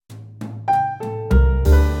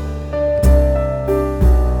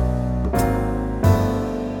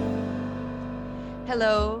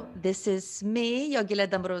Hello, this is me, Yogila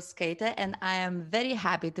Dambrowskaite, and I am very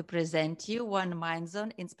happy to present you One Mind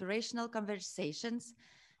Zone Inspirational Conversations,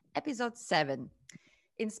 Episode 7.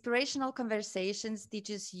 Inspirational Conversations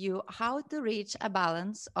teaches you how to reach a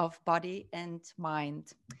balance of body and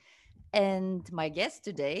mind. And my guest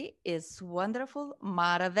today is wonderful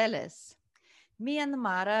Mara Velez. Me and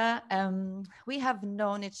Mara, we have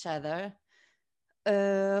known each other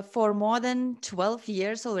for more than 12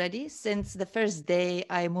 years already, since the first day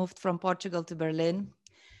I moved from Portugal to Berlin.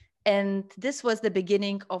 And this was the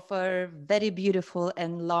beginning of a very beautiful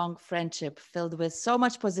and long friendship filled with so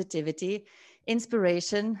much positivity,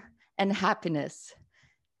 inspiration, and happiness.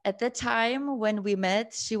 At the time when we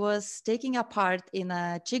met, she was taking a part in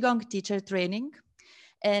a Qigong teacher training,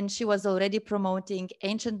 and she was already promoting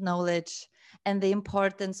ancient knowledge and the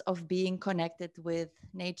importance of being connected with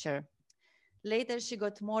nature. Later, she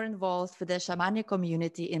got more involved with the shamanic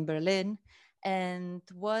community in Berlin and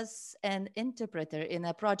was an interpreter in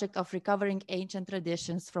a project of recovering ancient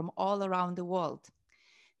traditions from all around the world.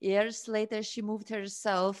 Years later, she moved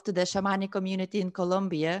herself to the shamanic community in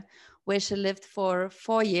Colombia, where she lived for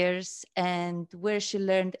 4 years and where she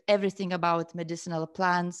learned everything about medicinal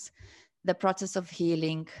plants, the process of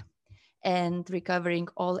healing, and recovering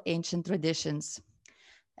all ancient traditions.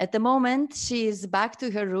 At the moment, she is back to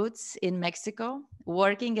her roots in Mexico,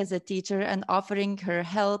 working as a teacher and offering her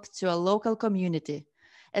help to a local community,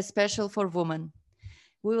 especially for women.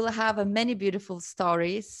 We will have many beautiful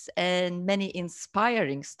stories and many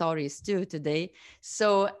inspiring stories too today.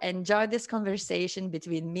 So enjoy this conversation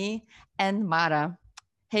between me and Mara.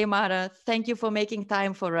 Hey, Mara, thank you for making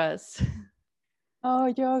time for us. Oh,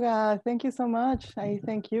 Yoga, thank you so much. I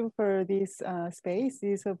thank you for this space,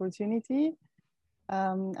 this opportunity.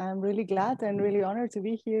 I'm really glad and really honored to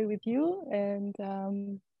be here with you. And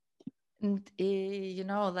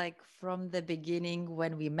like from the beginning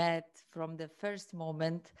when we met, from the first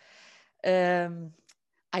moment, um,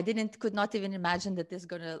 I could not even imagine that this is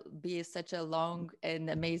gonna be such a long and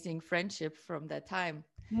amazing friendship from that time.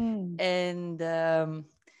 mm, And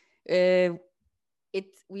uh,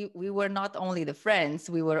 we were not only the friends,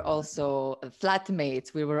 we were also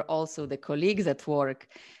flatmates, we were also the colleagues at work.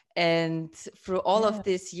 And through all yeah. of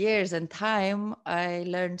these years and time, I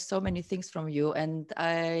learned so many things from you, and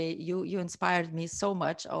you inspired me so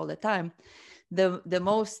much all the time. The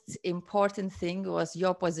most important thing was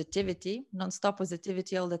your positivity, non-stop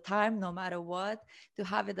positivity all the time, no matter what, to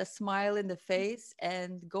have it a smile in the face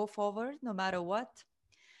and go forward no matter what.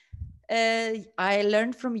 I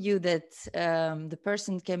learned from you that the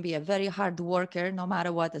person can be a very hard worker no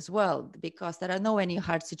matter what as well, because there are no any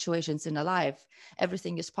hard situations in a life.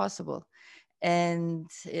 Everything is possible. And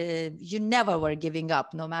you never were giving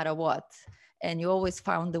up no matter what. And you always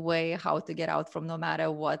found a way how to get out from no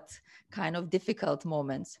matter what kind of difficult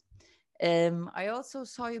moments. I also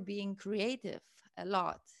saw you being creative a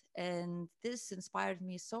lot. And this inspired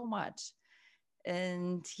me so much.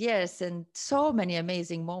 And yes, and so many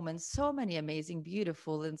amazing moments, so many amazing,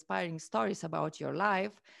 beautiful, inspiring stories about your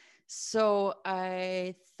life. So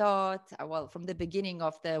I thought, well, from the beginning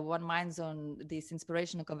of the One Mind Zone, these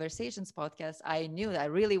inspirational conversations podcast, I knew that I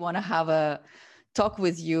really want to have a talk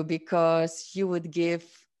with you because you would give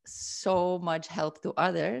so much help to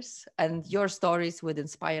others and your stories would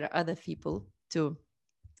inspire other people too.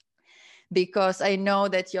 Because I know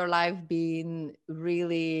that your life been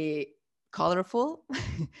really colorful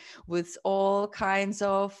with all kinds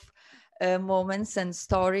of moments and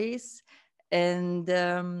stories. And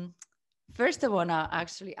first, I want to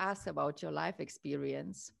actually ask about your life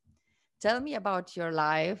experience. Tell me about your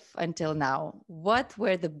life until now. What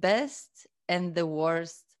were the best and the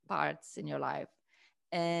worst parts in your life?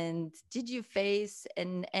 And did you face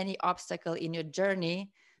any obstacle in your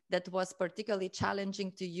journey that was particularly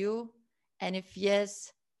challenging to you? And if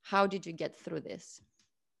yes, how did you get through this?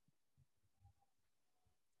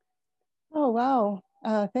 Oh, wow.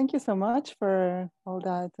 Thank you so much for all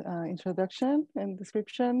that introduction and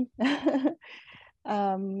description.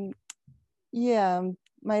 um, yeah,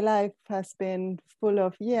 my life has been full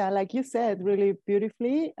of, yeah, like you said, really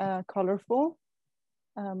beautifully colorful.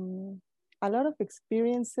 Um, a lot of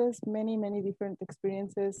experiences, many, many different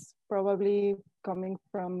experiences, probably coming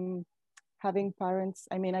from having parents.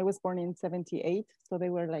 I mean, I was born in 78, so they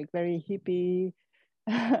were like very hippie,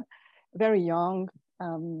 very young.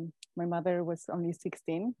 My mother was only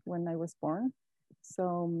 16 when I was born.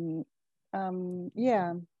 So,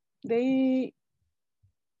 yeah, they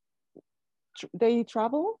they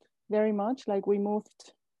traveled very much. Like we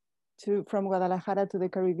moved to from Guadalajara to the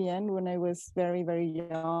Caribbean when I was very, very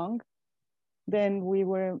young. then we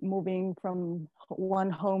were moving from one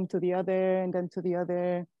home to the other and then to the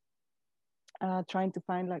other, trying to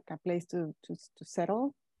find like a place to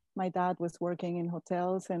settle. My dad was working in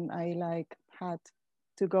hotels, and I like had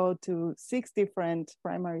to go to 6 different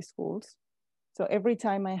primary schools. So every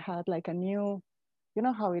time I had like a new, you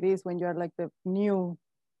know how it is when you're like the new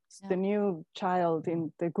child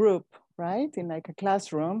in the group, right? In like a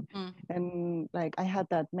classroom. And like I had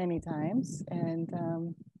that many times. And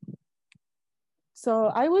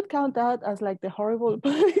so I would count that as like the horrible,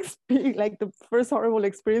 like the first horrible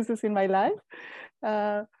experiences in my life.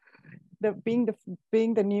 The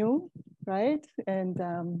being the new, right? And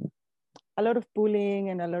a lot of bullying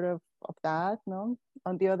and a lot of that, no?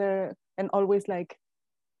 On the other, and always like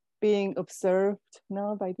being observed,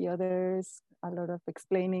 no, by the others, a lot of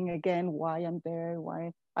explaining again why I'm there,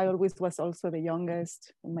 why I always was also the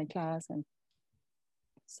youngest in my class. And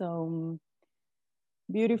so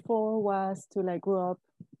beautiful was to like grow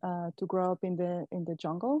up in the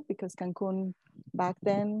jungle, because Cancun back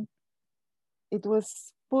then, it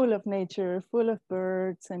was full of nature, full of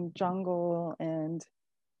birds and jungle, and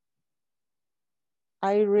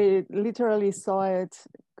I literally saw it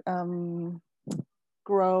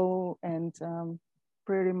grow and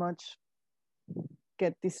pretty much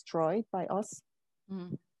get destroyed by us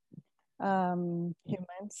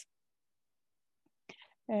humans.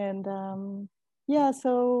 And yeah,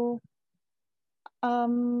 so a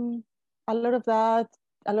lot of that,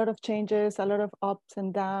 a lot of changes, a lot of ups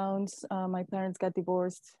and downs. My parents got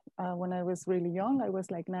divorced when I was really young. I was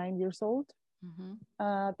like 9 years old.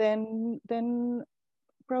 Then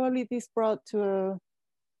probably this brought to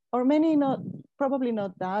or many not, probably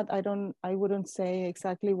not that. I wouldn't say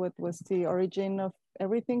exactly what was the origin of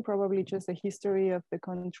everything, probably just the history of the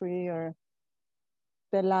country or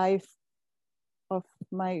the life of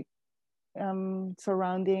my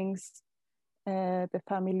surroundings, the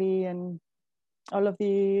family, and all of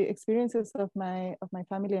the experiences of my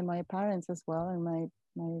family and my parents as well, and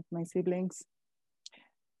my siblings.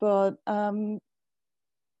 But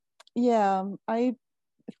yeah, I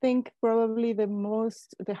think probably the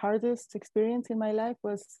hardest experience in my life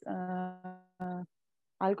was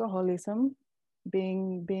alcoholism,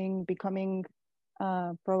 becoming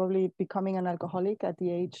probably becoming an alcoholic at the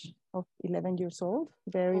age of 11 years old,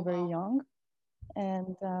 very very young.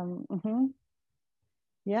 And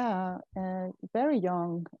yeah, very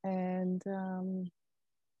young. And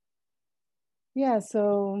yeah,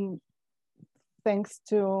 so thanks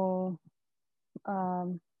to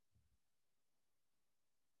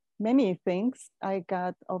many things, I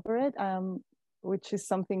got over it, which is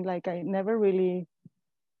something like I never really,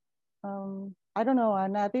 I don't know,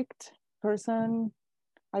 an addict person,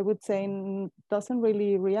 I would say, doesn't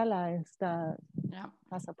really realize that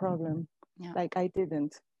has a problem. Like I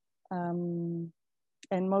didn't.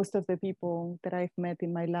 And most of the people that I've met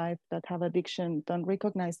in my life that have addiction don't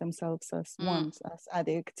recognize themselves as ones, as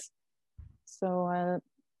addicts. So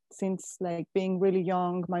since like being really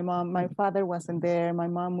young, my father wasn't there. My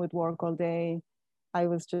mom would work all day. I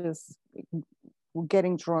was just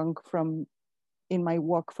getting drunk in my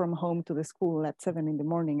walk from home to the school at 7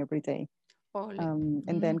 a.m. every day.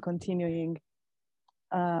 And then continuing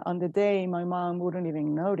on the day, my mom wouldn't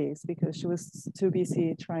even notice because she was too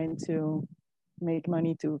busy trying to make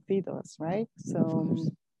money to feed us, right? So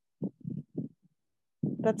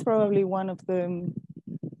that's probably one of the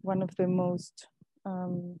most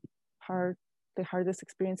the hardest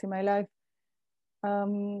experience in my life.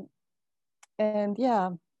 And yeah,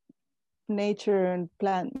 nature and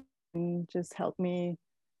plant just helped me,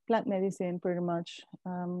 plant medicine pretty much,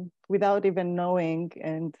 without even knowing,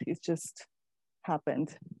 and it just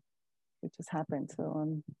happened. It just happened. So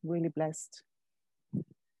I'm really blessed.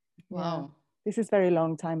 Wow. Yeah. This is very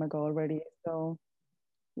long time ago already. So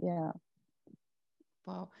yeah.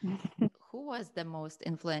 Wow. Who was the most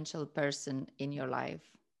influential person in your life?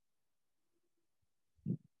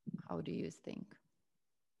 How do you think?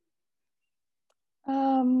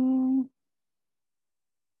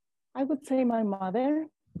 I would say my mother.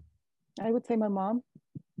 I would say my mom.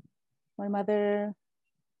 My mother,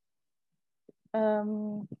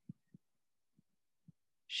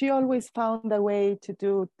 she always found a way to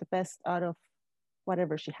do the best out of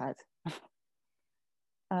whatever she had.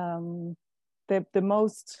 The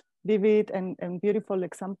most vivid and beautiful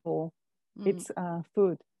example, it's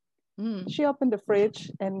food. She opened the fridge,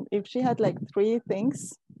 and if she had like 3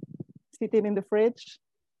 things sitting in the fridge,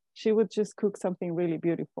 she would just cook something really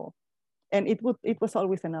beautiful, and it was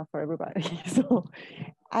always enough for everybody. So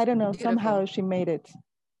I don't know, somehow she made it.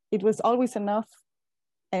 It was always enough,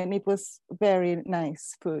 and it was very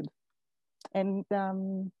nice food. And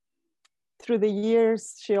through the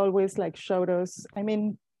years, she always like showed us, I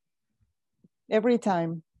mean, every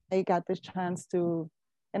time I got the chance to,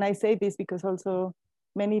 and I say this because also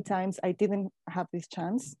many times I didn't have this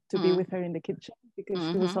chance to be with her in the kitchen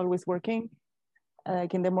because she was always working.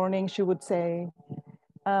 Like in the morning, she would say,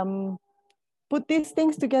 put these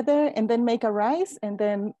things together and then make a rice and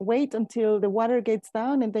then wait until the water gets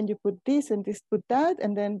down and then you put this and this, put that.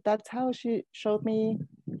 And then that's how she showed me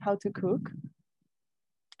how to cook.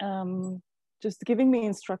 Just giving me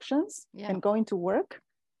instructions and going to work.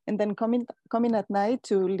 And then coming at night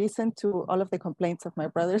to listen to all of the complaints of my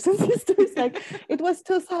brothers and sisters. Like, it was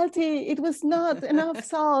too salty. It was not enough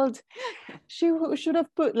salt. She should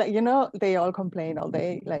have put, like, you know, they all complain all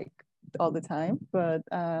day, like all the time. But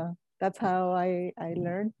that's how I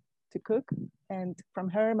learned to cook. And from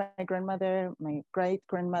her, my grandmother, my great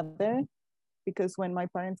grandmother, because when my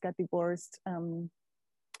parents got divorced,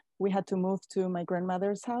 we had to move to my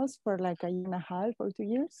grandmother's house for like a year and a half or 2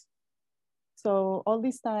 years. So all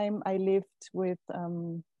this time I lived with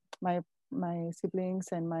my siblings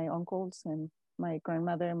and my uncles and my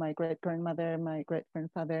grandmother, my great grandmother, my great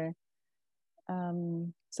grandfather.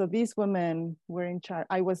 So these women were in charge.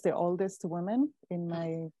 I was the oldest woman in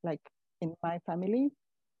my family.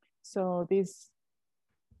 So this,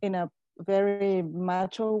 in a very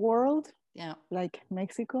macho world, like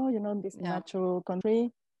Mexico, you know, this macho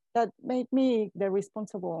country, that made me the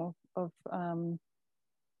responsible of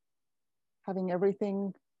having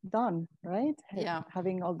everything done, right?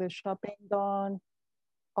 Having all the shopping done,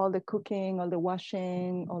 all the cooking, all the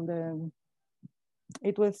washing,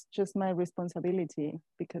 it was just my responsibility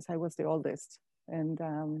because I was the oldest. And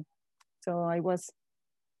so I was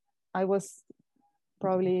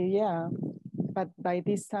probably, but by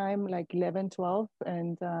this time, like 11, 12,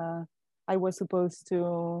 and I was supposed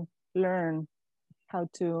to learn how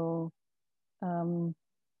to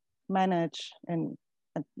manage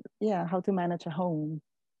how to manage a home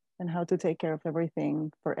and how to take care of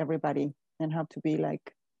everything for everybody and how to be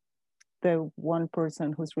like the one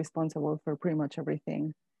person who's responsible for pretty much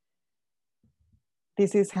everything.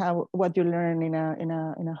 This is what you learn in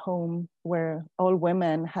a home where all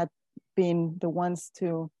women had been the ones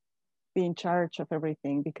to be in charge of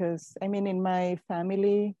everything. Because I mean, in my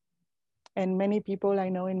family and many people I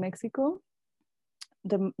know in Mexico,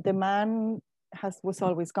 the man was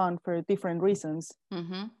always gone for different reasons.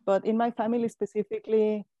 But in my family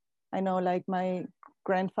specifically, I know like my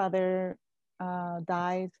grandfather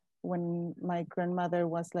died when my grandmother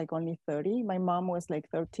was like only 30. My mom was like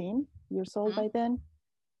 13 years old by then.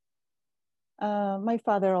 My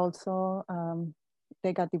father also,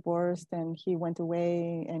 they got divorced and he went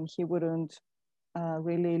away and he wouldn't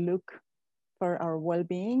really look for our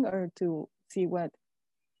well-being or to see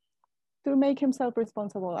to make himself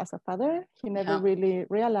responsible as a father. He never really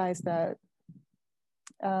realized that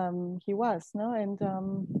he was, no? And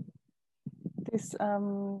this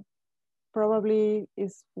probably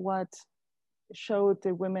is what showed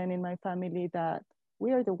the women in my family that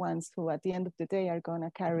we are the ones who at the end of the day are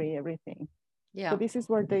gonna carry everything. So this is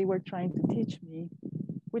what they were trying to teach me,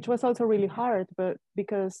 which was also really hard, but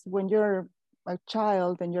because when you're a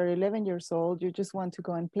child and you're 11 years old, you just want to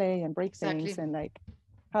go and play and break things and like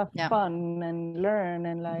have fun and learn,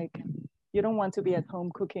 and like you don't want to be at home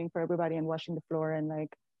cooking for everybody and washing the floor and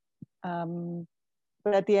like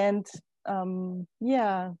but at the end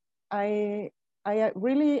I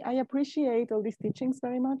appreciate all these teachings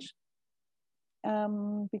very much,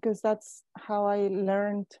 because that's how I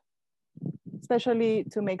learned, especially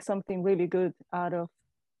to make something really good out of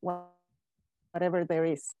whatever there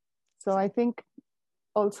is. So I think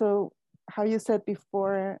also how you said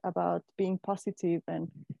before about being positive and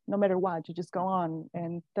no matter what, you just go on.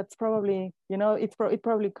 And that's probably, you know, it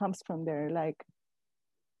probably comes from there. Like,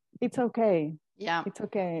 it's okay. It's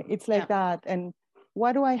okay. It's like that. And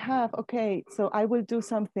what do I have? Okay, so I will do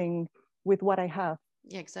something with what I have.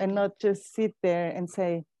 And not just sit there and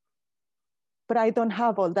say, but I don't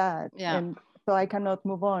have all that. And so I cannot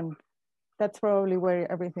move on. That's probably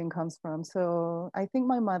where everything comes from. So I think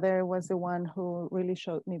my mother was the one who really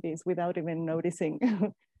showed me this without even noticing.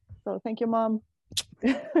 So thank you, Mom.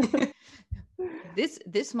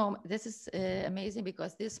 This moment, this is amazing,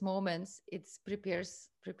 because this moments, it prepares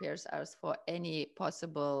us for any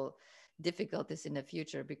possible difficulties in the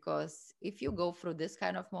future. Because if you go through this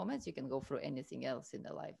kind of moments, you can go through anything else in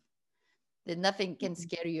the life. Then nothing can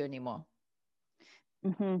scare you anymore.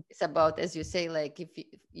 It's about, as you say, like if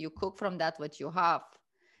you cook from that what you have.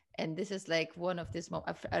 And this is like one of this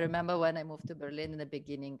I remember when I moved to Berlin in the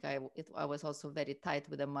beginning, I was also very tight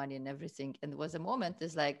with the money and everything. And there was a moment,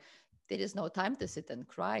 it's like there is no time to sit and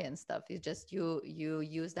cry and stuff. It's just you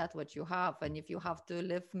use that what you have, and if you have to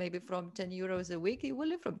live maybe from 10 euros a week, you will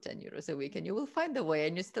live from 10 euros a week, and you will find a way,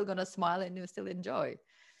 and you're still gonna smile and you still enjoy.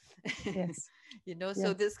 Yes. You know, so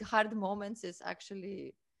Yes. this hard moments is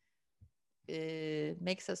actually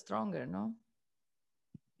makes us stronger, no?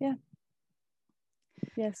 Yeah.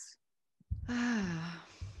 Yes. Ah,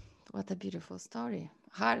 what a beautiful story.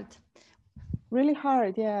 Hard. Really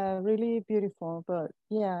hard. Yeah. Really beautiful, but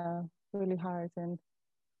yeah, really hard. And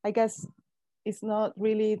I guess it's not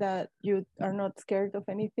really that you are not scared of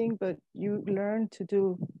anything, but you learn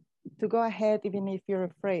to go ahead even if you're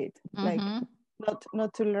afraid. Like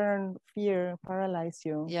not to learn fear paralyze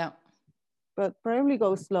you. Yeah. But probably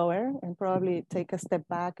go slower and probably take a step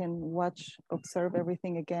back and watch, observe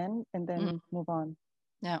everything again, and then move on.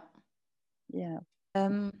 Yeah. Yeah.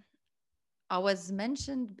 I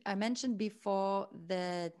mentioned before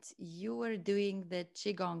that you were doing the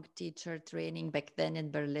Qigong teacher training back then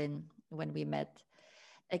in Berlin when we met.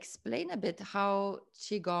 Explain a bit how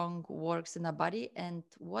Qigong works in a body and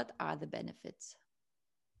what are the benefits?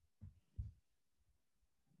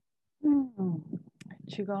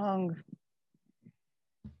 Qigong.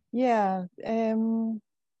 Yeah.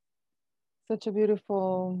 Such a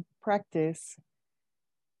beautiful practice.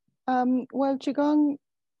 Well, Qigong,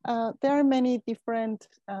 there are many different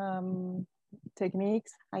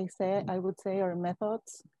techniques, I would say, or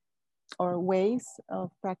methods or ways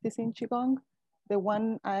of practicing Qigong. The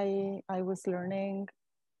one I was learning,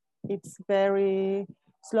 it's very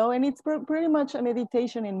slow, and it's pretty much a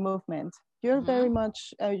meditation in movement. You're very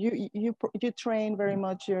much, you train very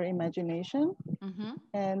much your imagination,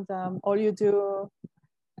 and all you do,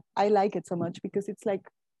 I like it so much because it's like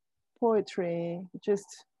poetry,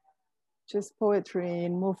 just poetry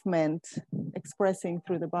in movement, expressing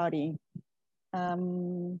through the body.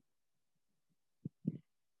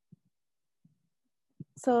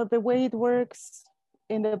 So the way it works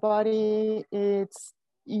in the body, it's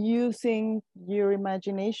using your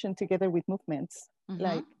imagination together with movements.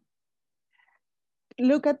 Like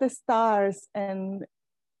look at the stars and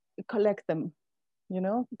collect them. You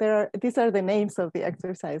know, these are the names of the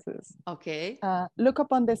exercises. Okay. Look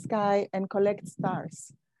up on the sky and collect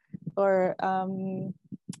stars, or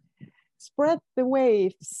spread the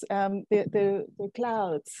waves, the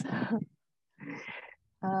clouds.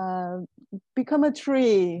 Become a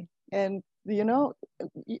tree, and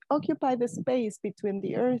occupy the space between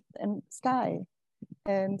the earth and sky,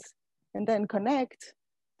 and then connect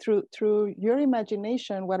through your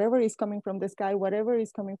imagination, whatever is coming from the sky, whatever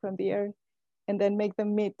is coming from the earth, and then make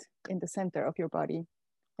them meet in the center of your body,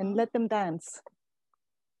 and let them dance.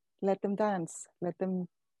 Let them dance. Let them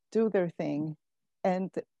do their thing, and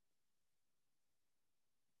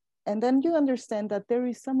then you understand that there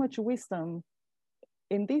is so much wisdom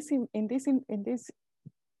in the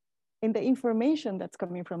information that's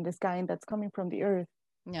coming from the sky and that's coming from the earth.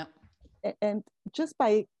 Yeah. And just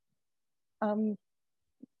by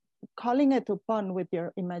calling it upon with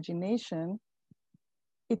your imagination,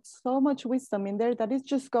 it's so much wisdom in there that it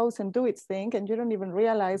just goes and do its thing, and you don't even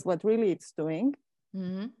realize what really it's doing.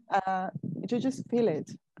 You just feel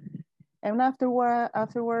it, and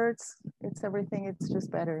afterwards, it's everything. It's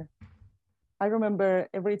just better. I remember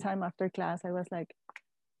every time after class, I was like,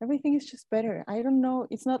 everything is just better. I don't know.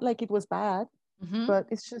 It's not like it was bad, but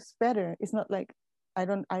it's just better. It's not like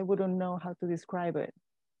I wouldn't know how to describe it.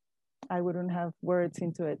 I wouldn't have words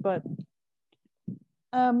into it, but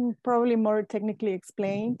probably more technically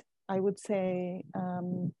explained, I would say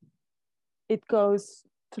it goes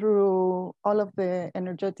through all of the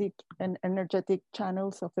energetic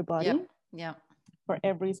channels of the body. Yeah. For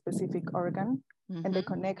every specific organ, and the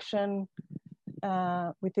connection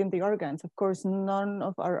within the organs. Of course, none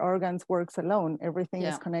of our organs works alone. Everything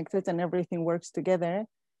is connected and everything works together.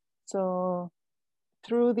 So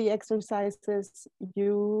through the exercises,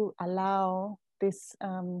 you allow these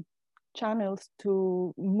channels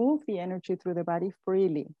to move the energy through the body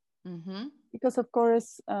freely. Because of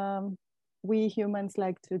course, we humans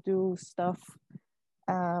like to do stuff.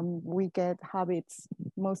 We get habits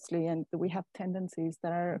mostly, and we have tendencies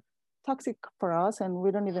that are toxic for us, and we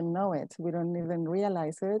don't even know it. We don't even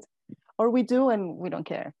realize it, or we do and we don't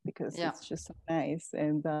care because it's just so nice.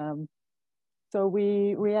 And so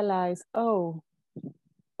we realize, oh,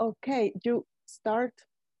 okay, you start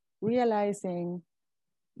realizing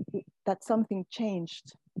that something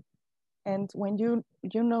changed. And when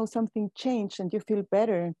you know something changed and you feel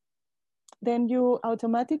better, then you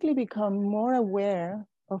automatically become more aware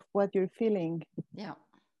of what you're feeling. Yeah.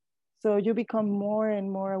 So you become more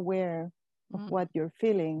and more aware of what you're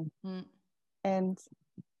feeling. And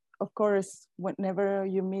of course, whenever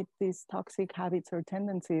you meet these toxic habits or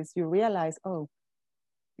tendencies, you realize, oh,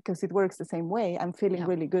 because it works the same way. I'm feeling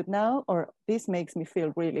really good now, or this makes me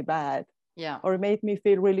feel really bad. Yeah. Or made me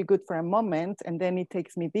feel really good for a moment, and then it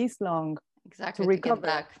takes me this long exactly to recover. get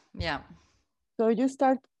back. Yeah. So you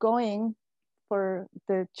start going for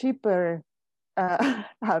the cheaper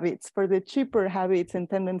habits, for the cheaper habits and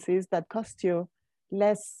tendencies that cost you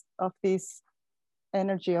less of this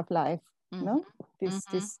energy of life, no? This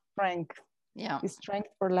strength, this strength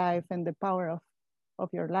for life and the power of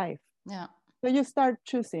your life. Yeah. So you start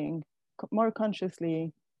choosing more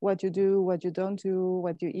consciously what you do, what you don't do,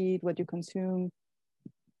 what you eat, what you consume,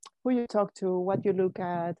 who you talk to, what you look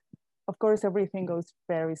at. Of course, everything goes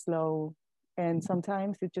very slow. And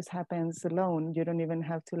sometimes it just happens alone. You don't even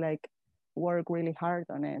have to like work really hard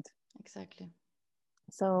on it. Exactly.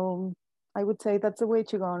 So I would say that's the way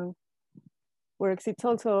Qigong works. It's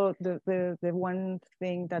also the one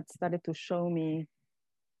thing that started to show me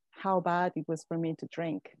how bad it was for me to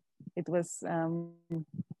drink. It was,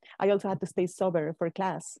 I also had to stay sober for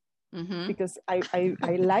class because I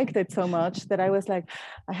liked it so much that I was like,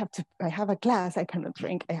 I have a class, I cannot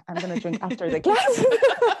drink. I'm going to drink after the class.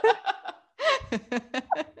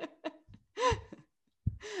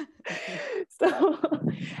 So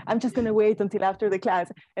I'm just going to wait until after the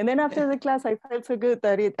class. And then after the class, I felt so good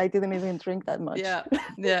that I didn't even drink that much. Yeah.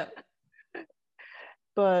 Yeah.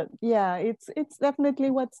 But yeah, it's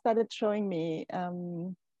definitely what started showing me,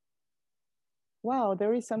 wow,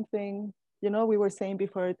 there is something, you know, we were saying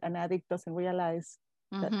before, an addict doesn't realize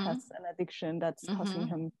that has an addiction that's causing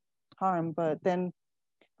him harm. But then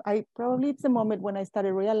it's the moment when I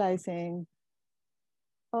started realizing,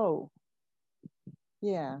 oh,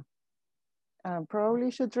 yeah, probably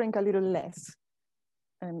should drink a little less.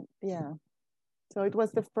 And yeah, so it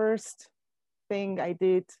was the first thing I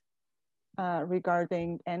did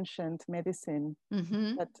regarding ancient medicine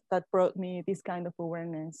that brought me this kind of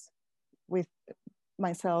awareness with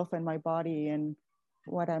myself and my body and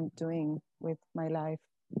what I'm doing with my life.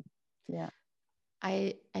 Yeah.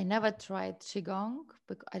 I never tried qigong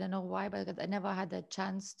because I don't know why, but I never had a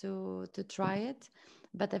chance to try it.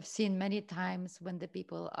 But I've seen many times when the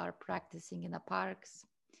people are practicing in the parks.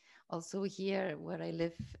 Also here where I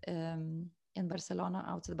live in Barcelona,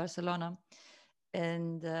 outside Barcelona,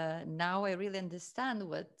 and now I really understand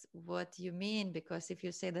what you mean, because if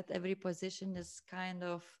you say that every position is kind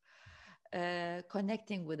of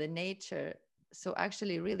connecting with the nature, so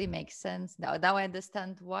actually really makes sense now I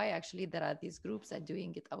understand why actually there are these groups are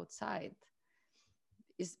doing it outside.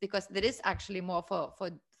 Is because there is actually more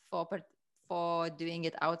for doing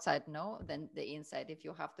it outside, no, than the inside, if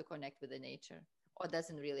you have to connect with the nature, or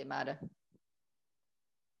doesn't really matter.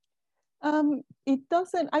 It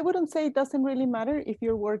doesn't, I wouldn't say it doesn't really matter if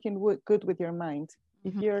you're working good with your mind.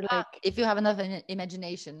 If you're like, if you have enough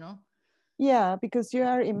imagination, no? Yeah, because you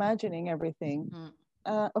are imagining everything.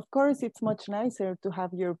 Of course, it's much nicer to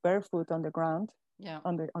have your barefoot on the ground,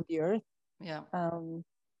 on the earth. Yeah.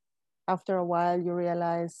 After a while, you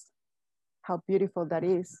realize how beautiful that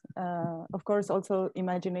is. Of course, also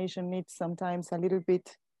imagination needs sometimes a little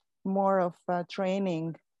bit more of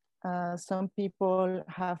training. Some people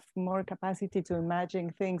have more capacity to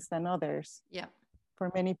imagine things than others. Yeah. For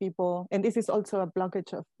many people, and this is also a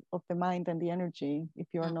blockage of the mind and the energy if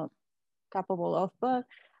you are not capable of. But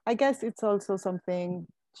I guess it's also something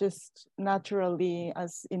just naturally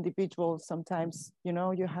as individuals. Sometimes, you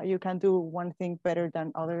know, you can do one thing better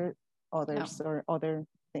than others or other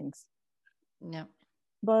things. Yeah.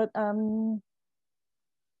 But I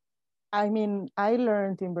mean, I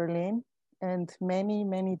learned in Berlin, and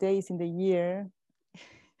many days in the year,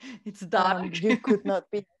 it's dark. You could not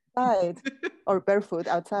be outside or barefoot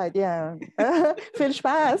outside. Yeah, viel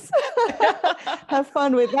Spaß. Have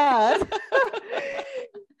fun with that.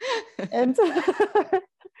 And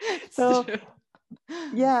so,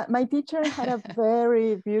 yeah, my teacher had a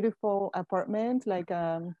very beautiful apartment, like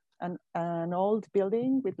an old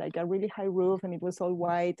building with like a really high roof, and it was all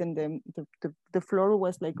white, and the floor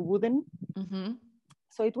was like wooden.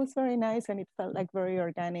 So it was very nice, and it felt like very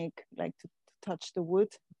organic, like to touch the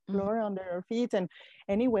wood floor under our feet. And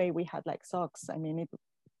anyway, we had like socks. I mean,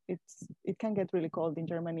 it can get really cold in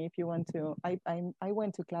Germany if you want to. I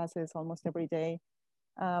went to classes almost every day,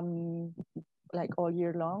 like all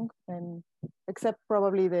year long, and except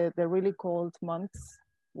probably the really cold months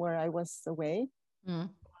where I was away.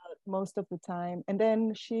 Most of the time. And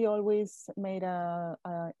then she always made a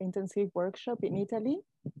intensive workshop in Italy.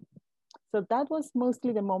 So that was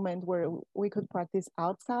mostly the moment where we could practice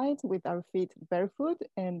outside with our feet barefoot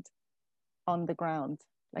and on the ground,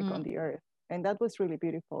 like on the earth. And that was really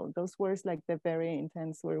beautiful. Those were like the very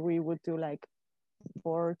intense, where we would do like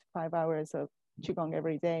 4 to 5 hours of Qigong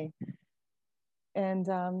every day. And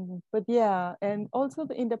but yeah, and also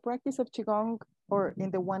in the practice of Qigong, or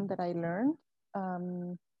in the one that I learned,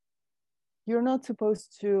 you're not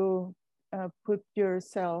supposed to put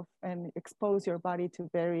yourself and expose your body to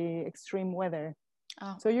very extreme weather.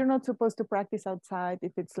 Oh. So you're not supposed to practice outside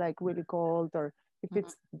if it's like really cold, or if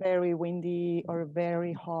it's very windy or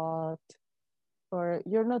very hot, or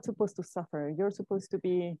you're not supposed to suffer. You're supposed to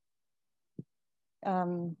be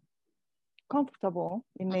comfortable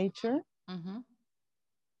in nature.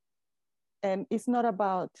 And it's not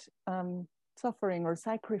about suffering or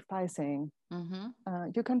sacrificing.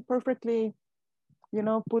 You can perfectly, you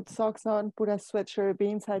know, put socks on, put a sweatshirt, be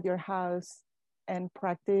inside your house and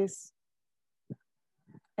practice.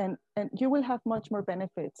 And you will have much more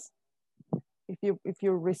benefits if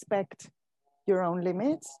you respect your own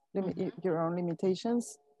limits, your own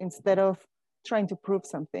limitations, instead of trying to prove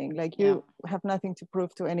something. Like you have nothing to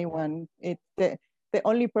prove to anyone. The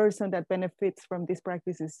only person that benefits from this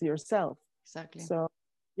practice is yourself. Exactly. So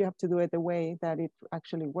you have to do it the way that it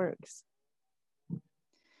actually works.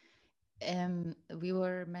 We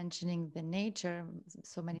were mentioning the nature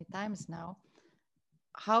so many times now.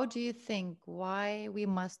 How do you think why we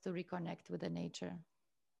must reconnect with the nature?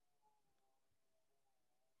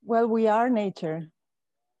 Well, we are nature.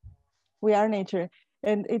 We are nature.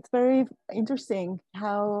 And it's very interesting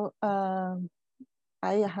how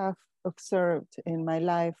I have observed in my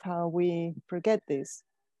life how we forget this.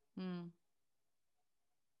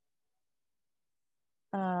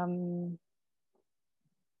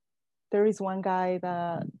 There is one guy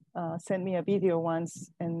that sent me a video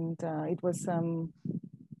once, and it was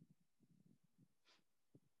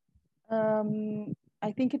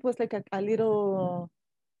I think it was like a little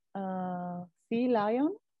sea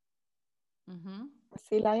lion, a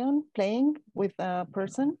sea lion playing with a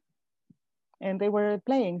person, and they were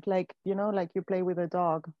playing like, you know, like you play with a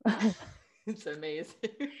dog. It's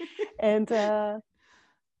amazing. And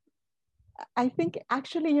I think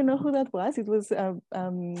actually, you know who that was? It was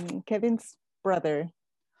Kevin's brother.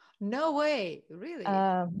 No way, really?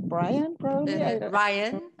 Brian, probably.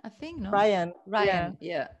 Ryan, I think, no? Ryan,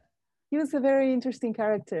 yeah. He was a very interesting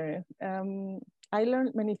character. I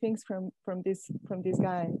learned many things from this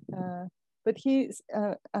guy. But he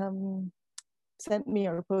sent me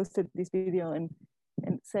or posted this video and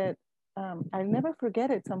said, I'll never forget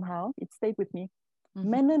it. Somehow it stayed with me.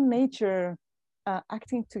 Men and nature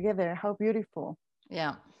acting together. How beautiful!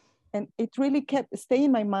 Yeah. And it really kept staying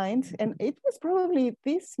in my mind. And it was probably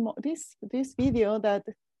this video that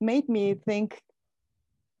made me think,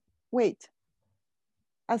 wait,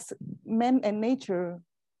 as men and nature,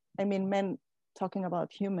 I mean, men talking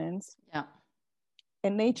about humans,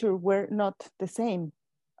 and nature were not the same,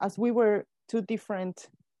 as we were two different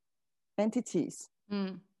entities,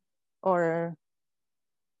 or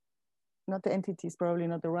not the entities, probably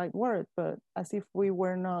not the right word, but as if we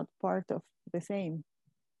were not part of the same.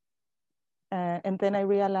 And then I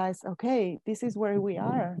realized, okay, this is where we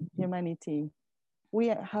are, humanity. We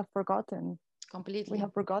have forgotten. Completely. We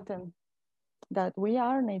have forgotten that we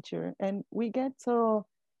are nature, and we get so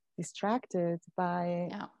distracted by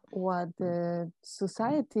what the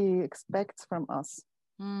society expects from us.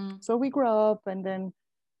 So we grow up, and then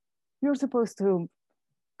you're supposed to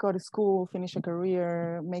go to school, finish a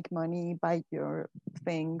career, make money, buy your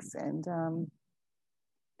things, and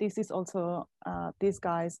this is also these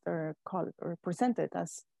guys are called or presented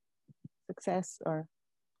as success or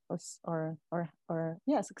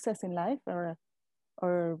success in life, or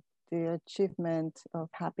the achievement of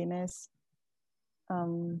happiness,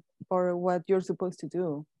 or what you're supposed to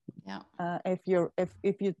do. If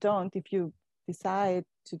you decide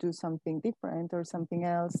to do something different or something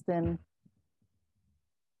else, then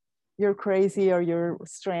you're crazy, or you're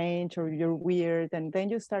strange, or you're weird, and then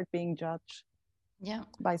you start being judged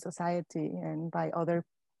by society and by other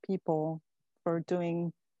people for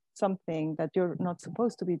doing something that you're not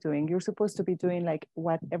supposed to be doing. You're supposed to be doing like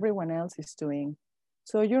what everyone else is doing.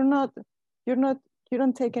 So you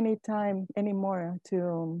don't take any time anymore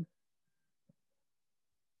to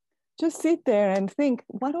just sit there and think,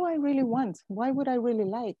 what do I really want? Why would I really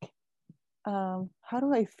like? How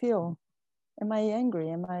do I feel? Am I angry?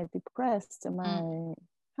 Am I depressed? Am I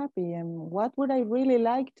happy? And what would I really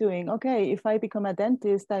like doing? Okay, if I become a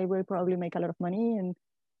dentist, I will probably make a lot of money and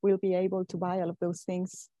will be able to buy all of those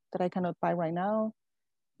things that I cannot buy right now.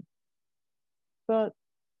 But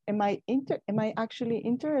am I actually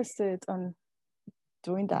interested on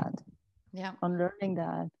doing that? On learning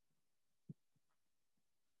that?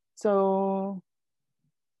 So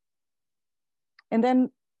And then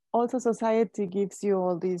also society gives you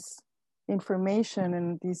all this information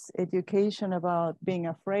and this education about being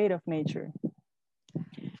afraid of nature.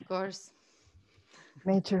 Of course.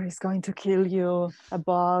 Nature is going to kill you, a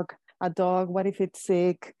bug, a dog, what if it's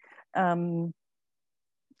sick? And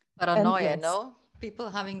Paranoia, yes, no? People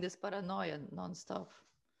having this paranoia nonstop.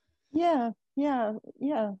 yeah.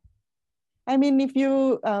 I mean, if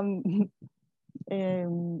you, um,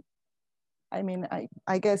 I mean,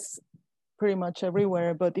 I guess pretty much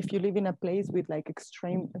everywhere, but if you live in a place with like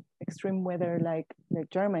extreme weather, like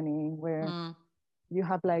Germany, where you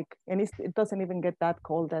have like, and it doesn't even get that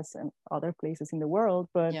cold as in other places in the world,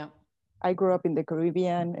 but Yeah. I grew up in the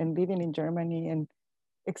Caribbean and living in Germany and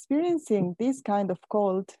experiencing this kind of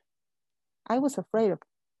cold, I was afraid of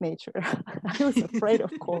nature. I was afraid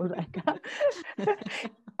of cold. Like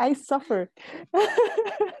I suffered.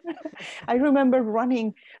 I remember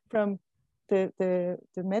running from the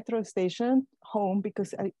metro station home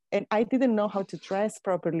because I didn't know how to dress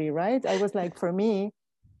properly, right? I was like, for me,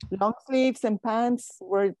 long sleeves and pants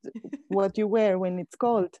were what you wear when it's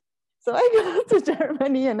cold. So I go to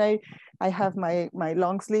Germany and I have my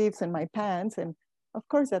long sleeves and my pants, and of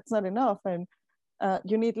course that's not enough. And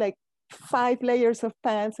you need like 5 layers of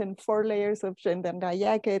pants and 4 layers of, and then a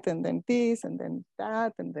jacket and then this and then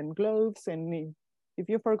that and then gloves. And if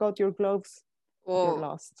you forgot your gloves, you're Oh,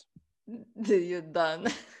 lost. you're done.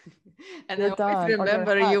 And I You're always done. Or your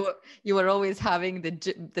remember hat. you were always having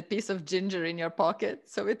the piece of ginger in your pocket,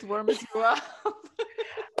 so it warms you up.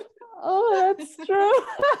 Oh, that's true.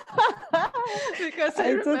 Because I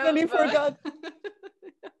I totally remember. forgot.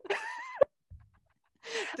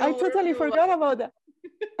 I To warm totally you forgot up. about that.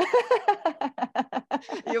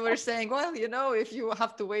 You were saying, well, if you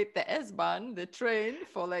have to wait the S-Bahn, the train,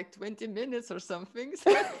 for like 20 minutes or something, so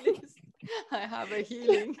at least I have a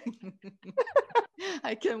healing.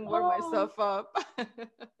 I can warm Oh, myself up.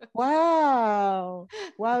 wow.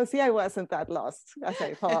 Wow. See, I wasn't that lost as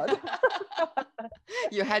I thought.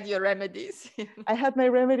 You had your remedies. I had my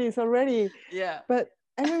remedies already. Yeah. But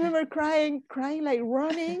I remember crying, like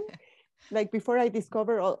running, like before I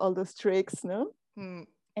discovered all those tricks, no? Mm.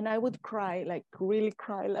 And I would cry, like really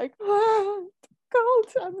cry, like, ah, cold,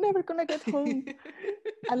 I'm never gonna get home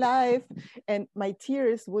alive. And my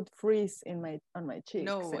tears would freeze on my No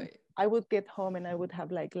cheeks. And way. I would get home and I would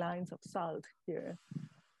have like lines of salt here.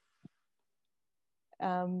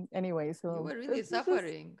 Anyway, You so were really just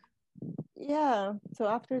suffering. yeah. So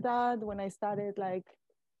after that, when I started like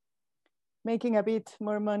making a bit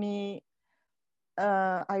more money,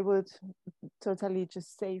 I would totally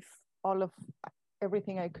just save all of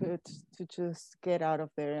everything I could to just get out of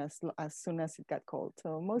there as soon as it got cold.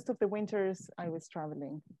 So most of the winters I was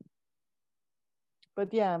traveling.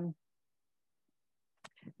 But yeah,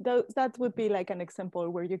 that would be like an example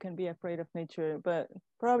where you can be afraid of nature, but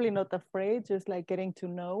probably not afraid, just like getting to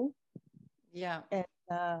know Yeah. and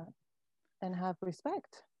uh, and have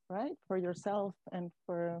respect, right, for yourself and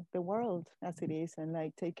for the world as it is, and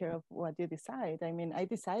like take care of what you decide. I mean, I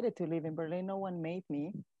decided to live in Berlin. No one made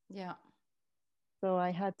me. Yeah. So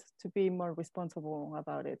I had to be more responsible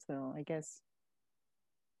about it. So I guess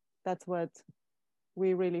that's what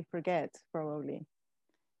we really forget, probably,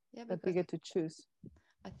 Yeah, that we because get to choose.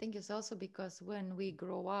 I think it's also because when we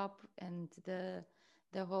grow up and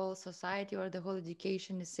the whole society or the whole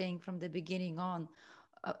education is saying from the beginning on,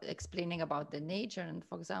 explaining about the nature. And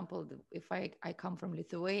for example, if I come from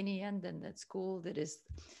Lithuania, and then at school there is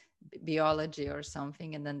biology or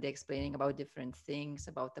something, and then they're explaining about different things,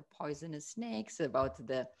 about the poisonous snakes, about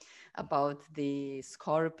the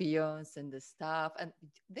scorpions and the stuff, and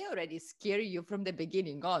they already scare you from the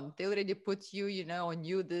beginning on. They already put on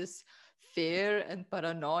you this fear and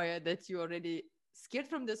paranoia that you already scared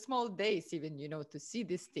from the small days, even to see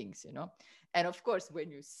these things. And of course,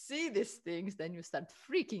 when you see these things, then you start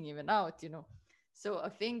freaking even out. So I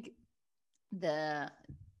think the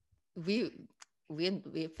we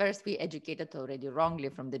we educated already wrongly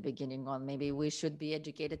from the beginning on. Maybe we should be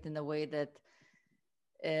educated in a way that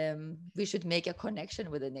we should make a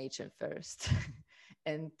connection with the nature first.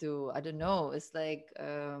 And I don't know, it's like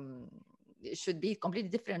it should be a completely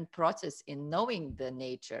different process in knowing the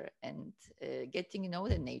nature and getting to know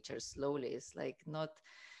the nature slowly. It's like not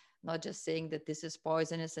just saying that this is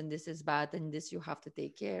poisonous and this is bad and this you have to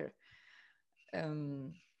take care.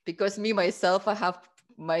 Because me myself, I have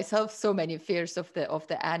myself so many fears of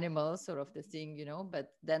the animals or of the thing.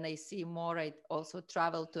 But then I see more. I also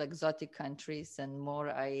travel to exotic countries, and more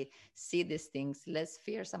I see these things, less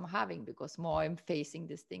fears I'm having, because more I'm facing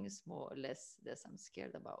these things, more or less I'm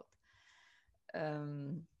scared about.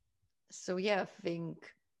 So yeah, I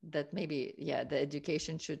think that maybe, yeah, the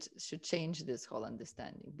education should change this whole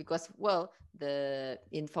understanding, because, well,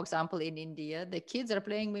 for example, in India, the kids are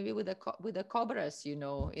playing maybe with the cobras, in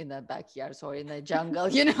the backyards or in the jungle,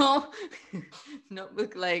 not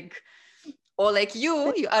look like, or like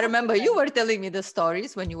I remember you were telling me the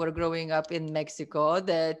stories when you were growing up in Mexico,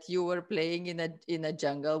 that you were playing in a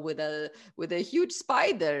jungle with a huge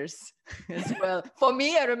spiders as well. For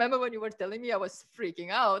me, I remember when you were telling me, I was freaking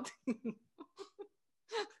out.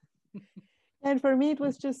 And for me, it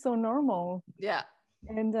was just so normal. Yeah.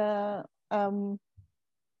 And I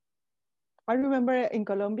remember in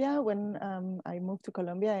Colombia when I moved to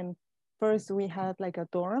Colombia, and first we had like a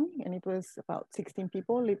dorm, and it was about 16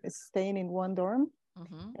 people staying in one dorm.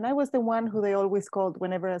 Mm-hmm. And I was the one who they always called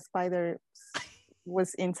whenever a spider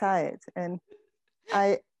was inside. And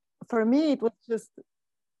for me, it was just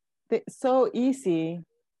so easy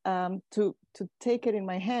to take it in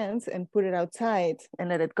my hands and put it outside and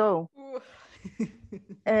let it go.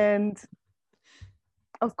 And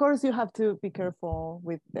of course, you have to be careful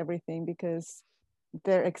with everything, because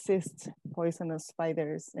there exist poisonous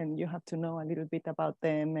spiders and you have to know a little bit about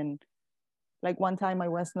them. And like one time I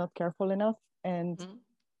was not careful enough, and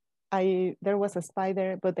there was a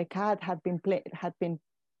spider, but the cat had been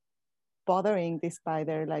bothering the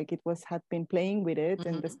spider, like had been playing with it,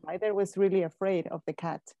 and the spider was really afraid of the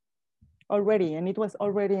cat already, and it was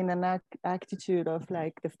already in an attitude of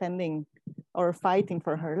like defending or fighting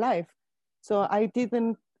for her life. So I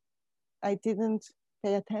didn't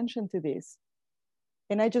pay attention to this,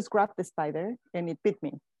 and I just grabbed the spider and it bit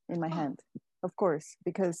me in my hand, of course,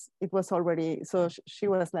 because it was already, so she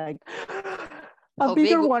was like, How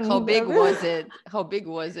big was it? How big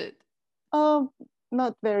was it?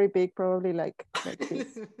 Not very big, probably like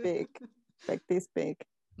this big, like this big.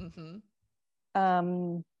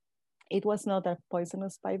 It was not a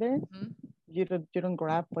poisonous spider. You don't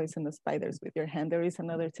grab poisonous spiders with your hand. There is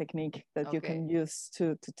another technique that you can use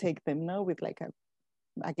to take them, with like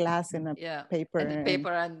a glass and a paper. And the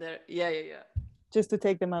paper under. Yeah. Just to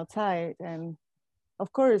take them outside. And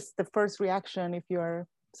of course, the first reaction, if you're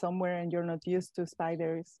somewhere and you're not used to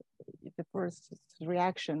spiders, the first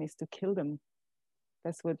reaction is to kill them.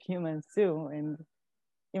 That's what humans do. And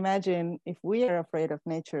imagine if we are afraid of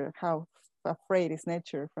nature, how afraid is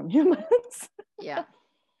nature from humans? Yeah.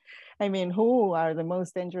 I mean, who are the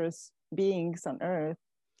most dangerous beings on earth?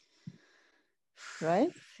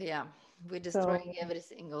 Right? Yeah. We're destroying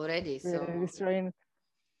everything already.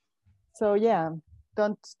 So yeah,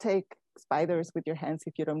 don't take spiders with your hands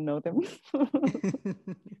if you don't know them.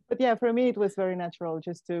 But yeah, for me, it was very natural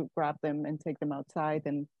just to grab them and take them outside.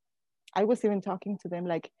 And I was even talking to them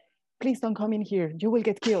like, please don't come in here. You will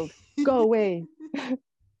get killed. Go away.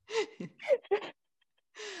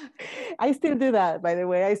 I still do that, by the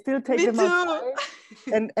way. I still take them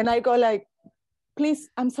outside. And I go like, please,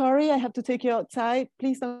 I'm sorry, I have to take you outside.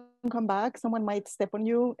 Please don't come back. Someone might step on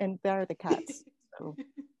you, and there are the cats. So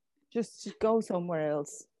just go somewhere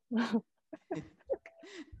else.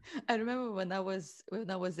 I remember when I was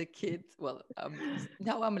a kid. Well,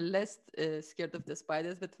 now I'm less scared of the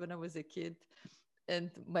spiders, but when I was a kid,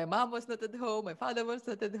 and my mom was not at home, my father was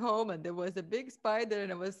not at home, and there was a big spider,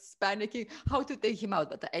 and I was panicking how to take him out.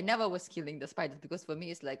 But I never was killing the spider, because for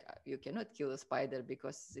me it's like, you cannot kill a spider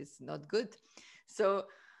because it's not good. So,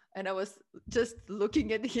 and I was just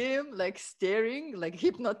looking at him, like staring, like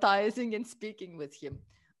hypnotizing and speaking with him.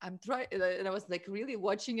 And I was like really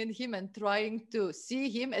watching in him and trying to see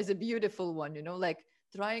him as a beautiful one, like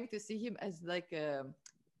trying to see him as like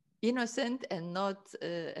innocent and not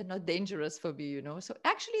dangerous for me, So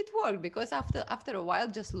actually it worked, because after a while,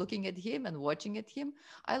 just looking at him and watching at him,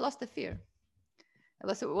 I lost the fear.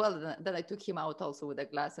 Then I took him out also with a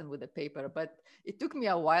glass and with a paper, but it took me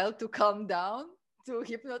a while to calm down, to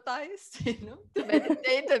hypnotize, to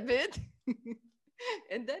meditate a bit.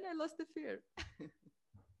 And then I lost the fear.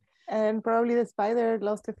 And probably the spider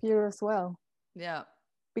lost the fear as well. Yeah.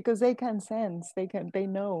 Because they can sense, they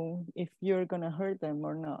know if you're gonna hurt them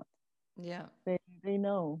or not. Yeah. They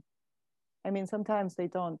know. I mean, sometimes they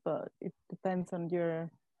don't, but it depends on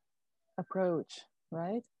your approach,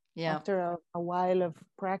 right? Yeah. After a while of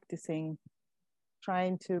practicing,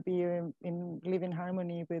 trying to live in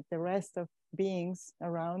harmony with the rest of beings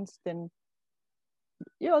around, then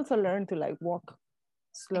you also learn to like walk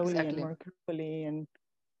slowly and more carefully and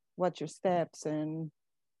watch your steps. And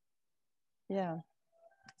yeah,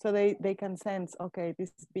 so they can sense, okay,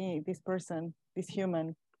 this person, this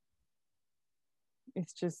human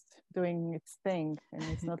is just doing its thing, and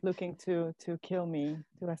it's not looking to kill me,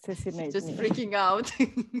 to assassinate just me. Freaking out.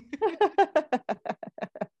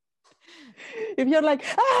 if you're like,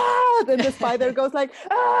 ah, then the spider goes like,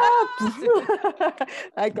 ah,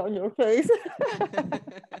 like on your face.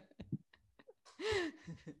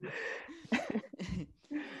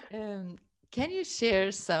 Can you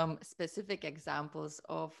share some specific examples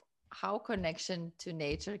of how connection to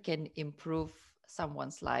nature can improve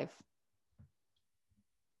someone's life?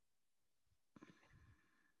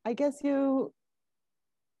 I guess you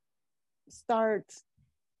start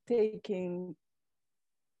taking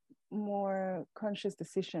more conscious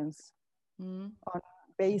decisions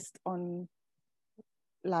based on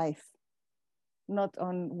life, not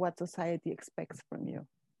on what society expects from you.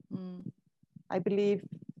 I believe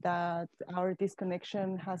that our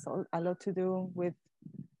disconnection has a lot to do with,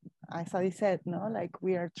 as I said, no, like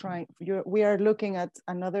we are looking at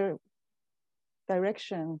another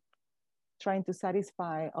direction, trying to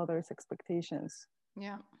satisfy others' expectations.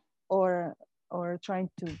 Yeah. Or trying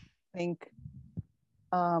to think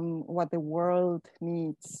what the world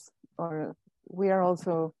needs. Or we are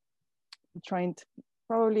also trying to,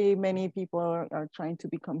 probably many people are trying to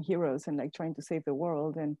become heroes and like trying to save the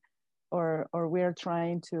world, and or we are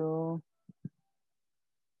trying to,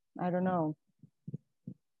 I don't know,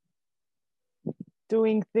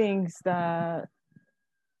 doing things that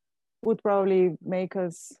would probably make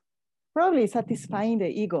us, probably satisfying the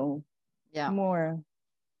ego more.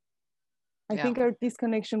 I think our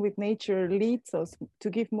disconnection with nature leads us to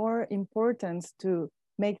give more importance to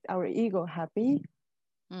make our ego happy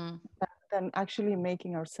than actually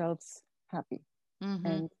making ourselves happy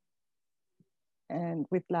and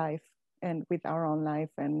with life and with our own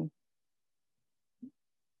life. And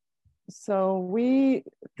so we,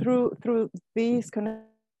 through this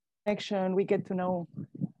connection, we get to know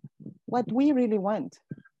what we really want,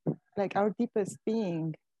 like our deepest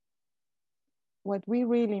being, what we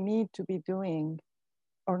really need to be doing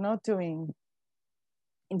or not doing,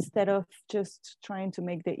 instead of just trying to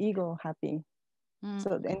make the ego happy.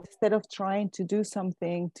 So instead of trying to do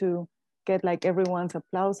something to get like everyone's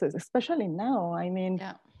applauses, especially now, I mean,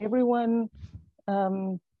 everyone,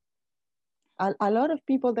 a lot of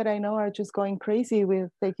people that I know are just going crazy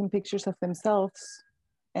with taking pictures of themselves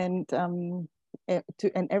and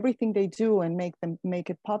and everything they do and make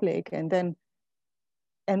it public, and then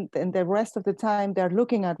and the rest of the time they're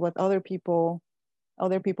looking at what other people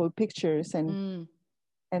pictures and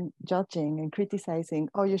judging and criticizing.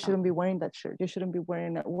 Oh, you shouldn't be wearing that shirt. You shouldn't be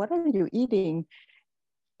wearing that. What are you eating?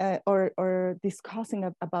 Or discussing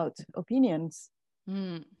about opinions.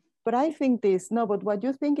 But I think this. No, but what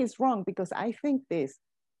you think is wrong because I think this.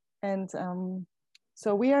 And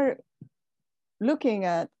so we are looking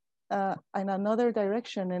at in another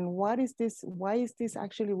direction. And what is this? Why is this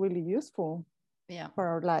actually really useful for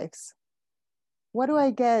our lives? What do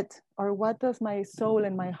I get, or what does my soul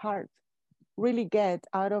and my heart really get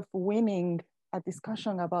out of winning a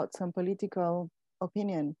discussion about some political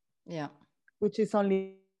opinion? Which is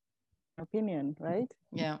only opinion, right?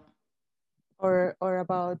 Or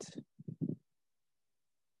about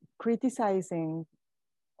criticizing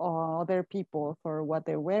other people for what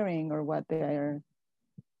they're wearing or what they are,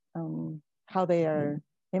 how they are,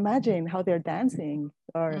 imagine how they're dancing,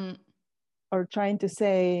 or trying to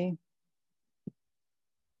say,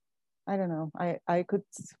 I don't know, I could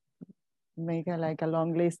make a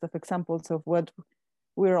long list of examples of what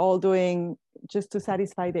we're all doing just to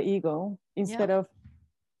satisfy the ego, instead of,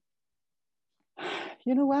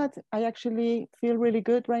 you know what, I actually feel really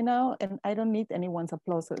good right now and I don't need anyone's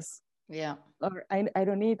applauses. Or I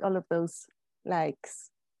don't need all of those likes.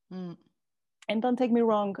 And don't take me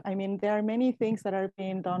wrong, I mean, there are many things that are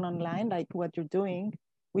being done online, like what you're doing,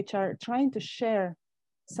 which are trying to share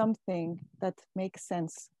something that makes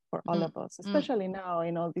sense for all of us, especially now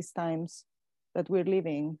in all these times that we're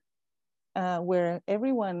living, where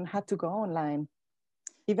everyone had to go online,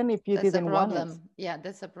 even if you didn't want it. Yeah,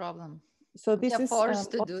 that's a problem. So this is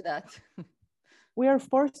forced to do that. We are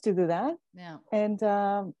forced to do that. Yeah. And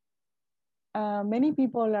many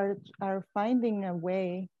people are finding a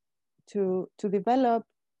way to develop.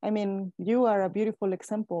 I mean, you are a beautiful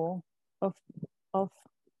example of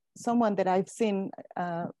someone that I've seen.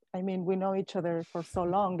 I mean, we know each other for so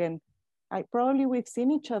long, and we've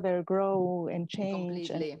seen each other grow and change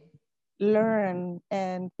and learn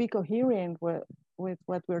and be coherent with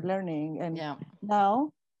what we're learning. And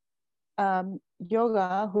now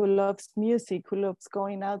yoga, who loves music, who loves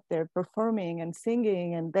going out there performing and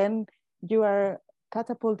singing, and then you are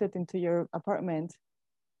catapulted into your apartment.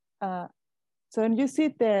 So when you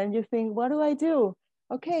sit there and you think, what do I do?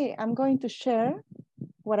 Okay, I'm going to share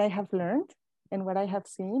what I have learned and what I have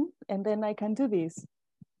seen, and then I can do this.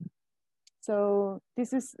 So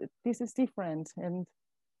this is different. And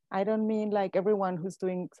I don't mean like everyone who's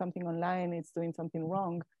doing something online is doing something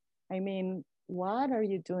wrong. I mean, what are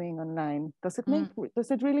you doing online? Does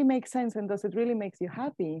it really make sense, and does it really makes you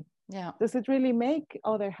happy? Yeah. Does it really make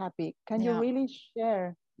other happy? Can you Yeah. really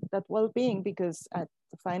share that well-being? Because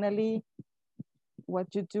finally,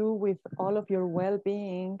 what you do with all of your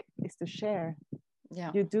well-being is to share.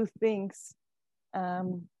 Yeah. You do things.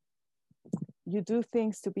 You do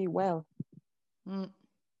things to be well.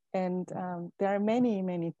 And there are many,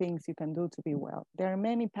 many things you can do to be well. There are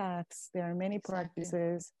many paths. There are many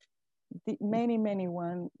practices. Many,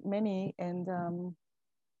 many. And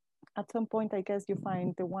at some point, I guess you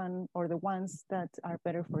find the one or the ones that are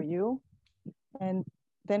better for you. And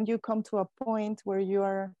then you come to a point where you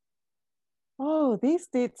are, oh, this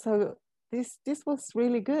was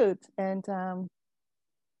really good, and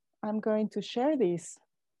I'm going to share this.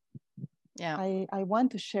 Yeah. I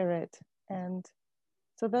want to share it, and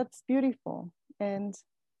so that's beautiful. And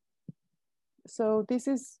so this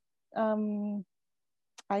is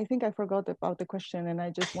I think I forgot about the question, and I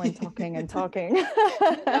just went talking and talking.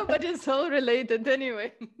 No, but it's all related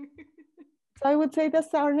anyway. So I would say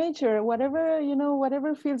that's our nature.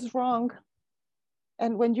 Whatever feels wrong,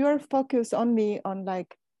 and when you are focused only on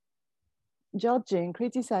like judging,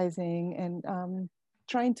 criticizing, and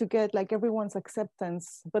trying to get like everyone's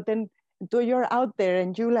acceptance, but then you're out there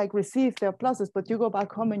and you like receive the applauses, but you go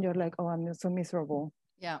back home and you're like, oh, I'm so miserable.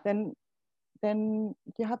 Yeah. Then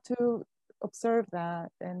you have to observe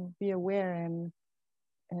that and be aware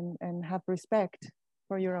and have respect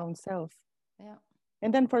for your own self. Yeah.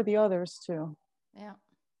 And then for the others too. Yeah.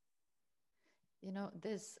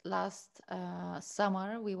 This last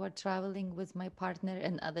summer, we were traveling with my partner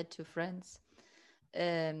and other two friends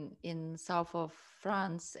in south of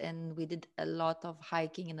France, and we did a lot of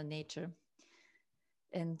hiking in the nature,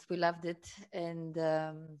 and we loved it. And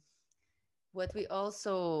what we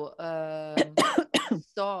also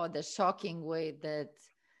saw, the shocking way that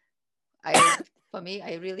for me,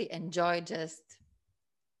 I really enjoy just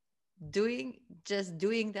doing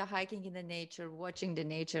the hiking in the nature, watching the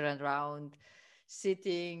nature around,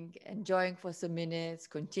 sitting, enjoying for some minutes,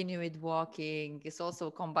 continue with walking. It's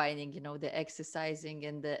also combining, the exercising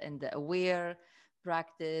and the aware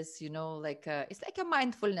practice, like it's like a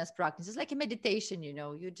mindfulness practice. It's like a meditation,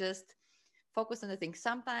 you just focus on the thing.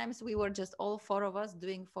 Sometimes we were just all four of us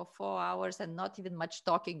doing for 4 hours and not even much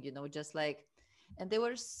talking, just like, and there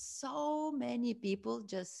were so many people,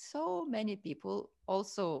 just so many people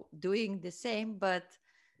also doing the same, but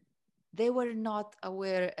they were not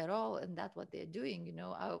aware at all, and that's what they're doing.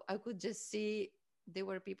 I could just see there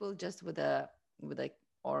were people just with the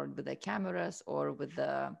cameras, or with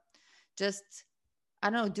the just, I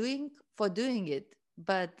don't know, doing it.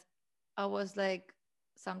 But I was like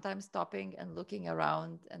sometimes stopping and looking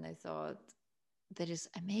around, and I thought, there is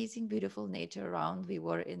amazing, beautiful nature around. We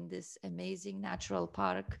were in this amazing natural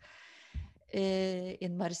park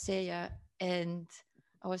in Marseille, and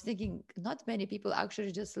I was thinking, not many people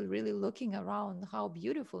actually just really looking around how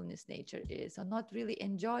beautiful this nature is, or not really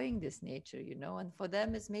enjoying this nature, and for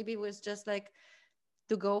them it was just like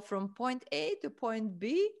to go from point A to point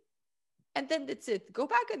B, and then that's it, go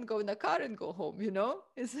back and go in the car and go home.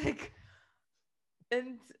 It's like,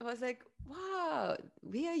 and I was like, wow,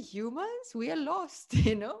 we are humans, we are lost.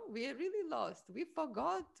 We are really lost. We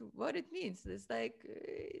forgot what it means. It's like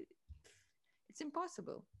it's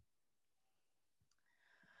impossible.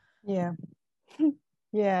 Yeah.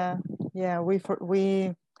 Yeah, we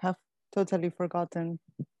have totally forgotten.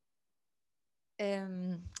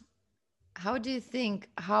 How do you think,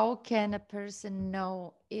 how can a person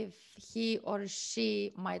know if he or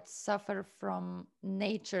she might suffer from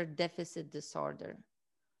nature deficit disorder?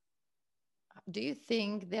 Do you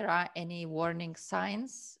think there are any warning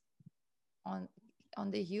signs on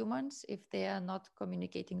the humans if they are not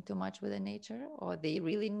communicating too much with the nature, or they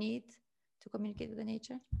really need to communicate with the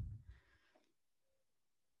nature?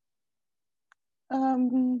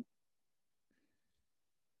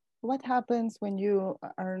 What happens when you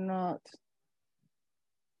are not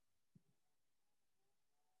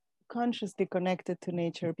consciously connected to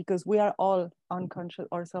nature? Because we are all unconscious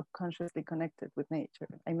or subconsciously connected with nature.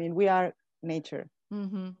 I mean, we are nature.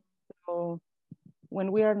 Mm-hmm. So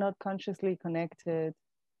when we are not consciously connected,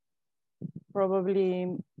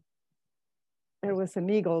 probably there was an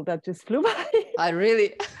eagle that just flew by. I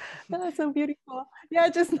really. That's so beautiful. Yeah,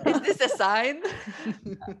 just. Is this a sign?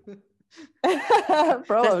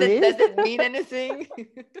 Probably. Does it mean anything?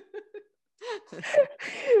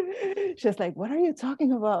 She's like, what are you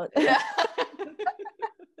talking about? Yeah.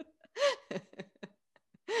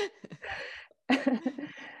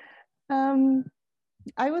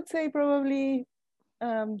 I would say probably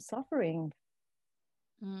Suffering.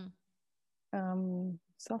 Mm.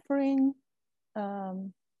 Suffering.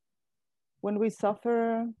 When we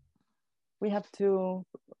suffer, we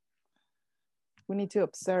need to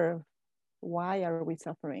observe, why are we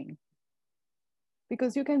suffering?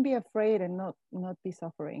 Because you can be afraid and not be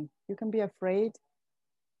suffering. You can be afraid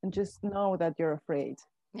and just know that you're afraid.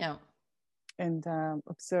 Yeah. And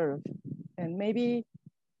observe. And maybe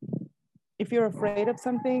if you're afraid of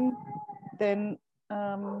something, then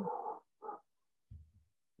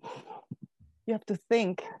you have to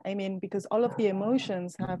think. I mean, because all of the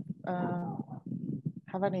emotions have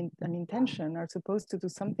an intention, are supposed to do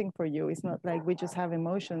something for you. It's not like we just have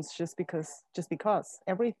emotions just because.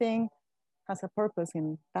 Everything has a purpose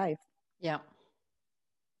in life. Yeah.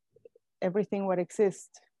 Everything what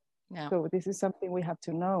exists. Yeah. So this is something we have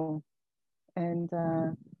to know. And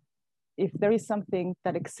if there is something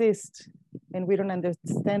that exists and we don't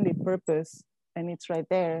understand its purpose and it's right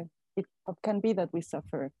there, it can be that we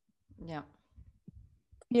suffer. Yeah.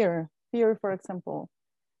 Fear, for example.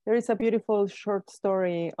 There is a beautiful short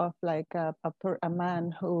story of like a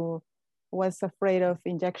man who was afraid of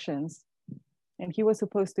injections, and he was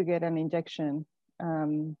supposed to get an injection,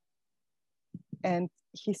 and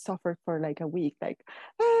he suffered for like a week, like,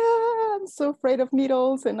 I'm so afraid of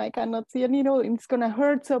needles and I cannot see a needle, and it's gonna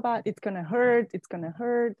hurt so bad, it's gonna hurt,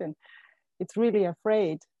 and it's really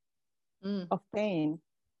afraid of pain.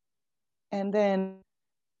 And then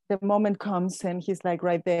the moment comes and he's like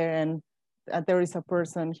right there, and there is a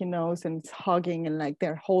person he knows and it's hugging, and like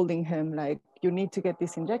they're holding him like, you need to get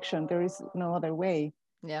this injection, there is no other way.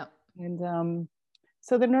 Yeah. And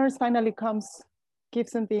so the nurse finally comes,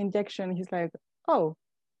 gives him the injection. He's like, oh,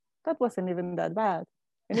 that wasn't even that bad,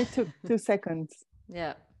 and it took 2 seconds.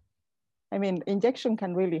 Yeah. I mean, injection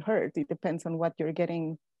can really hurt. It depends on what you're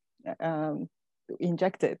getting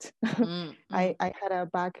injected. I had a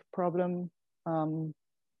back problem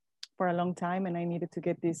for a long time, and I needed to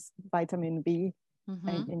get these vitamin B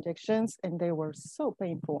injections, and they were so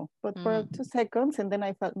painful, but for 2 seconds, and then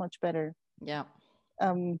I felt much better. Yeah.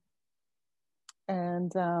 And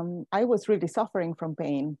I was really suffering from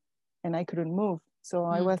pain, and I couldn't move. So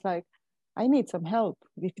I was like, I need some help.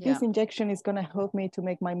 If this injection is going to help me to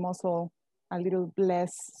make my muscle a little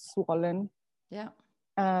less swollen, then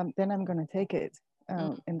I'm going to take it.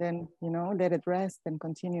 And then, let it rest and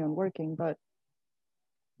continue on working. But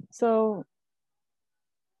so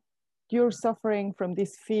you're suffering from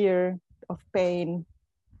this fear of pain,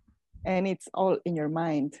 and it's all in your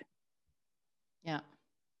mind. Yeah.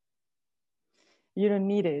 You don't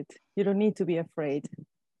need it. You don't need to be afraid.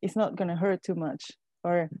 It's not going to hurt too much.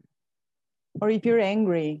 Or if you're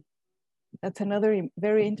angry, that's another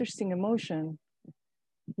very interesting emotion.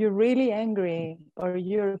 You're really angry, or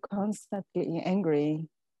you're constantly angry.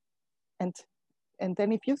 And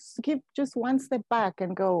then if you skip just one step back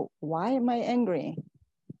and go, why am I angry?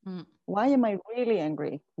 Why am I really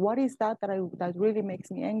angry? What is that really makes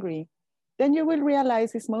me angry? Then you will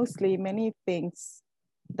realize it's mostly many things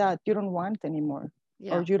that you don't want anymore,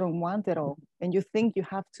 or you don't want at all. And you think you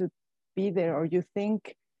have to be there, or you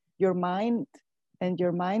think your mind and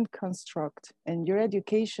your mind construct and your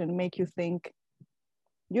education make you think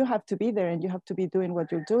you have to be there and you have to be doing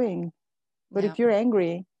what you're doing. But if you're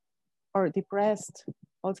angry or depressed,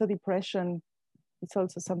 also depression, it's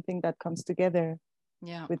also something that comes together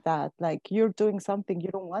with that. Like, you're doing something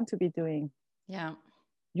you don't want to be doing. Yeah.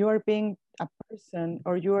 You are being a person,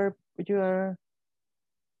 or you're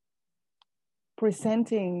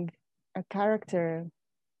presenting a character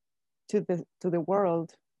to the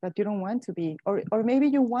world that you don't want to be, or maybe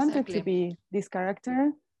you wanted to be this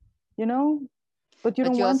character, but you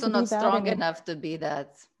don't you're want also to be not that strong enough to be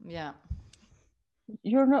that. Yeah.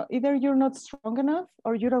 You're not strong enough,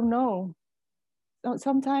 or you don't know.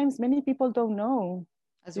 Sometimes many people don't know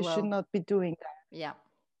you should not be doing that. Yeah.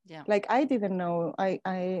 Yeah. Like, I didn't know.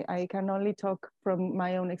 I can only talk from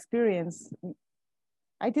my own experience.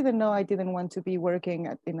 I didn't know I didn't want to be working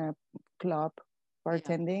in a club,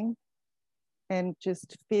 bartending, and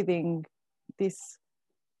just feeding this.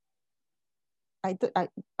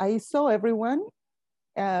 I saw everyone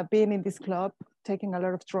being in this club, taking a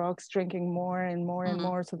lot of drugs, drinking more and more and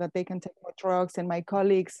more so that they can take more drugs. And my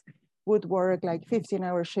colleagues would work like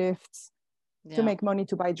 15-hour shifts to make money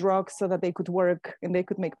to buy drugs so that they could work and they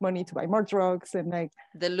could make money to buy more drugs, and like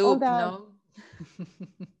the loop, all that.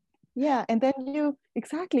 no? Yeah. And then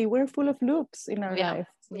we're full of loops in our life.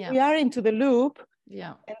 So yeah. We are into the loop.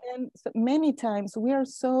 Yeah. And then many times we are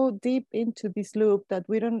so deep into this loop that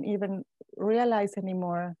we don't even realize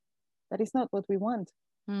anymore that it's not what we want.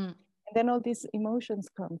 And then all these emotions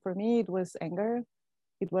come. For me, it was anger,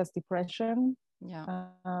 it was depression, Yeah.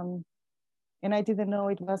 Um, and I didn't know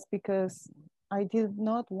it was because I did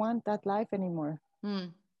not want that life anymore.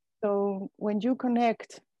 Mm. So when you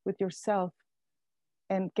connect with yourself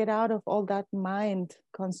and get out of all that mind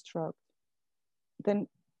construct, then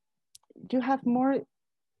you have more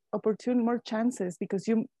more chances, because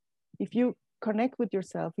if you connect with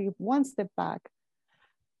yourself, you one step back,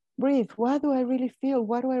 breathe. What do I really feel?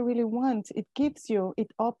 What do I really want? It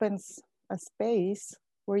opens a space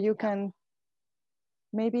where you Yeah. can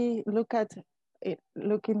maybe look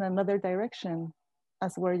in another direction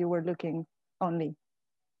as where you were looking only.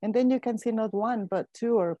 And then you can see not one, but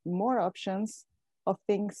two or more options of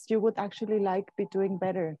things you would actually like be doing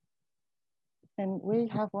better. And we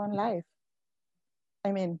have one life.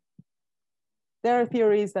 I mean, there are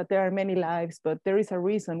theories that there are many lives, but there is a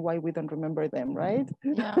reason why we don't remember them, right?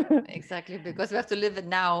 Yeah, exactly. Because we have to live it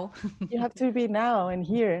now. You have to be now and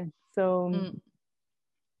here. So Mm.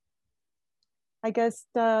 I guess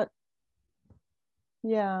that,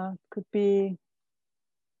 yeah, could be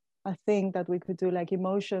a thing that we could do, like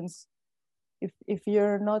emotions. If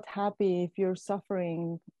you're not happy, if you're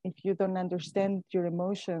suffering, if you don't understand your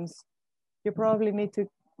emotions, you probably need to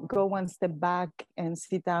go one step back and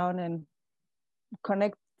sit down and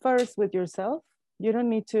connect first with yourself. You don't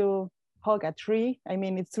need to hug a tree. I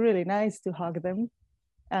mean, it's really nice to hug them.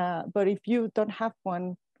 But if you don't have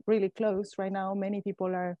one really close right now, many people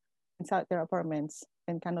are inside their apartments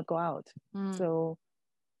and cannot go out. Mm. So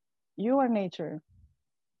you are nature.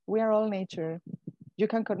 We are all nature. You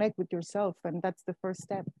can connect with yourself, and that's the first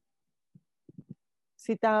step.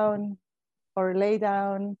 Sit down or lay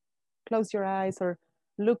down, close your eyes, or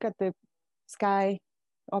look at the sky,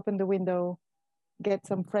 open the window, get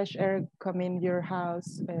some fresh air come in your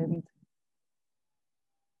house, and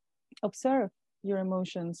observe your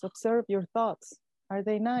emotions, observe your thoughts. Are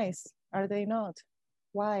they nice? Are they not?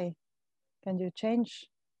 Why? Can you change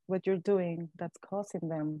what you're doing that's causing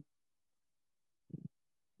them?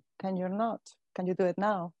 Can you not? Can you do it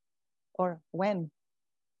now? Or when?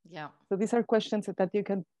 Yeah. So these are questions that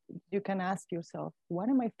you can ask yourself. What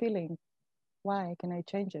am I feeling? Why? Can I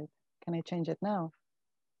change it? Can I change it now?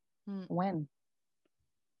 Mm. When?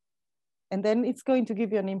 And then it's going to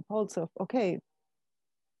give you an impulse of, okay,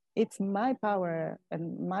 it's my power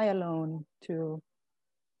and my alone to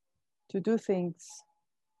do things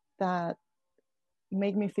that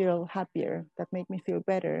make me feel happier, that make me feel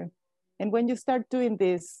better. And when you start doing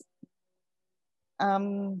this,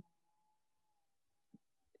 um,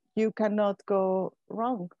 you cannot go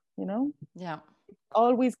wrong, you know? Yeah.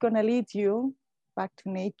 Always gonna lead you back to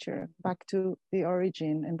nature, back to the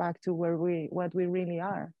origin, and back to what we really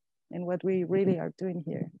are and what we really are doing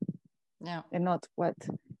here, Yeah. and not what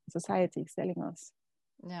society is telling us,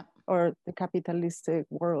 Yeah. or the capitalistic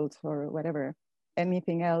world, or whatever,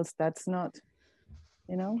 anything else that's not,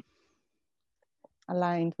 you know,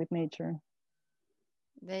 aligned with nature.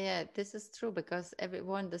 Yeah, this is true because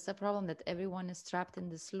there's a problem that everyone is trapped in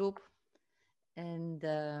this loop. And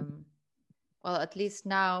well, at least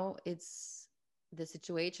now it's the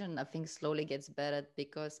situation, I think, slowly gets better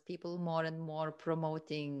because people more and more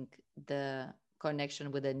promoting the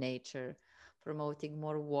connection with the nature, promoting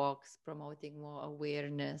more walks, promoting more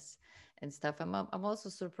awareness and stuff. I'm also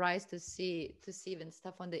surprised to see even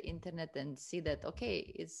stuff on the internet and see that,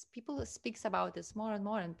 okay, it's people speaks about this more and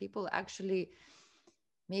more, and people actually,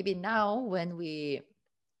 maybe now when we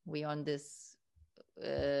on this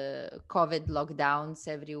COVID lockdowns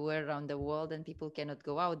everywhere around the world and people cannot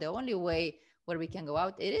go out, the only way where we can go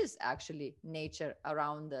out, it is actually nature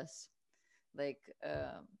around us. Like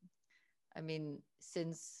I mean,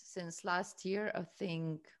 since last year, I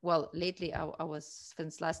think, well, lately I was,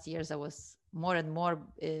 since last years I was more and more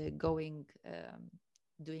going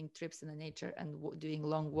doing trips in the nature and doing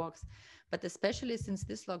long walks. But especially since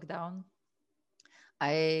this lockdown,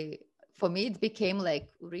 I for me it became like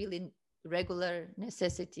really regular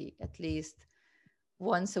necessity, at least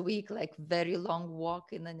once a week, like very long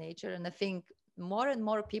walk in the nature. And I think more and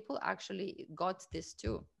more people actually got this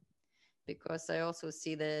too, because I also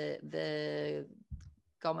see the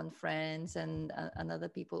common friends and other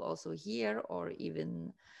people also here, or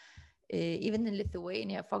even in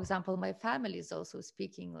Lithuania, for example, my family is also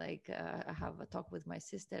speaking. Like I have a talk with my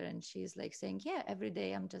sister, and she's like saying, "Yeah, every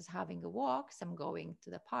day I'm just having a walk. So I'm going to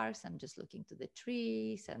the parks. I'm just looking to the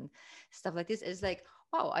trees and stuff like this." It's like,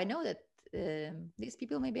 wow, I know that these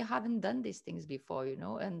people maybe haven't done these things before,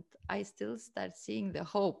 and I still start seeing the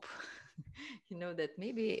hope, that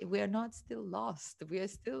maybe we are not still lost. We are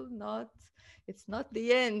still not. It's not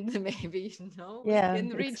the end. Maybe we Yeah, can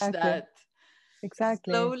reach exactly. that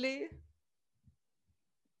Exactly. slowly.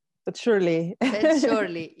 but surely. But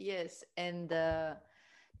surely, yes. And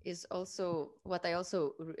is also what I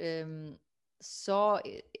also saw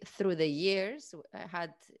through the years. I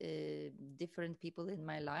had different people in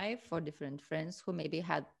my life, or different friends who maybe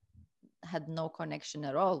had no connection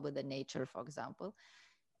at all with the nature, for example.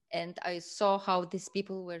 And I saw how these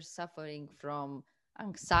people were suffering from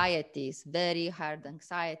anxieties, very hard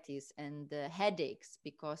anxieties, and headaches,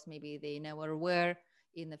 because maybe they never were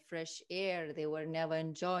in the fresh air, they were never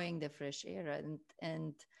enjoying the fresh air.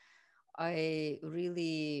 And I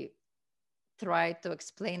really tried to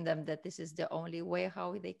explain them that this is the only way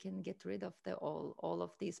how they can get rid of the all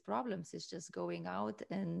of these problems, is just going out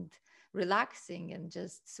and relaxing and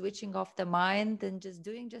just switching off the mind and just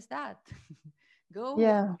doing just that. Go walk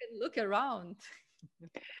Yeah. and look around.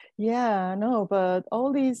 Yeah, no, but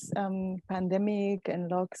all these pandemic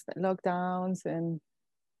and lockdowns, and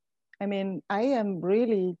I mean,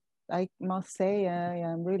 I must say, I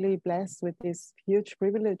am really blessed with this huge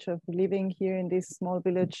privilege of living here in this small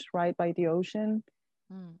village right by the ocean.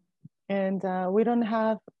 Mm. And we don't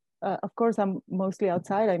have, of course, I'm mostly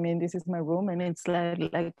outside. I mean, this is my room, and it's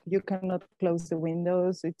like you cannot close the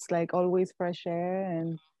windows. It's like always fresh air.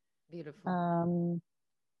 And Beautiful.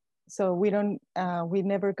 so we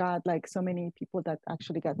never got like so many people that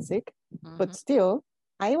actually got sick. Mm-hmm. But still,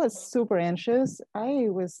 I was super anxious. I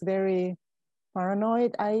was very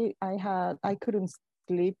paranoid. I couldn't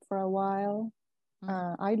sleep for a while.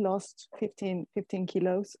 Mm. I lost 15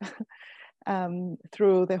 kilos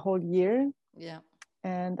through the whole year. Yeah.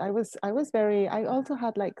 And I also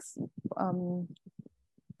had like um,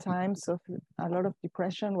 times of a lot of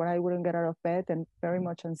depression where I wouldn't get out of bed, and very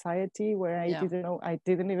much anxiety where Yeah. I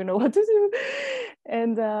didn't even know what to do.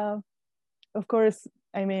 And of course,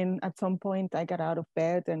 I mean, at some point I got out of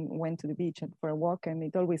bed and went to the beach for a walk, and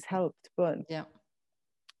it always helped. But Yeah.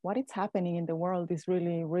 what is happening in the world is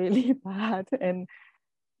really, really bad, and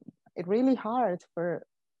it really hard for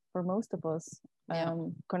most of us, Yeah.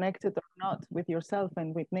 connected or not, with yourself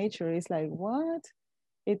and with nature. Is like, what?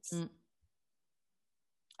 It's Mm.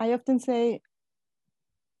 I often say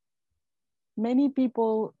many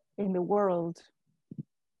people in the world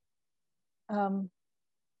um,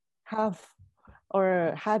 have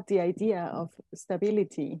or had the idea of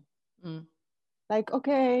stability. Mm. Like,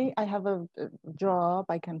 okay, I have a job,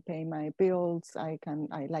 I can pay my bills, I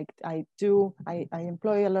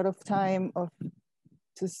employ a lot of time of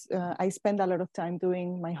I spend a lot of time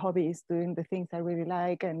doing my hobbies, doing the things I really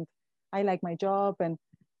like, and I like my job. And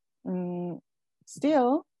um,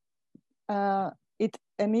 still, uh, it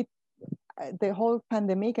and it the whole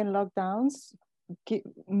pandemic and lockdowns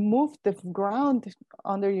move the ground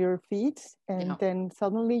under your feet, Yeah. and then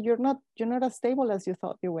suddenly you're not as stable as you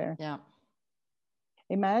thought you were. Yeah.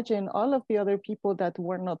 Imagine all of the other people that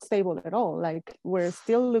were not stable at all, like were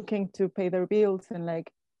still looking to pay their bills, and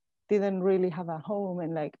like didn't really have a home,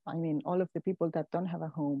 and like, I mean, all of the people that don't have a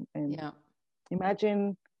home. And Yeah.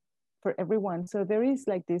 imagine for everyone. So there is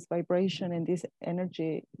like this vibration and this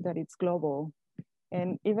energy that it's global.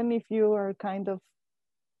 And even if you are kind of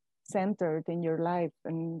centered in your life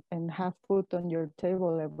and have food on your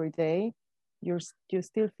table every day, you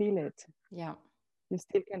still feel it. Yeah. You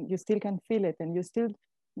still can feel it, and you still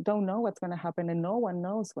don't know what's going to happen, and no one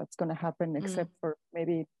knows what's going to happen Mm. except for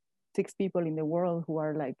maybe 6 people in the world who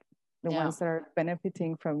are like the Yeah. ones that are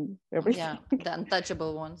benefiting from Yeah. everything. The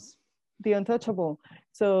untouchable ones. The untouchable.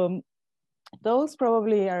 So those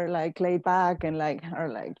probably are like laid back and like are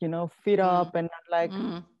like, feet Mm. up, and are like,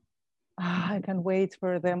 Mm. I can wait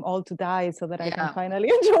for them all to die so that I can Yeah. finally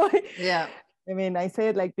enjoy. Yeah. I mean, I say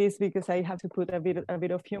it like this because I have to put a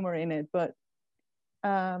bit of humor in it. But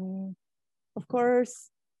of course,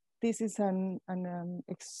 this is an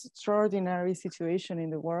extraordinary situation in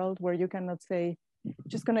the world where you cannot say,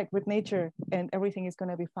 just connect with nature and everything is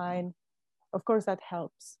going to be fine. Of course, that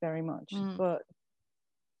helps very much. Mm. But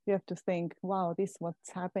you have to think, wow, this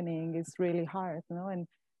what's happening is really hard, And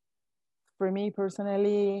for me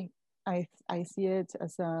personally, I see it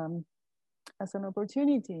as an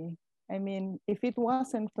opportunity. I mean, if it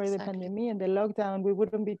wasn't for the Exactly. pandemic and the lockdown, we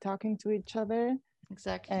wouldn't be talking to each other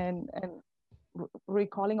Exactly. and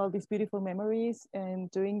recalling all these beautiful memories and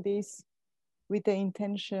doing this with the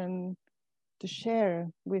intention to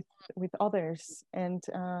share with others, and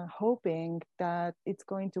hoping that it's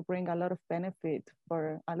going to bring a lot of benefit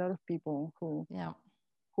for a lot of people Yeah.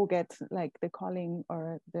 who get like the calling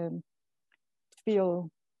or the feel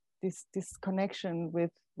this connection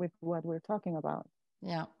with what we're talking about.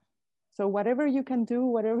 Yeah. So whatever you can do,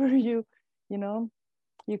 whatever you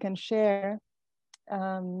can share,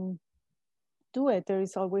 um, do it. There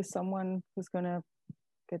is always someone who's gonna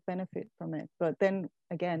get benefit from it. But then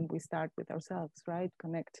again, we start with ourselves, right?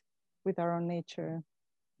 Connect with our own nature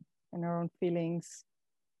and our own feelings,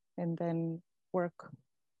 and then work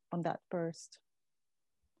on that first,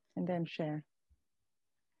 and then share.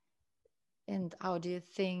 And how do you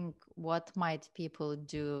think, what might people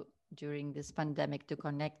do during this pandemic to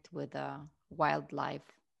connect with wildlife,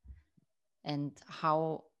 and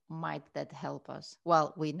how might that help us?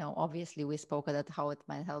 Well, we know, obviously, we spoke about how it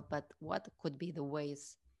might help, but what could be the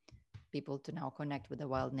ways people to now connect with the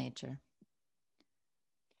wild nature?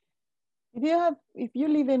 If you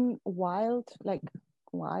live in wild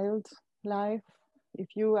life, if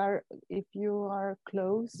you are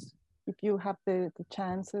close, if you have the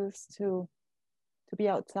chances to be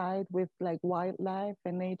outside with like wildlife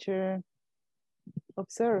and nature,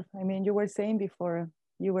 observe. I mean, you were saying before,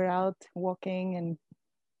 you were out walking,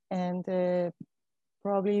 and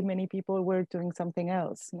probably many people were doing something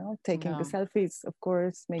else, taking the selfies, of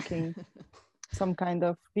course, making some kind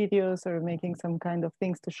of videos or making some kind of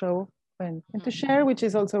things to show and to share, which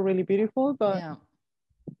is also really beautiful. But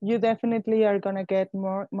you definitely are going to get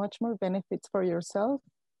much more benefits for yourself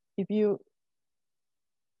if you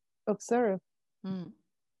observe.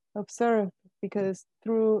 Observe, because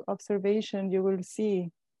through observation you will see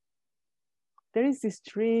there is this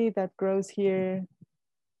tree that grows here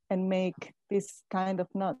and make this kind of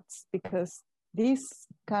nuts because these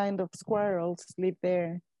kind of squirrels live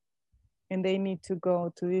there, and they need to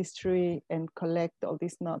go to this tree and collect all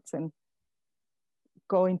these nuts and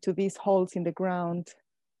go into these holes in the ground.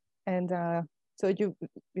 And so you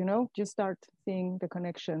start seeing the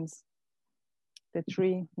connections. The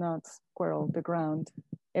tree, nuts, squirrel, the ground,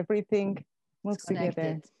 everything moves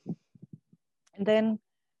together. And then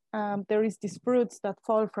there is these fruits that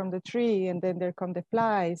fall from the tree, and then there come the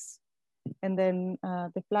flies, and then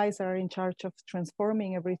the flies are in charge of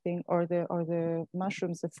transforming everything, or the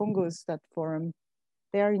mushrooms, the fungus that form,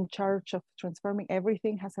 they are in charge of transforming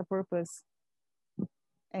everything. Has a purpose,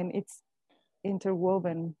 and it's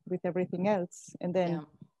interwoven with everything else.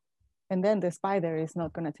 And then the spider is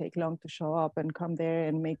not going to take long to show up and come there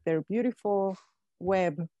and make their beautiful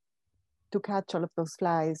web to catch all of those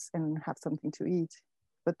flies and have something to eat.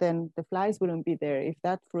 But then the flies wouldn't be there if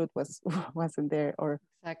that fruit wasn't there, or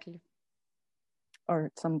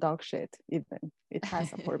or some dog shit. Even it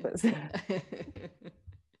has a purpose.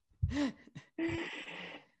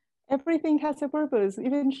 Everything has a purpose,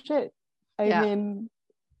 even shit. I mean,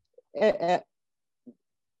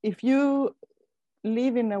 if you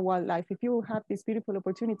live in a wildlife, if you have this beautiful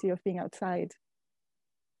opportunity of being outside,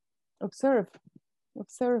 observe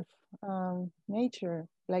nature,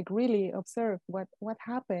 like really observe what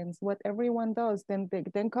happens, what everyone does. Then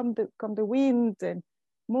come the wind and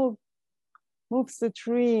moves the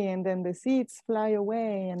tree, and then the seeds fly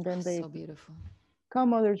away, and then they so beautiful.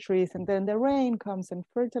 Come other trees, and then the rain comes and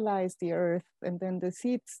fertilize the earth, and then the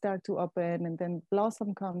seeds start to open, and then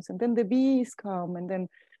blossom comes, and then the bees come, and then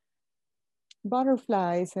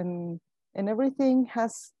butterflies, and everything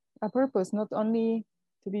has a purpose, not only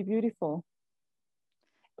to be beautiful,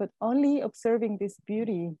 but only observing this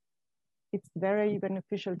beauty, it's very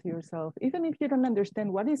beneficial to yourself. Even if you don't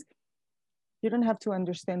understand you don't have to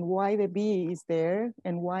understand why the bee is there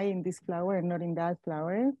and why in this flower and not in that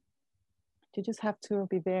flower. You just have to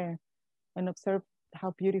be there and observe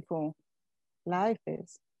how beautiful life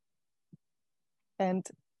is. And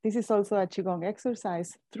this is also a Qigong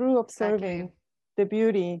exercise. Through observing the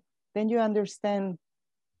beauty, then you understand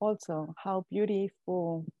also how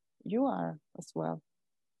beautiful you are as well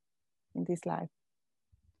in this life.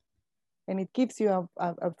 And it gives you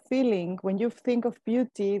a feeling. When you think of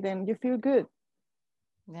beauty, then you feel good.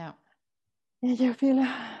 Yeah. And you feel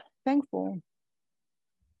thankful.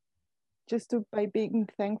 Just by being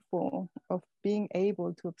thankful of being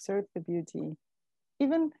able to observe the beauty.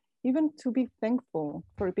 Even to be thankful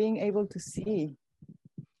for being able to see.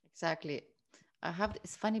 Exactly.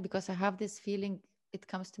 It's funny because I have this feeling, it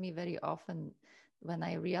comes to me very often when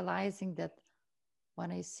I realizing that when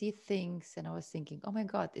I see things, and I was thinking, oh my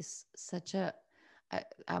God, it's such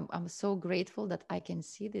I'm so grateful that I can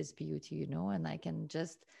see this beauty, and I can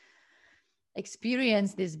just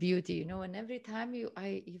experience this beauty, and every time you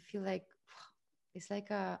feel like it's like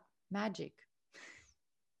a magic,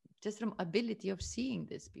 just from ability of seeing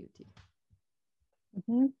this beauty.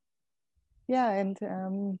 Mm-hmm. Yeah, and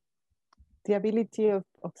the ability of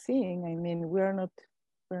seeing. I mean, you're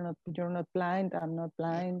not blind. I'm not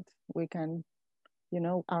blind. We can,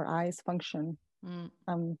 our eyes function.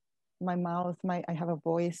 My mouth, I have a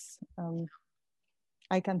voice.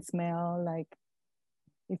 I can smell. Like,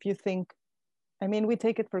 if you think, I mean, we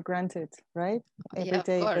take it for granted, right? Every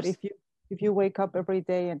day. But if you wake up every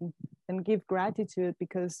day and give gratitude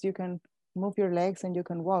because you can move your legs and you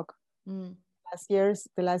can walk. Mm.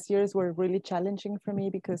 The last years were really challenging for me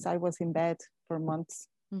because I was in bed for months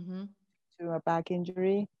Mm-hmm. to a back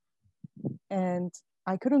injury, and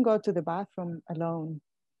I couldn't go to the bathroom alone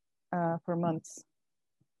for months.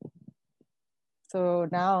 So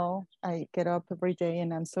now I get up every day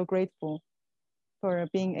and I'm so grateful for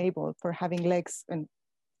being able, for having legs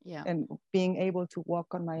Yeah. and being able to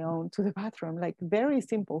walk on my own to the bathroom. Like very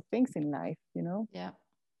simple things in life, you know, Yeah.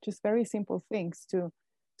 just very simple things to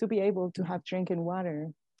be able to have drinking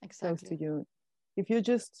water close to Exactly. you. If you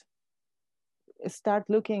just start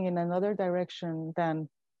looking in another direction than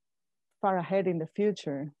far ahead in the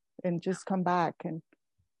future and just come back and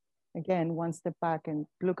again one step back and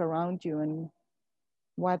look around you and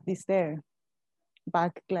what is there,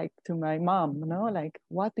 back like to my mom, you know, like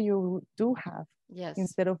what do you do have Yes.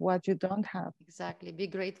 instead of what you don't have. Exactly. Be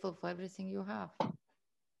grateful for everything you have.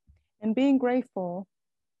 And being grateful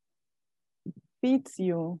feeds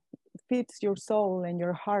you, feeds your soul and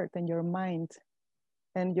your heart and your mind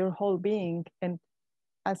and your whole being. And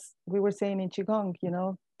as we were saying in Qigong, you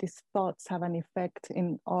know, these thoughts have an effect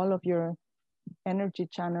in all of your energy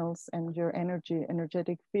channels and your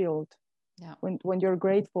energetic field. Yeah. When you're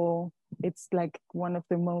grateful, it's like one of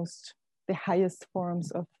the highest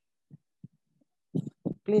forms of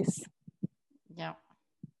bliss Yeah.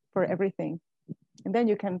 for everything. And then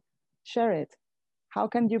you can share it. How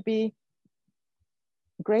can you be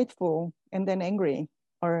grateful and then angry,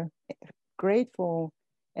 or grateful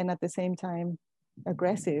and at the same time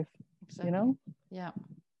aggressive, Exactly. you know? Yeah.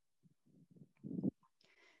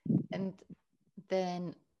 And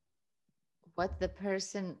then what the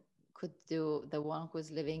person could do, the one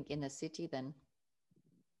who's living in a city, then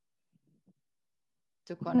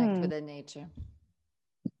to connect with the nature.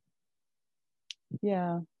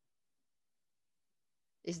 Yeah.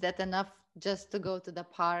 Is that enough just to go to the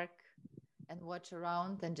park and watch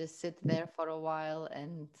around and just sit there for a while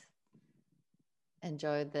and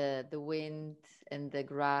enjoy the wind and the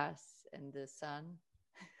grass and the sun?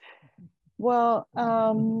 Well,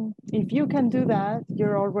 if you can do that,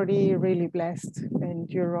 you're already really blessed and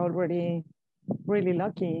you're already really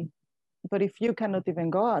lucky. But if you cannot even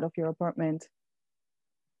go out of your apartment,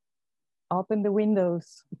 open the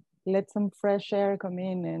windows, let some fresh air come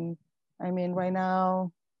in. And I mean, right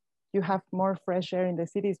now, you have more fresh air in the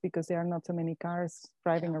cities because there are not so many cars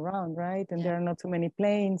driving around, right? And there are not so many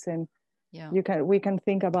planes. And we can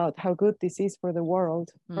think about how good this is for the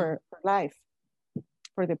world, for life,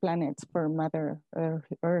 for the planet, for Mother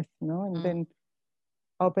Earth, you know? And then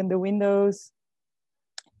open the windows,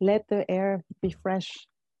 let the air be fresh.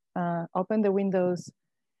 Open the windows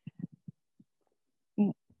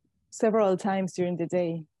several times during the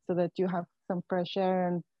day so that you have some fresh air.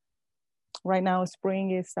 And right now,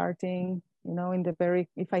 spring is starting, you know, in the very,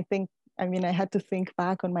 if I think, I mean, I had to think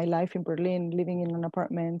back on my life in Berlin, living in an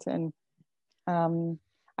apartment. And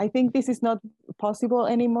I think this is not possible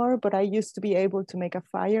anymore, but I used to be able to make a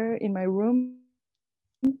fire in my room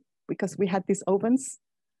because we had these ovens.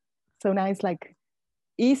 So now it's like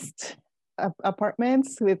east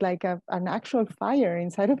apartments with like an actual fire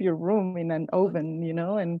inside of your room in an oven, you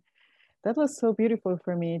know, and that was so beautiful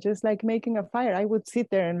for me. Just like making a fire, I would sit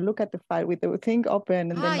there and look at the fire with the thing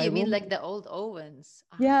open, and then my You mean room. like the old ovens?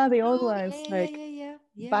 Yeah, the old Oh, ones. Like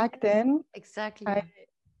yeah. back then, Exactly.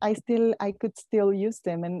 I could still use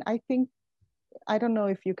them, and I think I don't know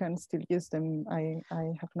if you can still use them. I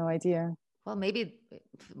have no idea. Well, maybe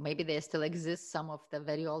they still exist, some of the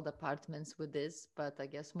very old apartments with this, but I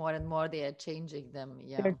guess more and more they are changing them.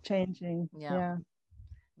 Yeah. They're changing. Yeah. Yeah,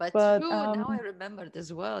 But but true, now I remembered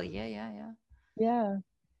as well. Yeah. yeah.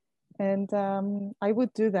 And I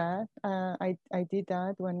would do that. I did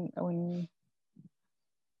that when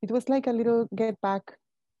it was like a little get back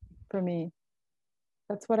for me.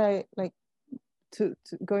 That's what I like to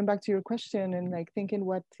going back to your question and like thinking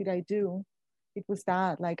what did I do? It was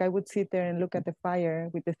that like I would sit there and look at the fire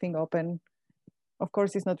with the thing open. Of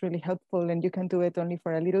course, it's not really helpful, and you can do it only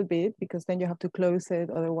for a little bit because then you have to close it.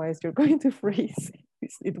 Otherwise, you're going to freeze.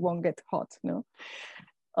 It won't get hot, no.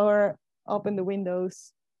 Or open the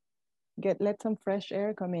windows, let some fresh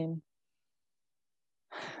air come in,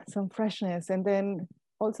 some freshness, and then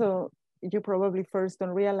also you probably first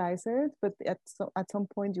don't realize it, but at some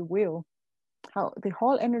point you will. How the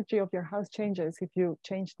whole energy of your house changes if you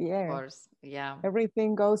change the air. Of course. Yeah.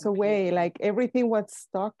 Everything goes away, like everything what's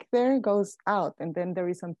stuck there goes out, and then there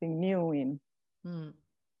is something new in.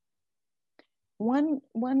 One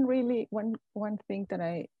thing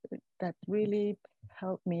that really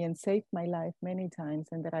helped me and saved my life many times,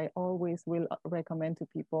 and that I always will recommend to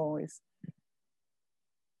people is,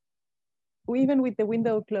 even with the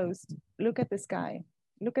window closed, look at the sky.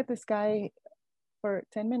 Look at the sky for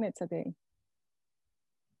 10 minutes a day.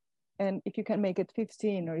 And if you can make it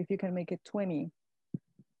 15, or if you can make it 20,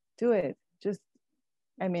 do it. Just,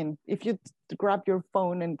 I mean, if you grab your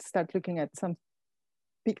phone and start looking at some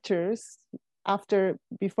pictures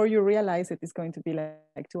before you realize it's going to be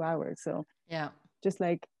like 2 hours. So yeah, just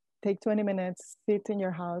like take 20 minutes, sit in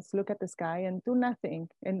your house, look at the sky and do nothing,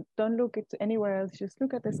 and don't look at anywhere else. Just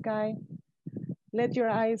look at the sky. Let your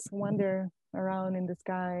eyes wander around in the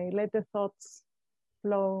sky. Let the thoughts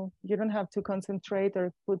flow. You don't have to concentrate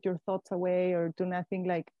or put your thoughts away or do nothing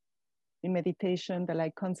like in meditation that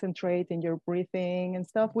like concentrate in your breathing and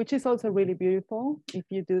stuff, which is also really beautiful if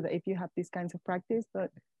you do that, if you have these kinds of practice.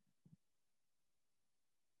 But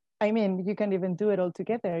I mean, you can even do it all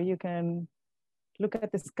together. You can look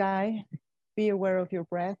at the sky, be aware of your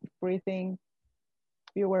breath, breathing,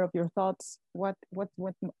 be aware of your thoughts. What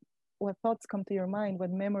thoughts come to your mind?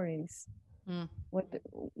 What memories?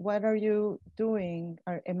 What are you doing?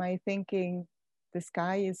 Am I thinking the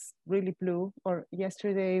sky is really blue, or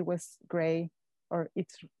yesterday was gray, or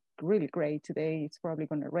it's really gray today, it's probably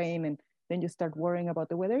going to rain, and then you start worrying about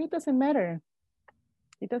the weather? It doesn't matter.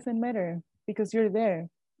 It doesn't matter because you're there.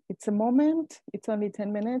 It's a moment. It's only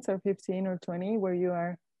 10 minutes or 15 or 20 where you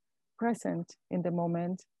are present in the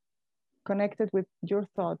moment, connected with your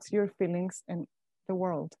thoughts, your feelings, and the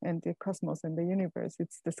world and the cosmos and the universe.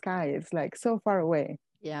 It's the sky. It's like so far away.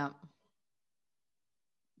 Yeah.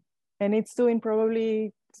 And it's doing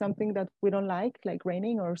probably something that we don't like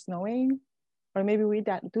raining or snowing, or maybe we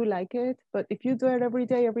do like it. But if you do it every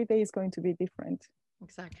day is going to be different.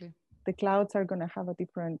 Exactly. The clouds are going to have a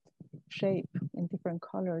different shape and different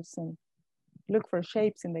colors, and look for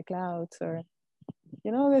shapes in the clouds, or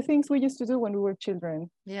the things we used to do when we were children.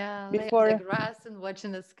 Yeah, before lay on the grass and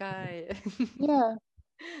watching the sky. Yeah,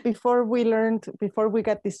 before we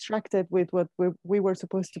got distracted with what we were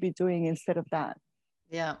supposed to be doing instead of that.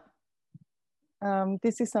 Yeah.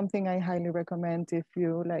 This is something I highly recommend if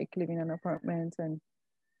you like live in an apartment and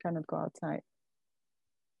cannot go outside.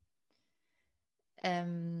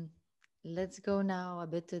 Let's go now a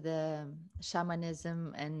bit to the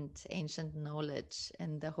shamanism and ancient knowledge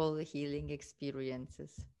and the whole healing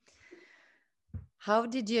experiences. How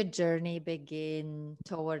did your journey begin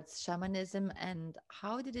towards shamanism, and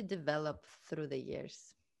how did it develop through the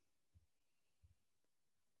years?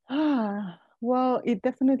 Well, it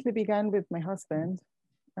definitely began with my husband.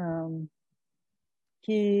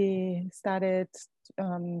 He started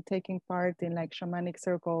taking part in like shamanic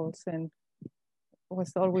circles and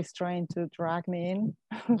was always trying to drag me in.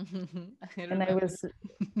 and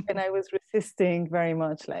I was resisting very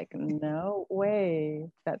much, like, no way,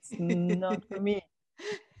 that's not for me.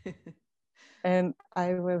 And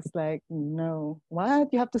I was like, no,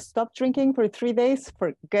 what? You have to stop drinking for 3 days?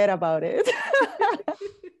 Forget about it.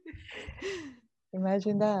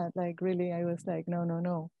 Imagine that. Like, really, I was like,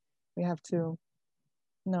 no. We have to,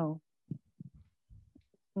 no.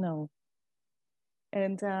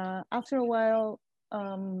 And after a while,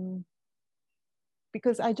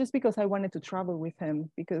 because I wanted to travel with him,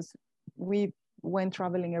 because we went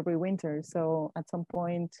traveling every winter. So at some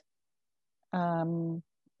point,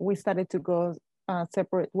 we started to go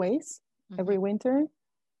separate ways every winter.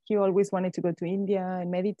 He always wanted to go to India and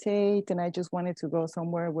meditate, and I just wanted to go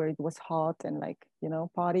somewhere where it was hot and like,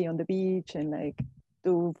 party on the beach and like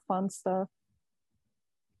do fun stuff,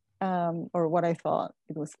 or what I thought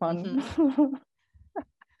it was fun.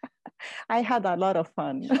 I had a lot of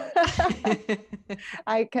fun.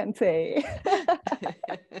 I can say.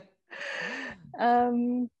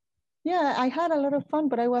 Yeah, I had a lot of fun,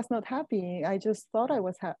 but I was not happy. I just thought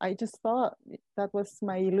I just thought that was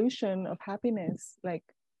my illusion of happiness. Like,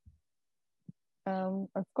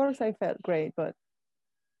 of course I felt great, but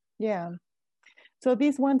yeah. So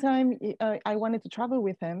this one time I wanted to travel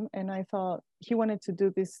with him, and I thought he wanted to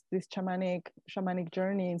do this shamanic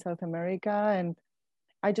journey in South America, and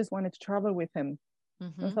I just wanted to travel with him.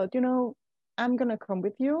 I thought, I'm gonna come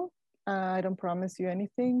with you. I don't promise you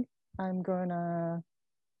anything. I'm gonna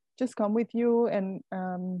just come with you and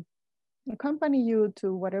accompany you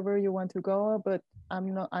to whatever you want to go, but I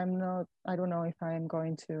don't know if I'm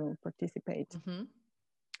going to participate.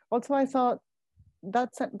 Also, I thought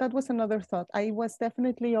that was another thought. I was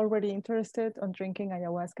definitely already interested on drinking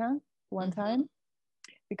ayahuasca one time,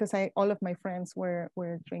 because all of my friends were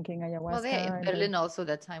drinking ayahuasca. Well, yeah, in Berlin also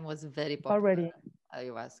that time was very popular. Already.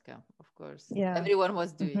 Ayahuasca, of course. Yeah. Everyone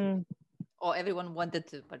was doing or everyone wanted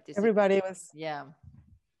to participate. Everybody was. Yeah.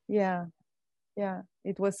 Yeah. Yeah,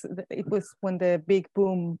 it was when the big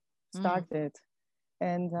boom Mm. started,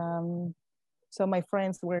 and so my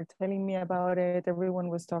friends were telling me about it. Everyone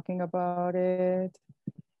was talking about it,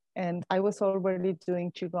 and I was already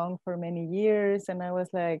doing qigong for many years, and I was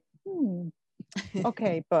like,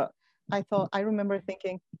 okay, but I remember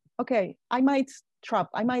thinking, okay, I might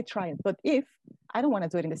try it, but if I don't want to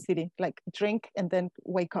do it in the city, like drink and then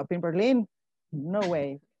wake up in Berlin, no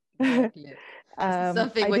way. Exactly. This is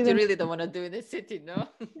something I what you didn't. really don't want to do in the city, no?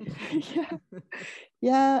 Yeah,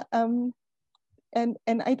 yeah. And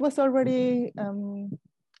it was already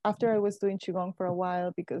after I was doing qigong for a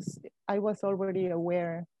while, because I was already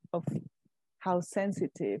aware of how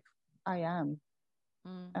sensitive I am.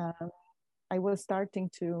 Mm. Um, I was starting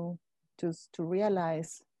to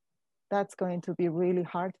realize that's going to be really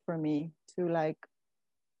hard for me to like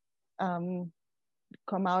um,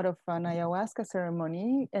 come out of an ayahuasca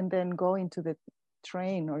ceremony and then go into the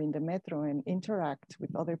train or in the metro and interact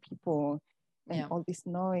with other people, and Yeah. all this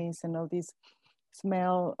noise and all this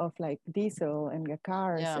smell of like diesel and the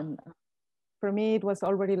cars. Yeah. And for me it was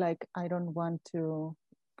already like, I don't want to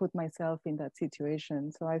put myself in that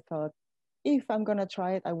situation. So I thought, if I'm gonna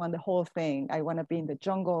try it, I want the whole thing. I want to be in the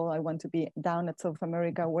jungle. I want to be down at South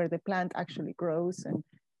America where the plant actually grows. And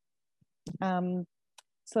um,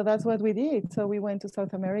 so that's what we did. So we went to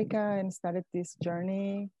South America and started this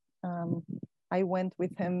journey. Um, I went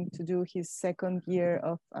with him to do his second year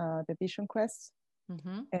of the Vision Quest.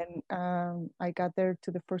 Mm-hmm. And I got there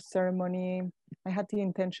to the first ceremony. I had the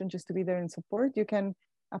intention just to be there and support. You can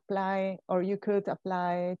apply, or you could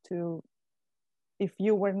apply to, if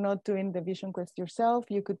you were not doing the Vision Quest yourself,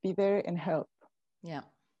 you could be there and help. Yeah.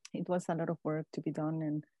 It was a lot of work to be done.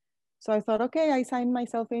 And so I thought, okay, I signed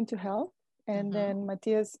myself in to help. And Mm-hmm. then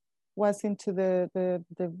Matthias was into the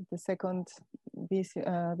second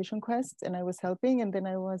Vision Quest, and I was helping. And then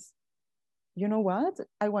I was, you know what?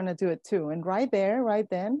 I want to do it too. And right there, right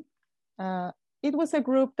then, uh, it was a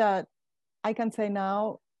group that I can say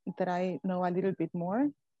now that I know a little bit more.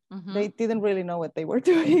 Mm-hmm. They didn't really know what they were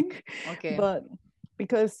doing, Okay. but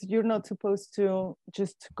because you're not supposed to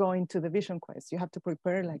just go into the Vision Quest, you have to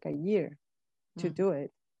prepare like a year to Mm. do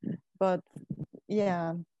it. But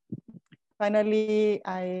yeah, finally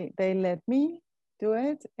they let me do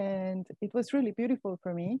it, and it was really beautiful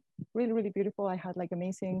for me. Really, really beautiful. I had like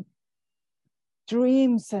amazing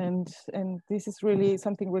dreams, and this is really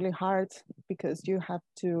something really hard, because you have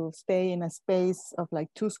to stay in a space of like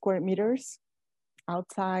 2 square meters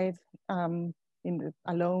outside,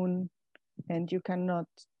 alone, and you cannot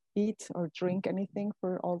eat or drink anything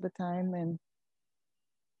for all the time. And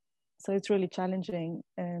so it's really challenging.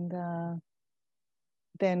 And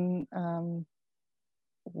then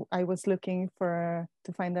I was looking to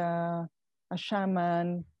find a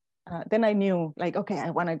shaman. Then I knew, like, okay,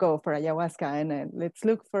 I want to go for ayahuasca, and let's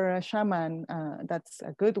look for a shaman. That's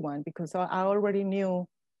a good one, because I already knew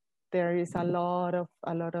there is a lot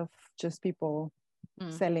of just people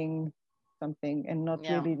Mm. selling something and not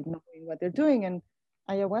Yeah. really knowing what they're doing. And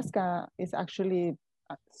ayahuasca is actually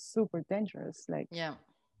super dangerous, like Yeah.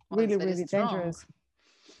 Well, it's really, very really strong. dangerous.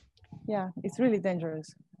 Yeah, it's really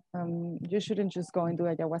dangerous. You shouldn't just go and do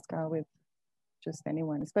ayahuasca with just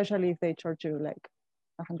anyone, especially if they charge you like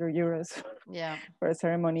 100 euros Yeah. for a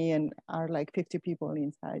ceremony and are like 50 people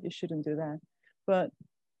inside. You shouldn't do that. But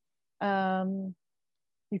um,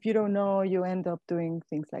 if you don't know, you end up doing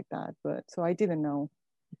things like that. But so I didn't know.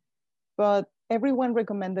 But everyone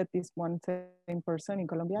recommended this one same person in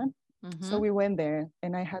Colombia. So we Mm-hmm. went there,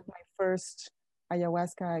 and I had my first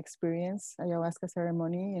ayahuasca experience, ayahuasca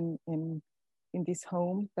ceremony in this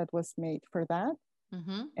home that was made for that.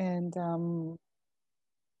 Mm-hmm. And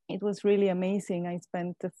it was really amazing. I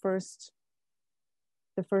spent the first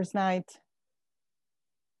night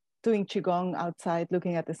doing qigong outside,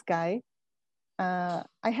 looking at the sky.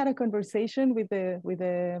 I had a conversation with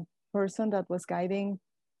the person that was guiding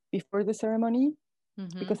before the ceremony,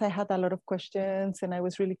 Mm-hmm. because I had a lot of questions and I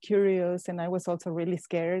was really curious, and I was also really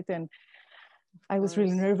scared, and I Of was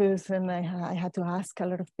really course. nervous, and I had to ask a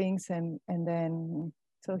lot of things. And then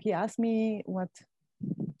so he asked me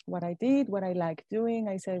what I did, what I like doing.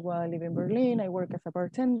 I said, well, I live in Berlin. I work as a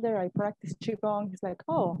bartender. I practice qigong. He's like,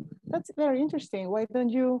 oh, that's very interesting. Why don't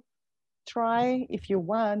you try, if you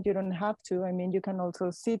want? You don't have to. I mean, you can also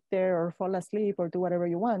sit there or fall asleep or do whatever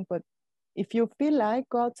you want. But if you feel like,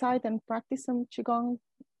 go outside and practice some qigong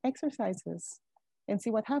exercises and see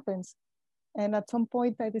what happens. And at some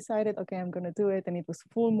point, I decided, okay, I'm going to do it. And it was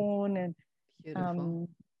full moon. And Beautiful. um,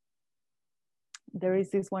 there is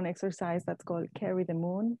this one exercise that's called Carry the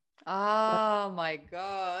Moon. Oh my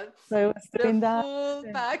God. So I was The doing that. full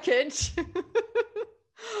And package.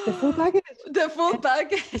 the full package. The full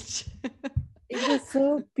package. It was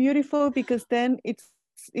so beautiful because then it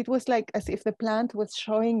was like as if the plant was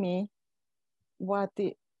showing me what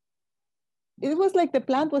it was like the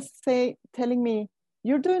plant was telling me,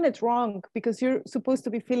 you're doing it wrong because you're supposed to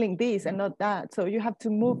be feeling this and not that. So you have to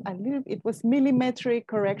move a little. It was millimetric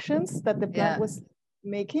corrections that the plant was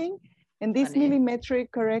making. And these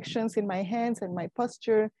millimetric corrections in my hands and my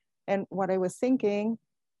posture and what I was thinking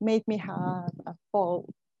made me have a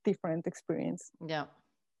whole different experience. Yeah.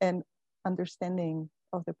 And understanding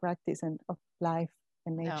of the practice and of life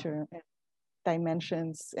and nature and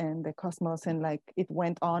dimensions and the cosmos, and like it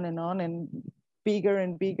went on and bigger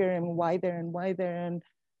and bigger and wider, and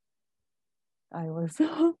I was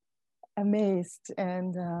so amazed.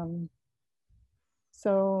 And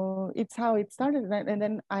so it's how it started. And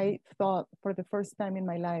then I thought for the first time in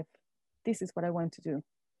my life, this is what I want to do.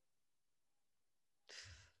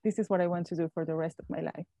 This is what I want to do for the rest of my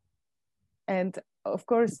life. And of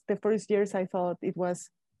course, the first years I thought it was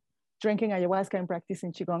drinking ayahuasca and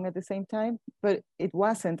practicing Qigong at the same time, but it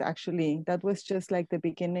wasn't actually. That was just like the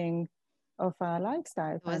beginning of a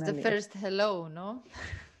lifestyle. It was the first hello, no?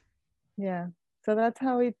 Yeah. So that's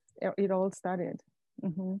how it all started.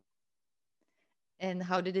 Mm-hmm. And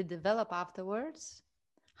how did it develop afterwards?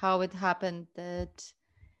 How it happened that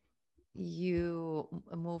you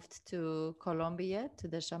moved to Colombia, to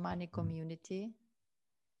the shamanic community?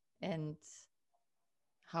 And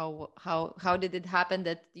how did it happen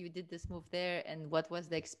that you did this move there, and what was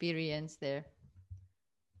the experience there?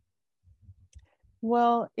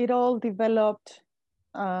 Well, it all developed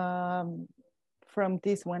from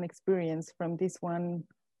this one experience, from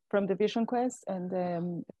the Vision Quest and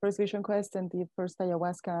the first Vision Quest and the first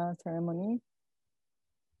ayahuasca ceremony.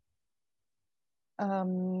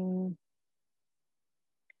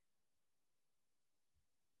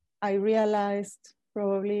 I realized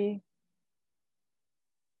probably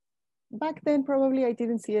back then, probably I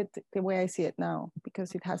didn't see it the way I see it now,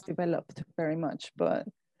 because it has developed very much, but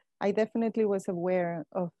I definitely was aware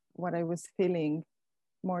of what I was feeling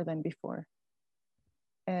more than before.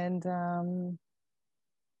 And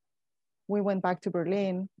we went back to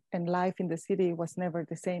Berlin, and life in the city was never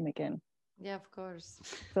the same again. Yeah, of course.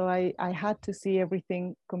 So I had to see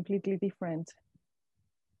everything completely different.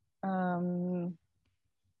 And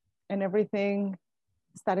everything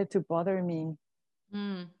started to bother me.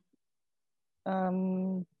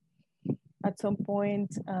 At some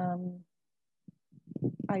point,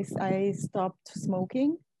 I stopped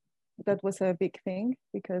smoking. That was a big thing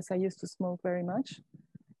because I used to smoke very much.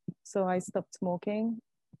 So I stopped smoking.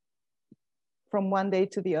 From one day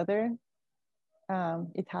to the other,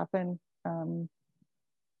 it happened.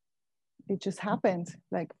 It just happened.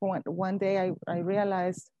 Like one day I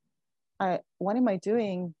realized, what am I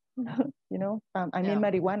doing? You know, I mean,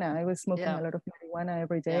 marijuana. I was smoking a lot of marijuana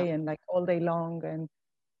every day and like all day long. And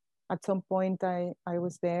at some point I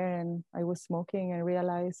was there and I was smoking and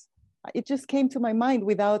realized it just came to my mind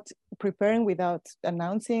without preparing, without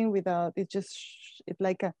announcing, without it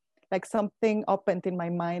like something opened in my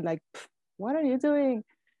mind, like, what are you doing?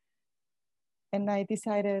 And I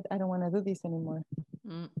decided I don't want to do this anymore.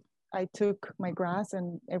 I took my grass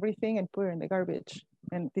and everything and put it in the garbage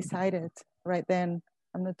and decided right then,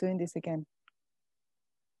 I'm not doing this again.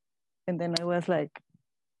 And then I was like,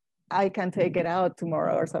 I can take it out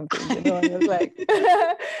tomorrow or something, you know. I was like,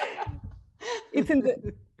 it's in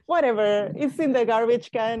the whatever. It's in the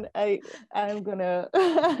garbage can. I'm gonna.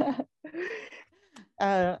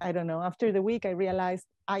 I don't know. After the week, I realized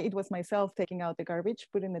it was myself taking out the garbage,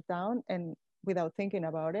 putting it down, and without thinking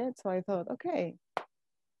about it. So I thought, okay.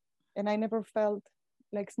 And I never felt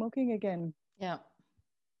like smoking again. Yeah.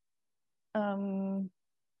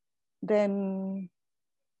 Then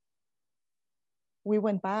we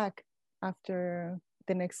went back after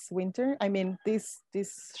the next winter. I mean, this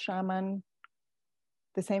shaman,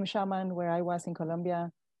 the same shaman where I was in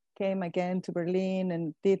Colombia, came again to Berlin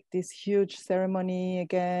and did this huge ceremony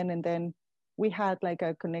again. And then we had like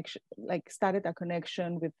a connection, like started a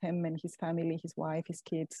connection with him and his family, his wife, his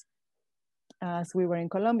kids, as we were in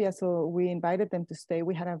Colombia. So we invited them to stay.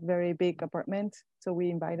 We had a very big apartment. So we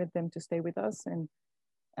invited them to stay with us, and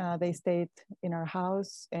they stayed in our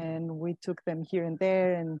house, and we took them here and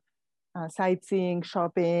there and sightseeing,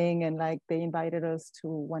 shopping, and like they invited us to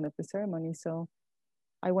one of the ceremonies. So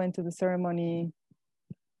I went to the ceremony,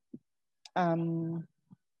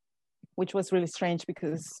 which was really strange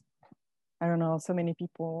because I don't know, so many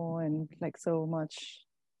people and like so much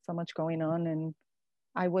going on, and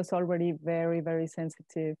I was already very, very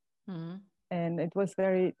sensitive. And it was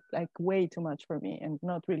very like way too much for me, and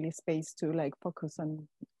not really space to like focus on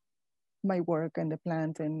my work and the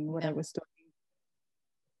plant and what I was doing.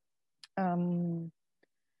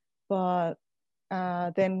 But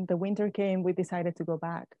then the winter came, we decided to go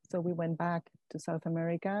back. So we went back to South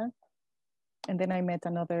America. And then I met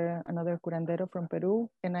another curandero from Peru.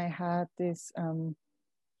 And I had this,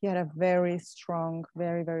 he had a very strong,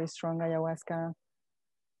 very, very strong ayahuasca.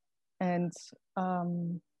 And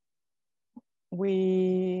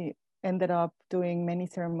we ended up doing many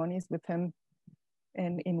ceremonies with him.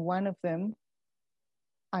 And in one of them,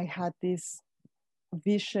 I had this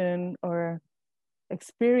vision or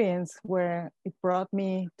experience where it brought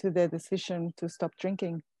me to the decision to stop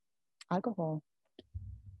drinking alcohol,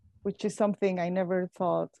 which is something I never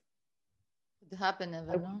thought would happen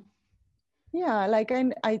ever, no? Yeah, like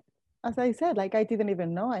I, as I said, like I didn't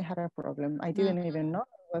even know I had a problem. I didn't even know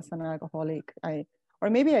I was an alcoholic. Or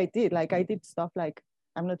maybe I did. Like I did stuff like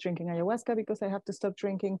I'm not drinking ayahuasca because I have to stop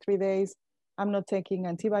drinking 3 days. I'm not taking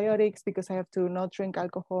antibiotics because I have to not drink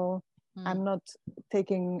alcohol. I'm not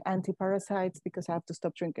taking antiparasites because I have to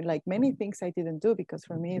stop drinking. Like many things I didn't do because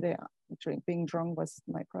for me, being drunk was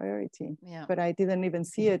my priority. Yeah. But I didn't even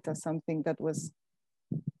see it as something that was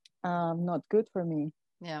not good for me.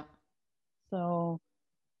 Yeah. So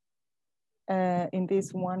in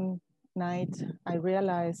this one night, I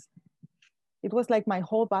realized it was like my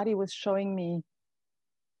whole body was showing me.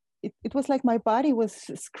 It was like my body was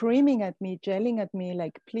screaming at me, yelling at me,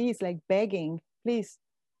 like, please, like begging, please,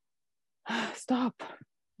 stop.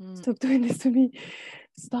 Stop doing this to me.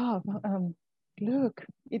 Stop. Look,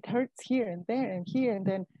 it hurts here and there and here. And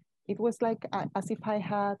then it was like as if I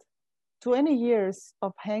had 20 years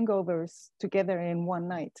of hangovers together in one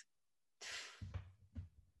night.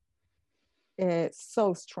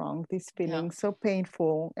 So strong, this feeling, so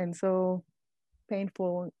painful and so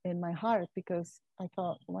painful in my heart because I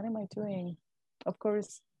thought, what am I doing? Of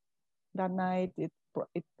course, that night it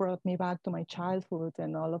brought me back to my childhood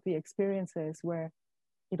and all of the experiences where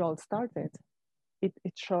it all started. It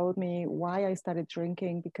showed me why I started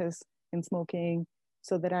drinking and smoking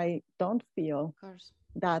so that I don't feel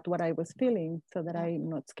that what I was feeling, so that I'm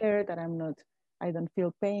not scared, that I don't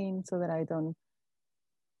feel pain, so that I don't.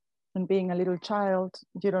 And being a little child,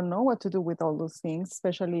 you don't know what to do with all those things,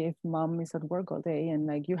 especially if mom is at work all day and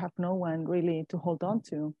like you have no one really to hold on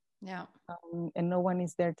to. Yeah. And no one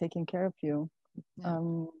is there taking care of you. Yeah.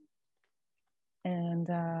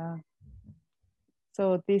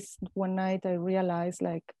 So this one night I realized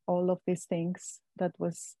like all of these things, that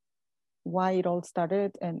was why it all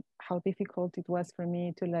started and how difficult it was for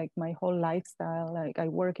me to like my whole lifestyle. Like I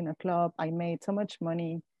work in a club, I made so much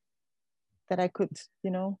money that I could,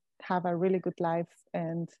 have a really good life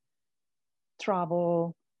and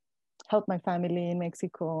travel, help my family in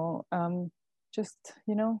Mexico. Just,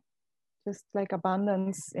 just like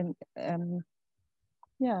abundance in, in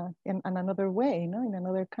another way, in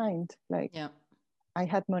another kind. Like I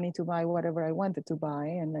had money to buy whatever I wanted to buy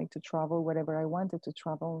and like to travel wherever I wanted to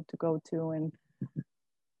travel to go to.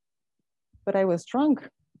 But I was drunk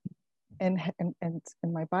and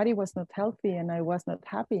my body was not healthy and I was not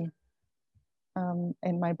happy.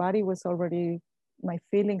 And my body was already, my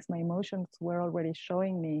feelings, my emotions were already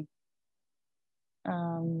showing me.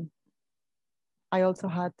 I also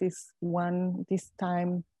had this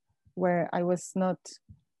time where I was not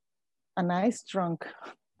a nice drunk.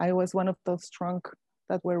 I was one of those drunk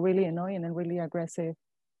that were really annoying and really aggressive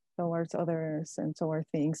towards others and toward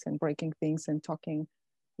things and breaking things and talking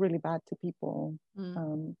really bad to people.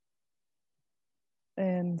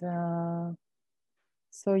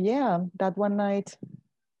 So yeah, that one night,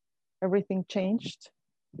 everything changed.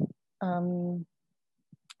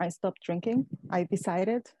 I stopped drinking. I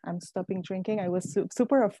decided I'm stopping drinking. I was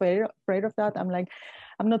super afraid of that. I'm like,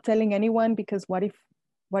 I'm not telling anyone because what if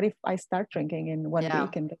I start drinking in 1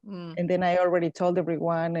 week and then I already told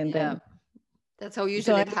everyone and then that's how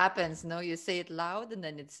usually it happens. No, you say it loud and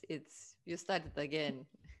then it's you start it again.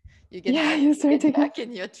 You get back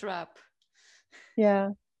in your trap. Yeah.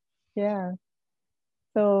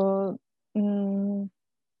 So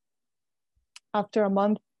after a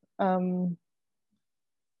month,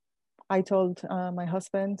 I told my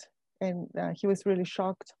husband, and he was really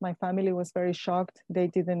shocked. My family was very shocked. They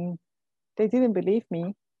didn't believe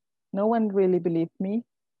me. No one really believed me.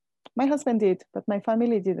 My husband did, but my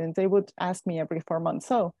family didn't. They would ask me every 4 months,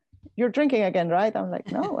 so you're drinking again, right? I'm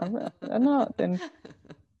like, no, I'm not. And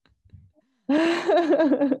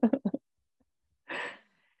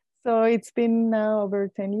so it's been now over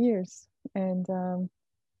 10 years. And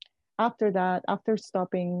after that, after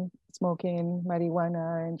stopping smoking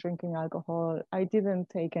marijuana and drinking alcohol, I didn't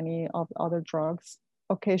take any of other drugs.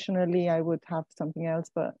 Occasionally I would have something else,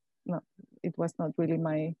 but no, it was not really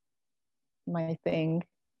my my thing.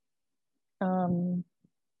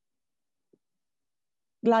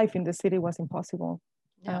 Life in the city was impossible.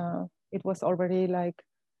 Yeah. It was already like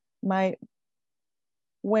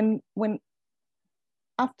when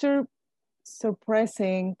after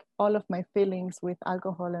suppressing all of my feelings with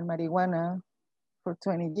alcohol and marijuana for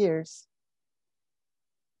 20 years,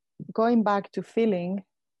 going back to feeling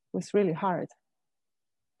was really hard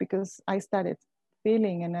because I started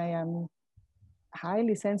feeling, and I am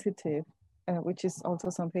highly sensitive, which is also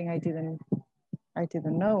something I didn't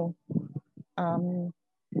know,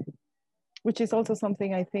 which is also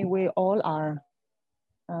something I think we all are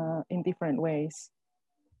in different ways.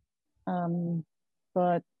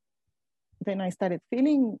 But then I started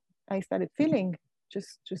feeling,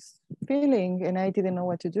 just feeling, and I didn't know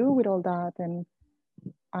what to do with all that, and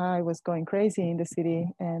I was going crazy in the city,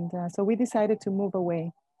 and so we decided to move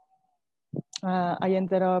away. I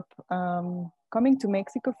ended up coming to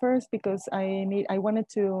Mexico first because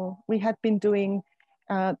we had been doing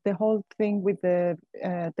the whole thing with the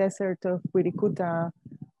desert of Wirikuta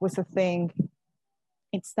was a thing.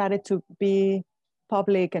 It started to be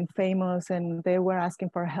public and famous, and they were asking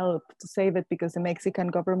for help to save it because the Mexican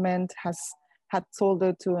government had sold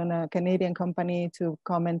it to a Canadian company to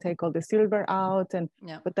come and take all the silver out, and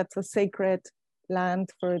but that's a sacred land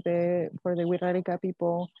for the Wirrárica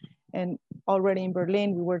people. And already in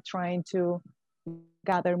Berlin, we were trying to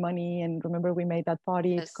gather money, and remember we made that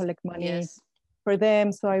party to collect money for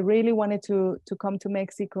them. So I really wanted to come to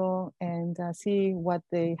Mexico and see what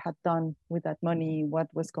they had done with that money, what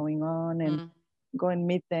was going on, and go and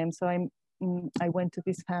meet them. So I went to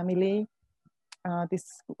this family, this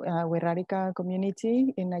Wirrárica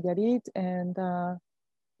community in Nayarit, and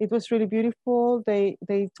it was really beautiful. They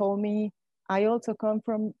told me I also come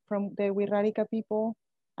from the Wirrárica people,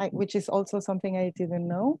 which is also something I didn't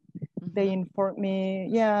know. They informed me,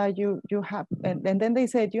 yeah, you have, and then they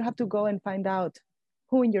said, you have to go and find out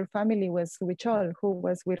who in your family was Huichol, who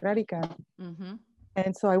was Wirrárica.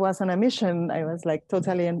 And so I was on a mission. I was like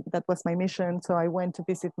totally, and that was my mission. So I went to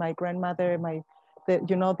visit my grandmother,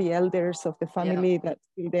 the elders of the family that's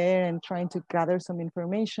still there, and trying to gather some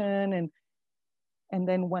information. And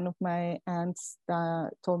then one of my aunts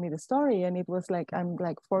told me the story, and it was like, I'm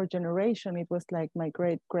like fourth generation. It was like my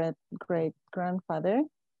great grandfather,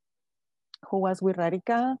 who was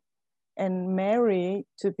Wirrárica and married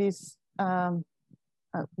to this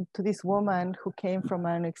woman who came from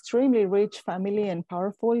an extremely rich family and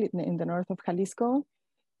powerful in the north of Jalisco.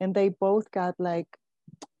 And they both got like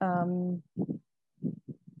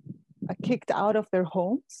kicked out of their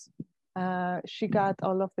homes. She got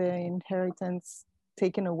all of the inheritance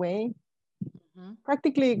taken away,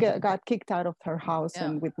 practically got kicked out of her house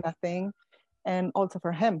and with nothing, and also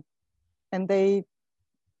for him. And they,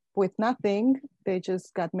 with nothing, they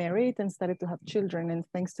just got married and started to have children. And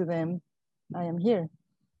thanks to them, I am here.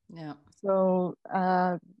 Yeah. So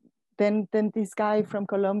then this guy from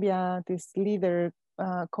Colombia, this leader,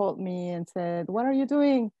 called me and said, "What are you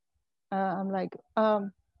doing?" I'm like,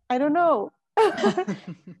 I don't know.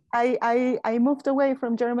 I moved away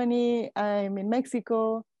from Germany. I'm in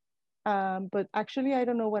Mexico. But actually, I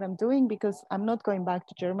don't know what I'm doing because I'm not going back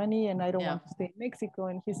to Germany and I don't want to stay in Mexico.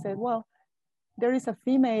 And he said, well, there is a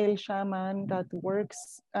female shaman that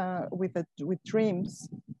works with dreams.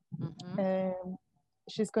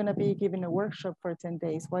 She's going to be giving a workshop for 10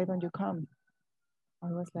 days. Why don't you come? I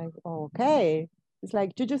was like, okay. It's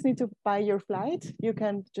like, you just need to buy your flight. You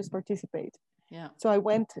can just participate. Yeah. So I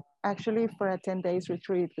went actually for a 10 days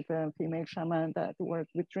retreat with a female shaman that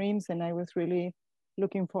worked with dreams. And I was really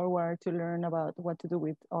looking forward to learn about what to do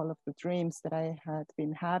with all of the dreams that I had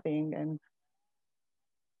been having. And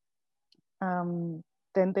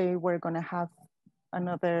then they were going to have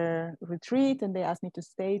another retreat, and they asked me to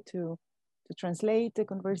stay to translate the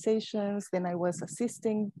conversations. Then I was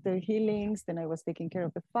assisting the healings. Then I was taking care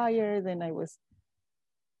of the fire. Then I was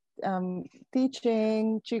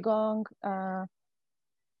teaching Qigong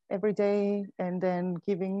every day, and then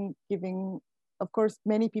giving. Of course,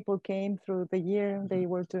 many people came through the year. They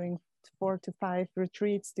were doing 4 to 5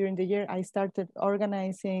 retreats during the year. I started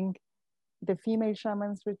organizing the female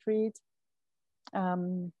shamans retreat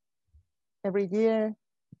every year,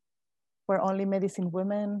 where only medicine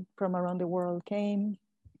women from around the world came.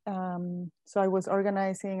 So I was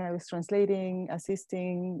organizing, I was translating,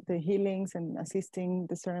 assisting the healings and assisting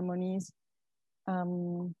the ceremonies.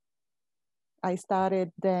 I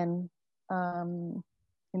started then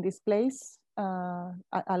in this place.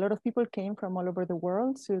 A lot of people came from all over the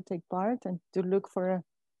world to take part and to look for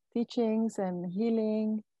teachings and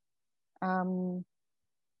healing.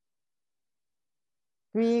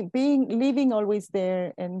 living always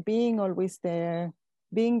there and being always there,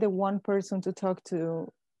 being the one person to talk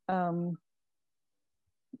to,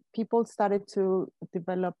 people started to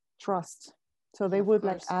develop trust. So they would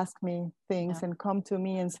like ask me things and come to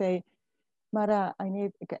me and say, Mara, I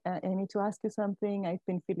need to ask you something. I've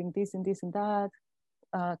been feeling this and this and that.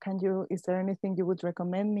 Is there anything you would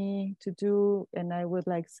recommend me to do? And I would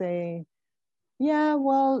like say, yeah,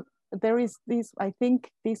 well, there is this, I think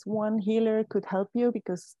this one healer could help you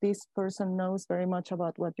because this person knows very much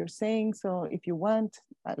about what you're saying. So if you want,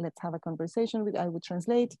 let's have a conversation I would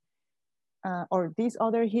translate. Or this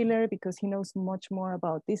other healer because he knows much more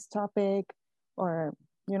about this topic, or,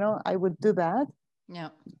 I would do that. Yeah.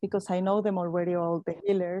 Because I know them already, all the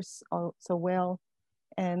healers, all so well.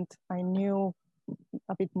 And I knew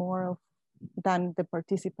a bit more than the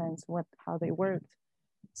participants, how they worked.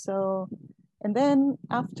 So, and then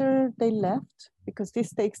after they left, because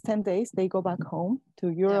this takes 10 days, they go back home to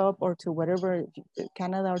Europe or to wherever,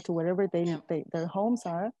 Canada or to wherever their homes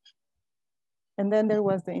are. And then there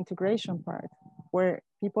was the integration part where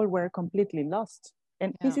people were completely lost.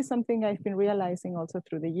 And this is something I've been realizing also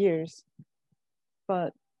through the years.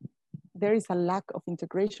 But there is a lack of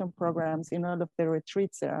integration programs in all of the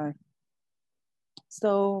retreats there are.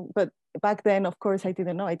 So, but back then, of course, I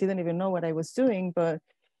didn't know. I didn't even know what I was doing, but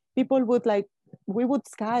people would we would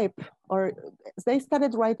Skype, or they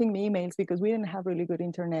started writing me emails because we didn't have really good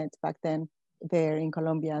internet back then there in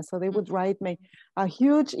Colombia. So they would write me a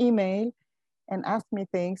huge email and ask me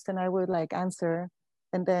things, and I would answer.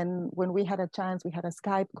 And then when we had a chance, we had a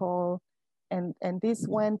Skype call, and this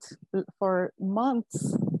went for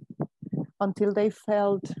months until they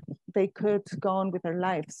felt they could go on with their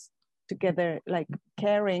lives together,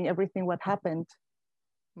 carrying everything what happened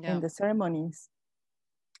in the ceremonies.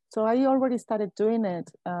 So I already started doing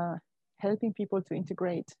it, helping people to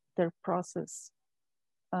integrate their process,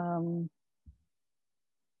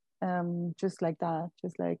 just like that,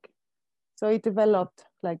 so it developed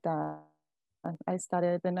like that. I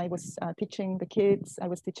started, and I was teaching the kids. I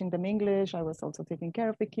was teaching them English. I was also taking care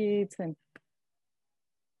of the kids, and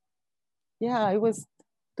yeah, I was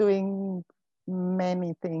doing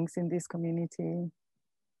many things in this community.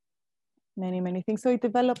 Many things. So it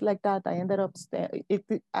developed like that. I ended up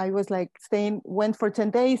I was went for 10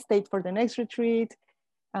 days, stayed for the next retreat,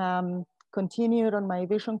 continued on my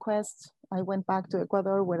vision quest. I went back to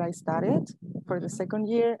Ecuador where I started for the second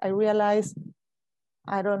year. I realized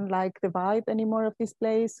I don't like the vibe anymore of this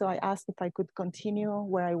place. So I asked if I could continue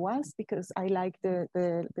where I was because I like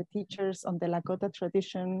the teachers on the Lakota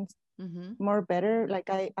traditions more better.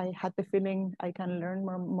 I had the feeling I can learn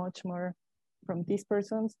much more from these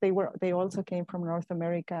persons. They also came from North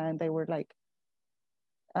America, and they were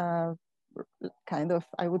kind of,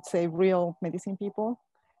 I would say, real medicine people.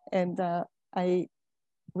 And I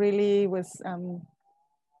really was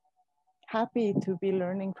happy to be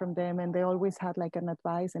learning from them, and they always had an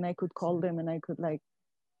advice, and I could call them and I could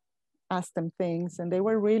ask them things, and they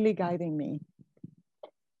were really guiding me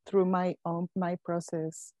through my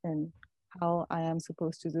process and how I am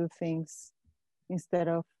supposed to do things instead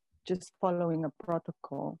of just following a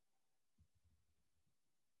protocol.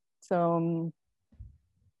 So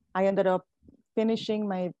I ended up finishing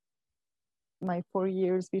my 4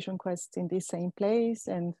 years vision quest in this same place,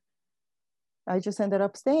 and I just ended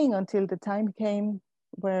up staying until the time came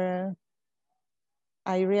where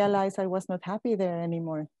I realized I was not happy there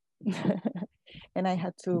anymore. And I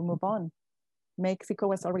had to move on. Mexico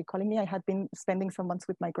was already calling me. I had been spending some months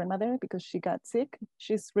with my grandmother because she got sick.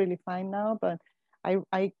 She's really fine now, but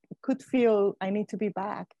I could feel I need to be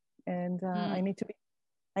back, and I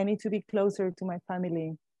need to be closer to my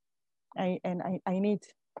family. I need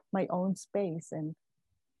my own space. And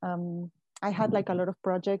I had a lot of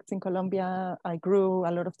projects in Colombia. I grew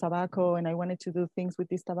a lot of tobacco, and I wanted to do things with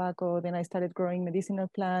this tobacco. Then I started growing medicinal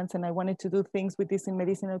plants, and I wanted to do things with these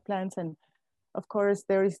medicinal plants. And of course,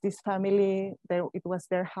 there is this family. It was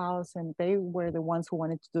their house, and they were the ones who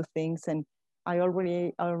wanted to do things. And I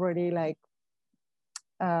already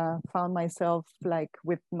found myself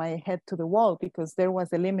with my head to the wall because there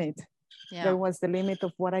was a limit. Yeah. There was the limit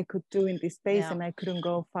of what I could do in this space, and I couldn't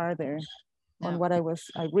go farther on what I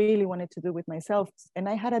really wanted to do with myself. And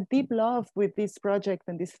I had a deep love with this project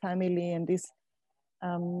and this family and this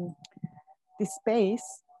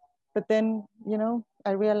space. But then,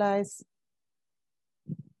 I realized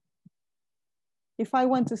if I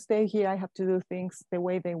want to stay here, I have to do things the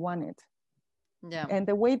way they want it. Yeah. And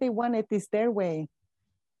the way they want it is their way.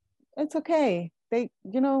 It's okay.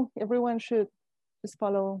 Everyone should just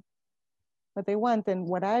follow what they want. And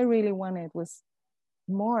what I really wanted was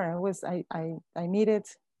more. I needed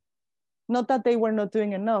not that they were not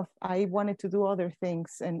doing enough. I wanted to do other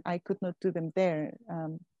things and I could not do them there.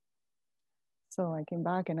 So I came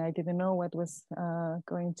back and I didn't know what was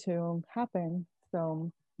going to happen.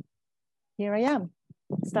 So here I am,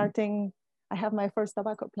 starting. I have my first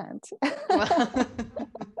tobacco plant.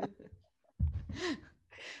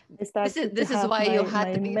 This is why you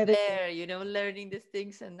had to be there, you know, learning these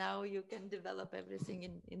things, and now you can develop everything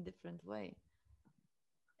in different way.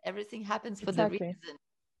 Everything happens for the reason.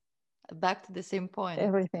 Back to the same point.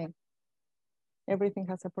 Everything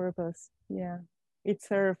has a purpose. Yeah, it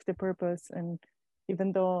served the purpose, and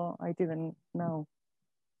even though I didn't know,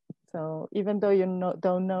 so even though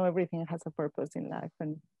don't know, everything has a purpose in life,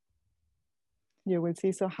 and you will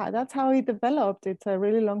see. So that's how it developed. It's a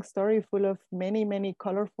really long story full of many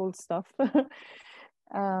colorful stuff.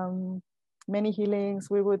 Many healings.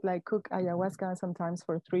 We would like cook ayahuasca sometimes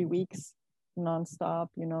for 3 weeks nonstop,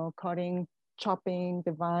 you know, cutting, chopping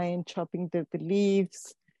the vine, chopping the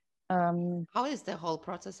leaves. How is the whole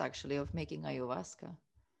process actually of making ayahuasca?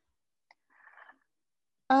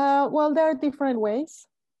 Well, there are different ways.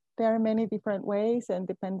 There are many different ways, and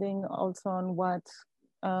depending also on what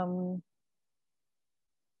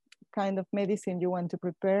kind of medicine you want to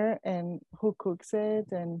prepare and who cooks it,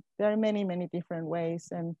 and there are many different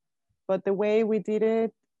ways. But the way we did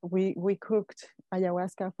it, we cooked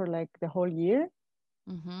ayahuasca for like the whole year.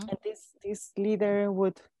 And this leader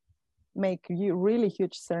would make really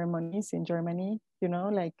huge ceremonies in Germany, you know,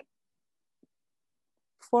 like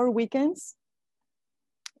 4 weekends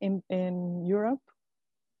in Europe,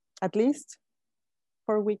 at least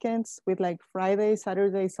 4 weekends with like Friday,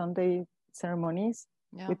 Saturday, Sunday ceremonies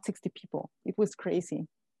with 60 people. It was crazy.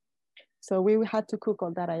 So we had to cook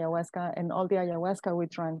all that ayahuasca, and all the ayahuasca we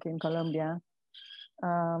drank in Colombia.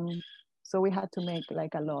 So we had to make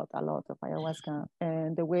like a lot of ayahuasca.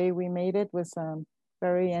 And the way we made it was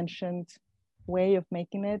very ancient way of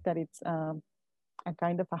making it, that it's a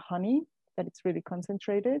kind of a honey that it's really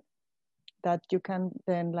concentrated, that you can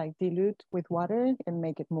then like dilute with water and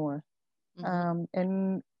make it more.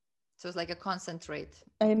 And so it's like a concentrate.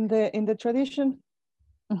 In the tradition,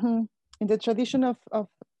 in the tradition of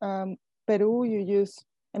Peru, you use,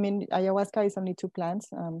 I mean, ayahuasca is only 2 plants,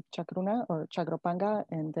 chacruna or chagropanga,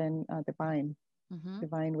 and then the vine,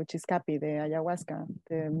 which is capi, the ayahuasca,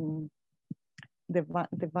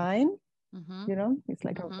 the vine, you know, it's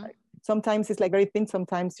like sometimes it's like very thin,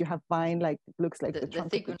 sometimes you have vine, like it looks like the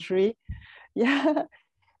trunk of the tree. Yeah.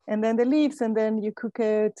 And then the leaves, and then you cook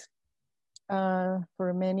it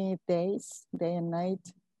for many days, day and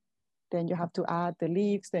night. Then you have to add the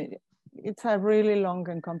leaves. It's a really long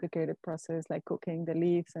and complicated process, like cooking the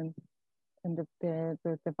leaves and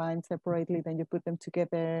the vine separately. Then you put them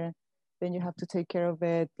together. Then you have to take care of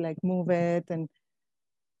it, like move it. And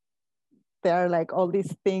there are like all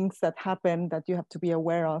these things that happen that you have to be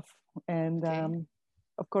aware of. And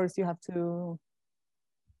of course, you have to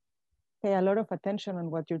pay a lot of attention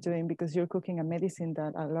on what you're doing, because you're cooking a medicine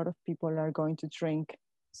that a lot of people are going to drink.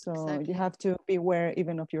 So you have to be aware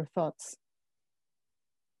even of your thoughts.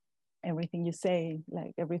 Everything you say,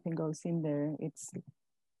 like everything goes in there.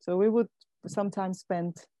 So we would sometimes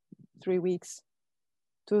spend 3 weeks,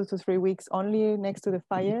 2 to 3 weeks only next to the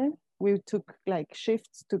fire. We took like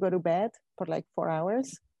shifts to go to bed for like 4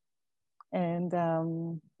 hours and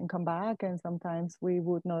come back. And sometimes we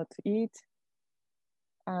would not eat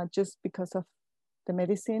just because of the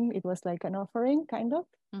medicine. It was like an offering, kind of.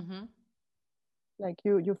 Like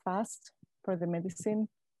you fast for the medicine,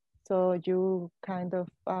 so you kind of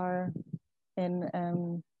are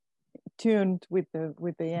tuned with the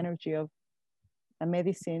energy of a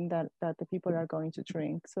medicine that the people are going to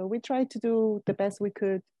drink. So we tried to do the best we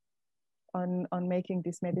could on making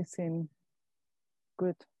this medicine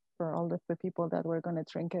good for all of the people that were going to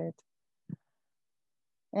drink it.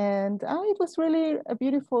 And it was really a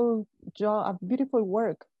beautiful job, a beautiful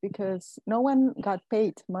work, because no one got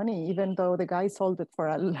paid money, even though the guy sold it for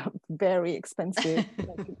a very expensive.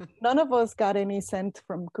 None of us got any cent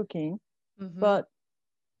from cooking, but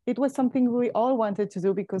it was something we all wanted to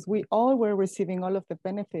do because we all were receiving all of the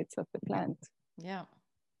benefits of the plant. Yeah.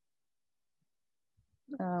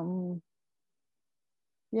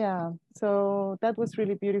 Yeah, so that was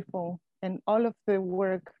really beautiful. And all of the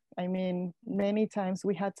work, I mean, many times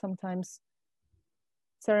we had sometimes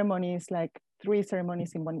ceremonies, like 3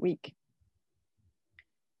 ceremonies in 1 week.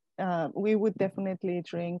 We would definitely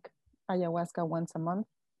drink ayahuasca once a month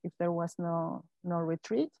if there was no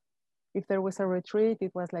retreat. If there was a retreat,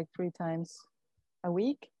 it was like 3 times a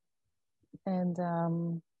week. And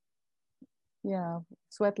yeah,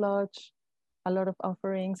 sweat lodge, a lot of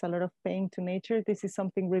offerings, a lot of paying to nature. This is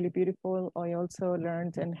something really beautiful. I also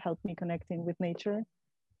learned and helped me connecting with nature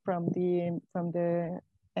from the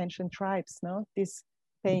ancient tribes. No, this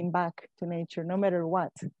paying back to nature, no matter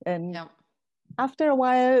what. And Yeah. after a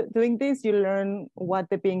while doing this, you learn what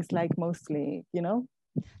the beings like mostly.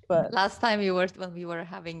 But Last time when we were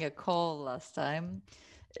having a call last time,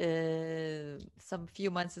 some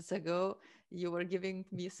few months ago, you were giving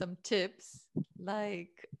me some tips,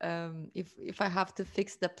 like if I have to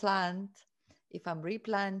fix the plant, if I'm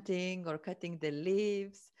replanting or cutting the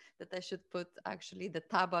leaves, that I should put actually the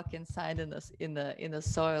tabak inside in a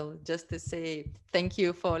soil, just to say thank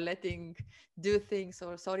you for letting do things,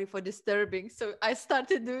 or sorry for disturbing. So I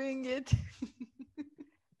started doing it.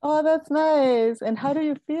 oh, that's nice. And how do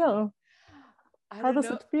you feel? I How don't does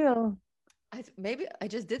know. it feel? Maybe I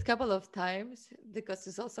just did a couple of times, because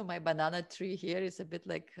it's also my banana tree here is a bit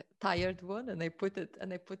like tired one, and I put it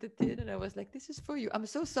in, and I was like, this is for you. I'm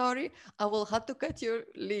so sorry. I will have to cut your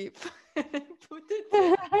leaf. Put it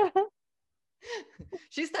in.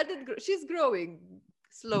 She's growing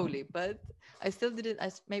slowly, but I still didn't.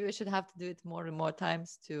 Maybe I should have to do it more and more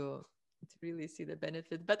times to really see the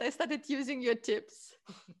benefit. But I started using your tips.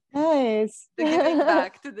 Nice. The giving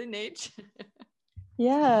back to the nature.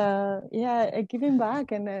 Yeah, giving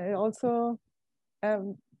back, and also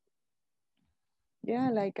um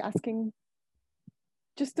like asking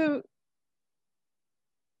just to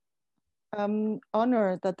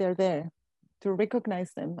honor that they're there, to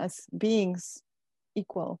recognize them as beings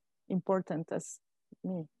equal important as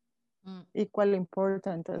me, equally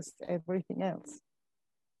important as everything else.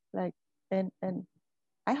 Like, and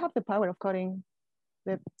I have the power of cutting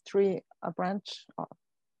the tree a branch off,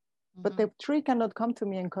 but the tree cannot come to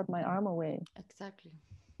me and cut my arm away. Exactly.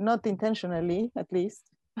 Not intentionally, at least.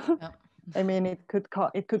 Yeah. I mean, it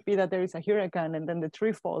could be that there is a hurricane and then the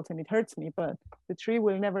tree falls and it hurts me, but the tree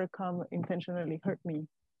will never come intentionally hurt me.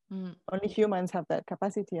 Only humans have that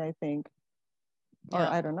capacity, I think, or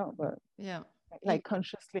I don't know, but yeah, like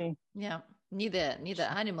consciously. Yeah, neither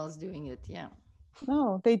animals doing it. Yeah.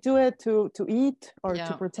 No, they do it to eat or to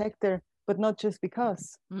Yeah. protect their, but not just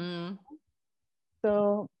because. Mm.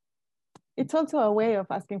 So it's also a way of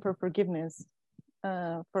asking for forgiveness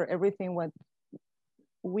for everything what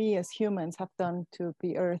we as humans have done to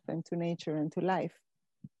the earth and to nature and to life.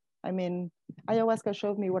 I mean, ayahuasca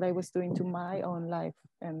showed me what I was doing to my own life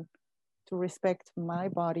and to respect my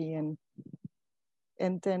body, and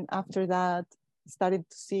then after that started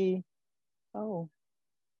to see, oh,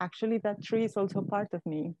 actually that tree is also part of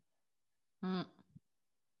me.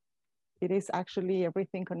 It is actually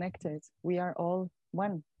everything connected. We are all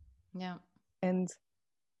one. Yeah. And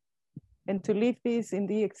to live this in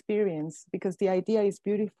the experience, because the idea is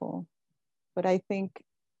beautiful, but I think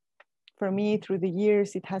for me through the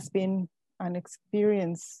years it has been an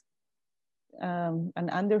experience, an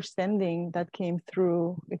understanding that came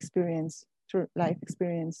through experience, through life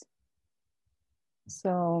experience.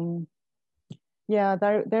 So yeah,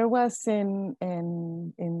 there was in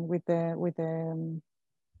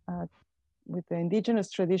with the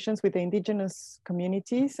indigenous traditions, with the indigenous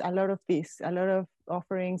communities, a lot of this, a lot of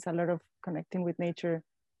offerings, a lot of connecting with nature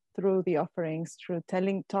through the offerings, through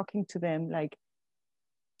talking to them, like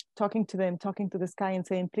talking to the sky and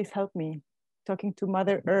saying, please help me, talking to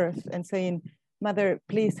Mother Earth and saying, Mother,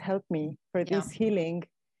 please help me for this healing.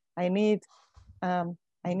 I need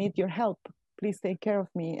your help. Please take care of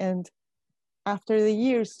me. And after the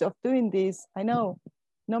years of doing this, I know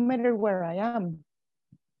no matter where I am,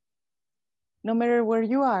 no matter where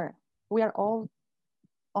you are, we are all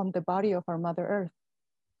on the body of our Mother Earth.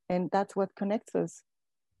 And that's what connects us.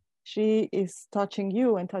 She is touching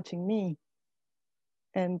you and touching me.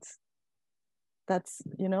 And that's,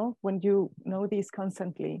 when you know this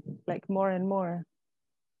constantly, like more and more,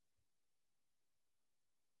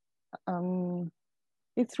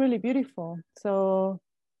 it's really beautiful. So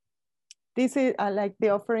this is like the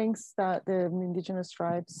offerings that the indigenous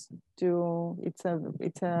tribes do. It's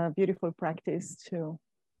a beautiful practice to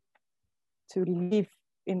live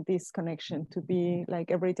in this connection, to be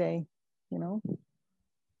like every day,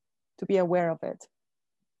 to be aware of it.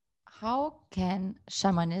 How can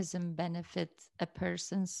shamanism benefit a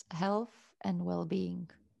person's health and well-being?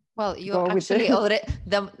 Well, you already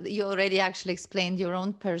actually explained your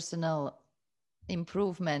own personal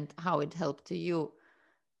improvement, how it helped to you.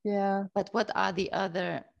 Yeah. But what are the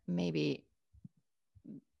other maybe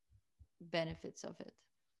benefits of it?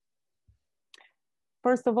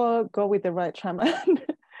 First of all, go with the right shaman.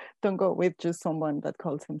 Don't go with just someone that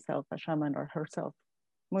calls himself a shaman or herself.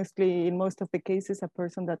 Mostly, in most of the cases, a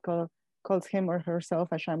person that calls him or herself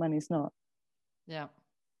a shaman is not. Yeah.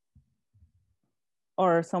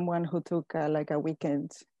 or someone who took like a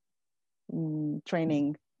weekend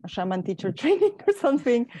training, a shaman teacher training or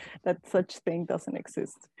something, that such thing doesn't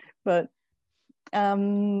exist. But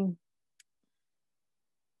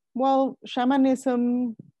well,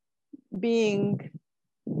 shamanism being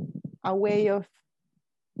a way of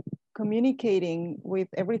communicating with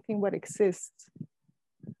everything what exists.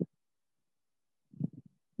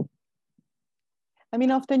 I mean,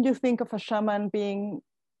 often you think of a shaman being,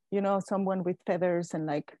 you know, someone with feathers and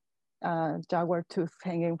like jaguar tooth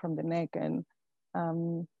hanging from the neck. And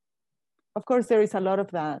of course, there is a lot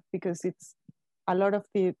of that because it's a lot of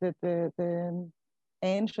the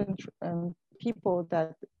ancient people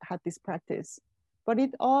that had this practice. But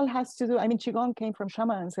it all has to do, I mean, Qigong came from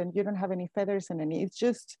shamans and you don't have any feathers and any, it's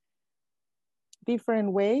just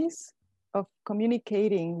different ways of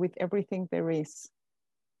communicating with everything there is.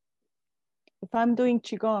 If I'm doing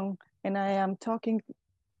Qigong and I am talking,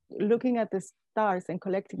 looking at the stars and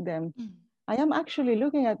collecting them, I am actually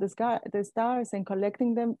looking at the stars and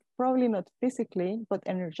collecting them, probably not physically, but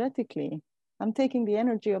energetically. I'm taking the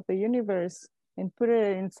energy of the universe and put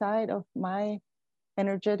it inside of my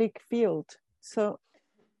energetic field. So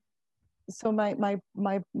my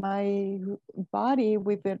body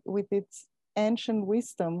with its ancient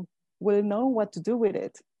wisdom will know what to do with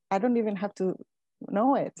it. I don't even have to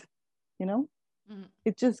know it, you know?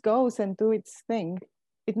 It just goes and do its thing.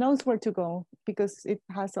 It knows where to go because it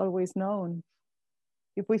has always known.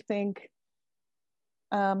 If we think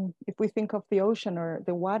of the ocean or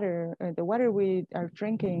the water we are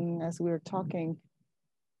drinking as we're talking,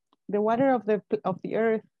 the water of the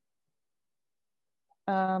earth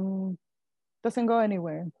doesn't go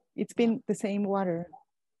anywhere. It's been the same water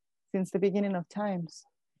since the beginning of times.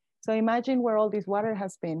 So imagine where all this water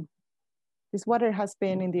has been. This water has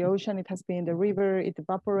been in the ocean, it has been in the river, it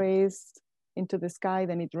evaporates into the sky,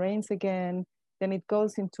 then it rains again, then it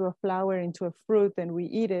goes into a flower, into a fruit, and we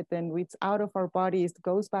eat it, and it's out of our bodies,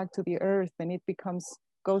 goes back to the earth, and it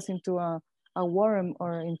goes into a worm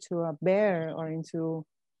or into a bear or into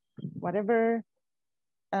whatever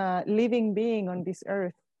living being on this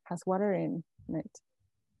earth has water in it.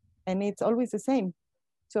 And it's always the same.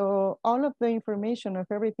 So all of the information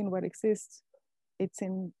of everything what exists, it's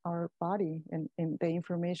in our body and in the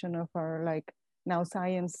information of our, like, now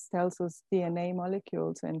science tells us DNA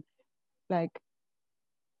molecules, and like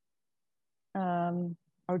our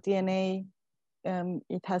DNA,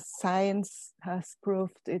 science has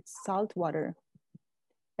proved it's salt water,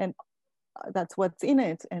 and that's what's in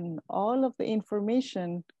it. And all of the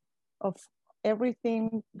information of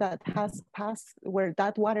everything that has passed where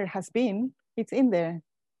that water has been, it's in there.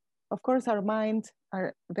 Of course, our minds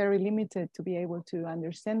are very limited to be able to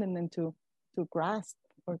understand and then to grasp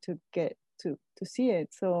or to get to see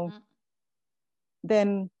it. So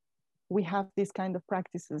then we have these kind of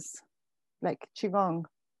practices like Qigong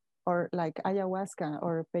or like ayahuasca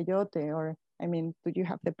or peyote, or I mean, you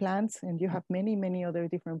have the plants and you have many, many other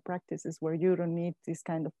different practices where you don't need this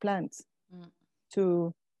kind of plants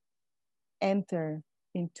to enter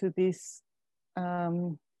into this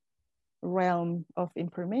realm of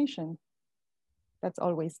information that's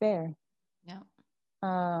always there. Yeah.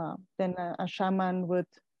 Then a shaman would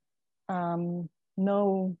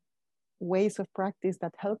know ways of practice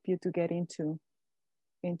that help you to get into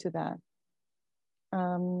that.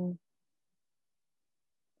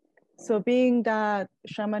 So being that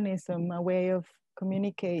shamanism, a way of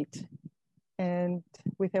communicate and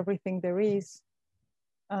with everything there is,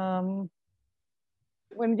 when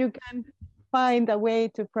you can find a way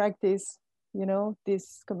to practice, you know,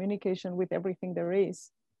 this communication with everything there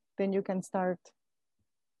is, then you can start,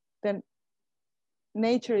 then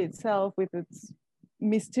nature itself with its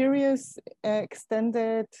mysterious,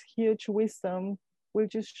 extended, huge wisdom will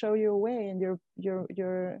just show you a way, and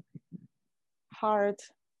your heart,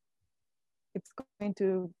 it's going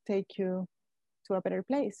to take you to a better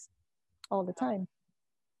place all the time.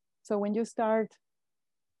 So when you start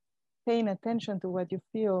paying attention to what you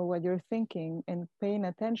feel, what you're thinking, and paying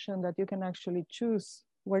attention that you can actually choose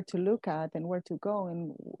where to look at and where to go,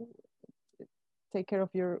 and take care of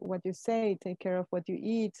what you say, take care of what you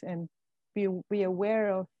eat, and be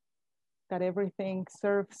aware of that everything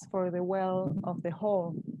serves for the well of the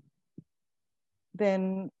whole,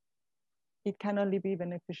 then it can only be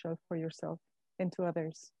beneficial for yourself and to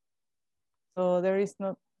others. So there is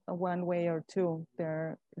not a one way or two.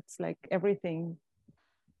 It's like everything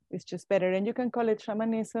is just better. And you can call it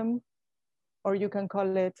shamanism, or you can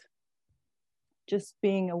call it just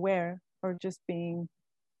being aware, or just being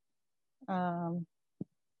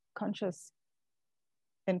conscious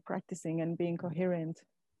and practicing and being coherent.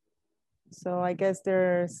 So I guess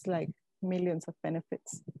there's like millions of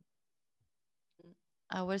benefits.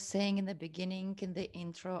 I was saying in the beginning, in the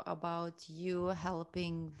intro, about you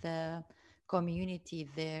helping the community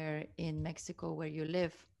there in Mexico where you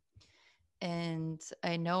live. And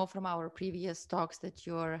I know from our previous talks that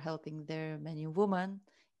you're helping there many women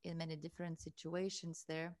in many different situations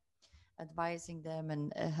there, advising them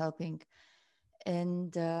and helping.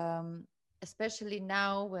 And especially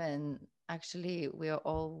now when actually we are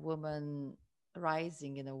all women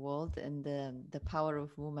rising in the world, and the power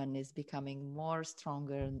of women is becoming more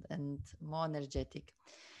stronger and more energetic.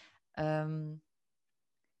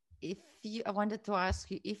 If you, I wanted to ask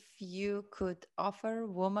you if you could offer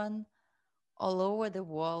women all over the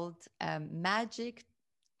world a magic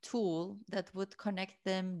tool that would connect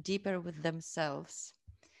them deeper with themselves,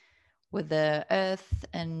 with the earth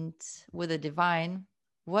and with the divine,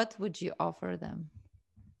 what would you offer them?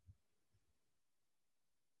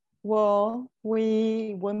 Well,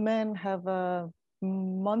 we women have a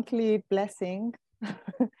monthly blessing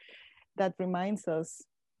that reminds us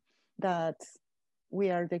that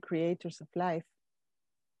we are the creators of life.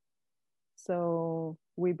 So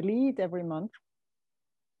we bleed every month.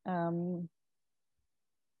 I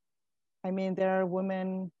mean, there are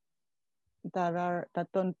women that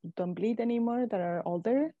don't bleed anymore, that are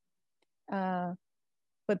older,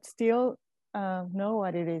 but still know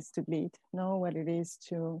what it is to bleed, know what it is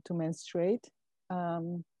to menstruate.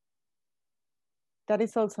 That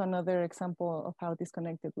is also another example of how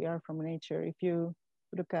disconnected we are from nature. If you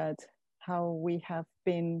look at how we have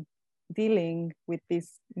been dealing with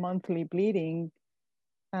this monthly bleeding,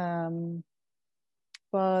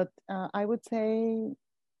 but I would say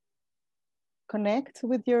connect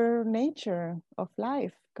with your nature of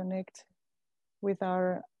life, connect with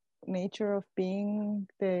our nature of being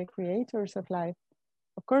the creators of life.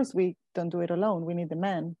 Of course, we don't do it alone. We need the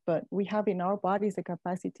man, but we have in our bodies the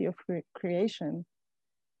capacity of creation.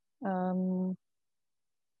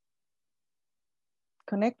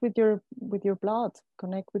 Connect with your blood,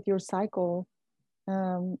 connect with your cycle.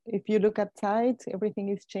 If you look outside, everything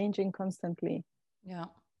is changing constantly. Yeah.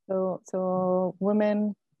 So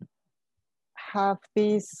women have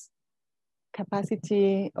this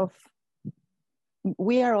capacity of,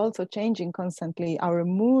 we are also changing constantly. Our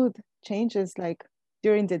mood changes like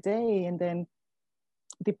during the day, and then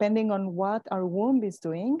depending on what our womb is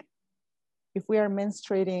doing, if we are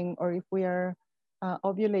menstruating or if we are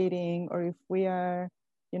ovulating or if we are,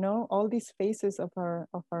 you know, all these phases of our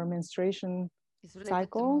menstruation It's related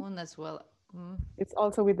cycle. to moon as well. It's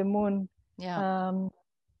also with the moon. Yeah.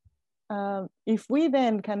 If we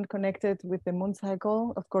then can connect it with the moon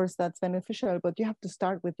cycle, of course that's beneficial, but you have to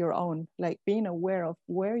start with your own, like being aware of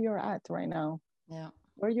where you're at right now. Yeah.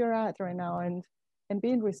 Where you're at right now, and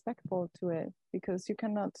being respectful to it, because you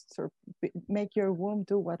cannot sort of make your womb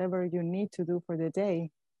do whatever you need to do for the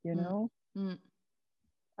day, you know.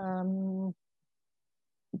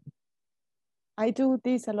 I do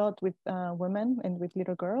this a lot with women and with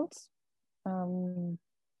little girls.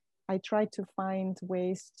 I try to find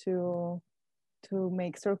ways to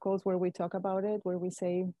make circles where we talk about it, where we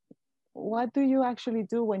say, what do you actually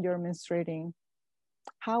do when you're menstruating?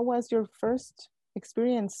 How was your first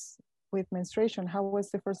experience with menstruation? How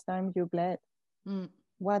was the first time you bled?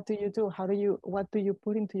 What do you do? What do you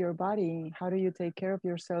put into your body? How do you take care of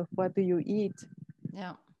yourself? What do you eat?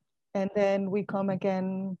 Yeah. And then we come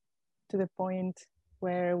again to the point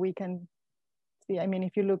where we can see, I mean,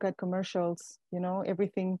 if you look at commercials, you know,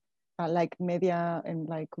 everything like media and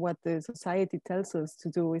like what the society tells us to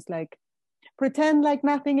do is like, pretend like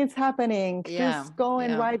nothing is happening. Yeah. Just go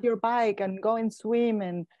and ride your bike and go and swim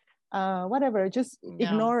and whatever. Just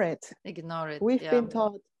ignore it. Ignore it. We've been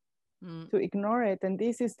taught to ignore it, and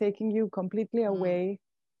this is taking you completely away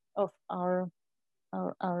of our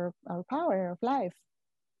power of life,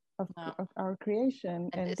 of our creation,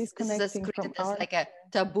 and disconnecting from our. Like a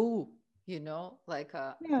taboo, you know, like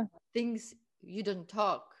things you don't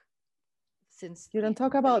talk, since you don't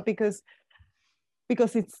talk about because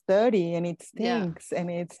it's dirty and it stinks and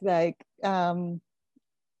it's like you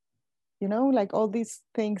know, like all these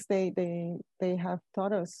things they have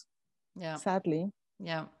taught us, sadly.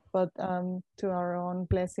 But to our own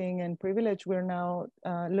blessing and privilege, we're now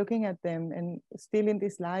looking at them, and still in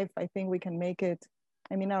this life, I think we can make it.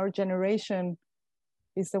 I mean, our generation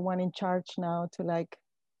is the one in charge now to like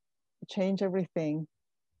change everything.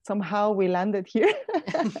 Somehow we landed here.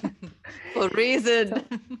 For a reason. So,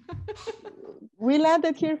 we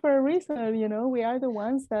landed here for a reason, you know. We are the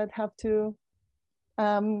ones that have to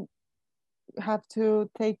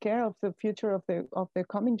take care of the future of the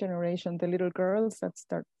coming generation, the little girls that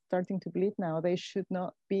starting to bleed now. They should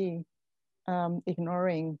not be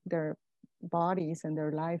ignoring their bodies and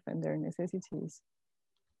their life and their necessities.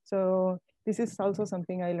 So this is also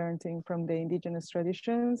something I learned from the indigenous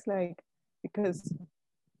traditions, like because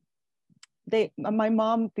my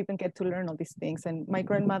mom didn't get to learn all these things, and my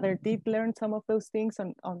grandmother did learn some of those things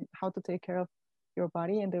on how to take care of your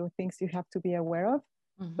body, and there were things you have to be aware of.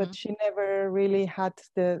 But she never really had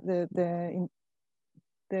the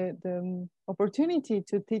opportunity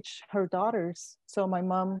to teach her daughters. So my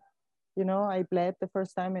mom, you know, I bled the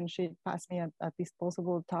first time and she passed me a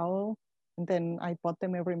disposable towel, and then I bought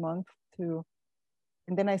them every month to,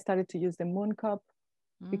 and then I started to use the moon cup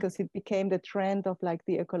because it became the trend of like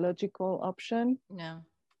the ecological option. Yeah.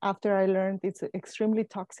 After I learned it's extremely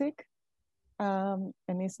toxic, and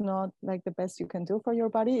it's not like the best you can do for your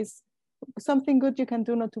body. It's something good you can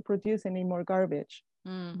do not to produce any more garbage.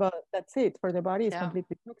 But that's it. For the body, it's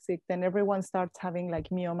completely toxic. Then everyone starts having like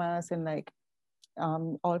myomas and like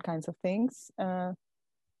all kinds of things. So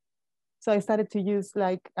I started to use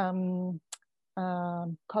like cotton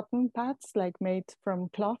pads, like made from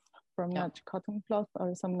cloth, from cotton cloth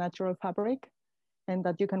or some natural fabric, and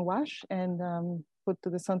that you can wash and put to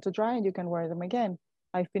the sun to dry, and you can wear them again.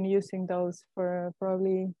 I've been using those for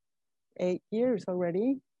probably 8 years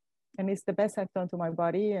already, and it's the best I've done to my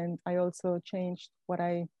body. And I also changed what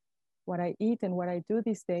I eat and what I do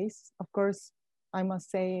these days. Of course, I must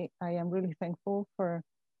say I am really thankful for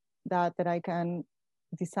that I can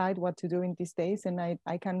decide what to do in these days, and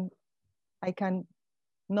I can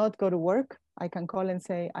not go to work. I can call and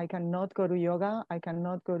say I cannot go to yoga. I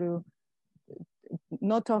cannot go to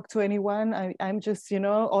not talk to anyone. I'm just, you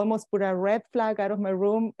know, almost put a red flag out of my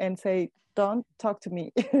room and say, don't talk to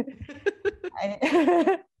me.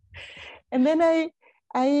 And then I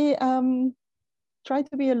try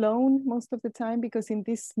to be alone most of the time, because in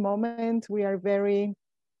this moment we are very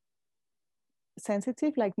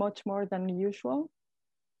sensitive, like much more than usual.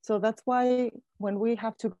 So that's why when we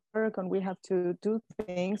have to work and we have to do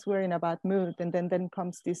things, we're in a bad mood. And then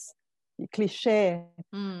comes this cliche,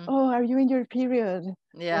 oh, are you in your period?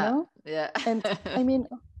 Yeah. You know? Yeah. And I mean,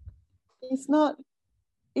 it's not,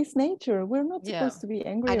 it's nature. We're not supposed to be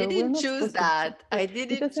angry. I Or we're didn't not choose supposed that. to. I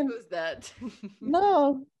didn't choose that.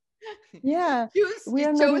 No. Yeah. We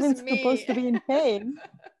are You not even chose supposed me. to be in pain.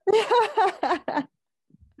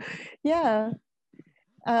 Yeah.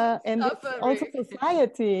 And it's also Suffering.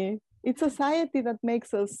 society. It's society that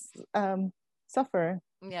makes us suffer.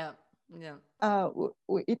 Yeah. Yeah.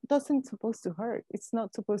 It doesn't supposed to hurt. It's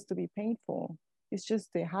not supposed to be painful. It's just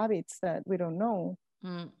the habits that we don't know,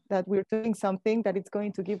 that we're doing something that it's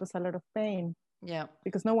going to give us a lot of pain. Yeah.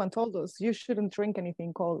 Because no one told us you shouldn't drink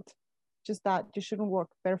anything cold. Just that you shouldn't walk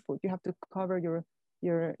barefoot. You have to cover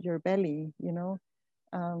your belly. You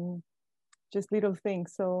know, just little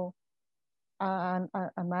things. So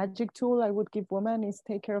a magic tool I would give women is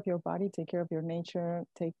take care of your body, take care of your nature,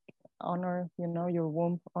 honor, you know, your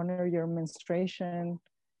womb, honor your menstruation.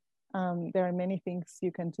 There are many things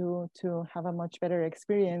you can do to have a much better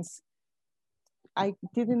experience. I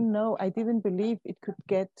didn't believe it could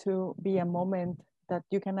get to be a moment that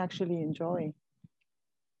you can actually enjoy.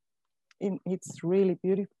 It's really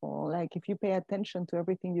beautiful. Like if you pay attention to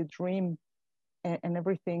everything you dream and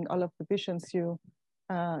everything, all of the visions you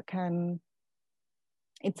can,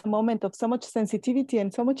 it's a moment of so much sensitivity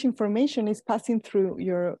and so much information is passing through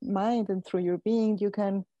your mind and through your being. You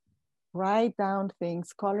can write down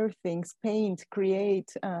things, color things, paint,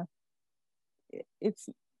 create.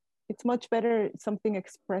 It's much better, something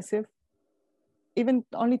expressive, even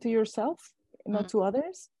only to yourself, not to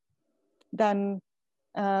others, than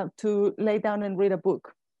to lay down and read a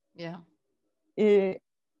book. Yeah.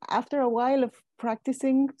 After a while of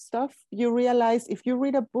practicing stuff, you realize if you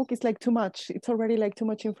read a book, it's like too much. It's already like too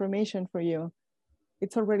much information for you.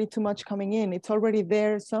 It's already too much coming in. It's already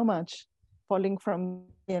there, so much falling from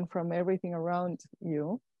and from everything around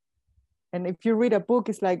you. And if you read a book,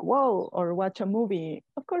 it's like, whoa, or watch a movie.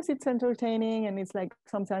 Of course, it's entertaining. And it's like,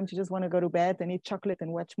 sometimes you just want to go to bed and eat chocolate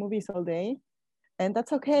and watch movies all day. And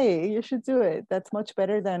that's okay. You should do it. That's much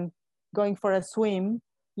better than going for a swim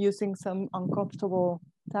using some uncomfortable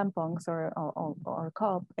tampons or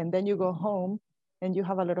cup. And then you go home and you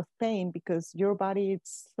have a lot of pain because your body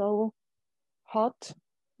is so hot.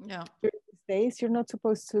 Yeah. During these days, you're not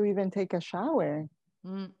supposed to even take a shower.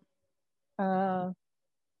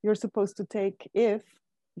 You're supposed to take, if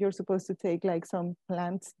you're supposed to take like some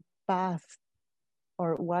plant bath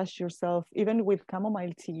or wash yourself, even with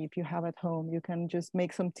chamomile tea. If you have at home, you can just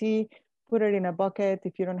make some tea, put it in a bucket.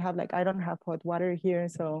 If you don't have, like, I don't have hot water here,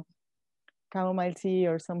 so chamomile tea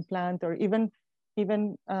or some plant, or even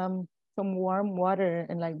some warm water,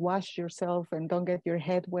 and like wash yourself and don't get your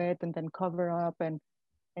head wet, and then cover up and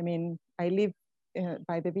I mean, I live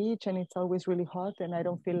by the beach and it's always really hot and I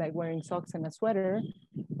don't feel like wearing socks and a sweater,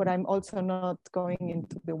 but I'm also not going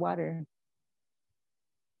into the water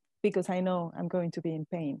because I know I'm going to be in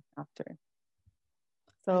pain after.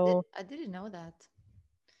 So I didn't know that.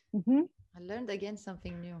 mhm, I learned again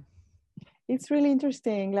something new. it's really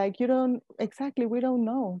interesting. Like you don't exactly, we don't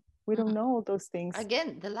know. We don't know all those things.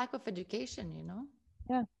 Again, the lack of education,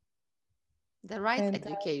 Yeah. the right And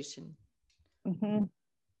education. mhm,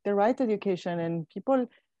 the right education and people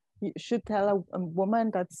should tell a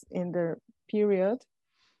woman that's in their period,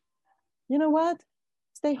 you know what?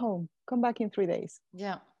 Stay home. Come back in 3 days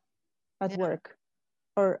Yeah. at work.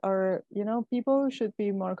 Or people should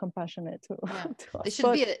be more compassionate to, Yeah. to There us.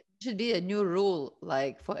 But should be a new rule,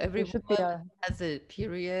 like for every there should be woman a that has a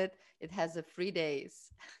period, it has a 3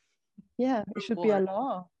 days yeah, it should be a reward.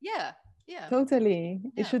 law. Yeah. Yeah. Totally.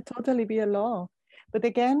 It Yeah. should totally be a law. But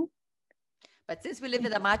again, But since we live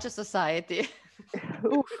in a macho society,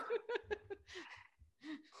 oof,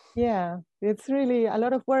 yeah, it's really a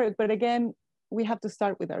lot of work. But again, we have to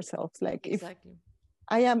start with ourselves. Like if exactly.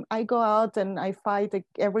 I go out and I fight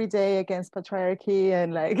every day against patriarchy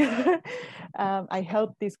and like I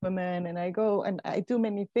help these women and I go and I do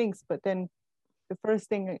many things. But then the first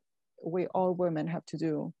thing we all women have to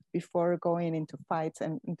do before going into fights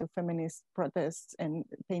and into feminist protests and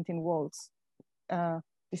painting walls,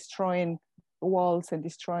 destroying walls and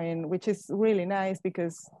destroying, which is really nice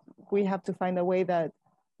because we have to find a way that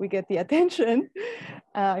we get the attention.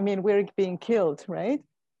 I mean, we're being killed, right?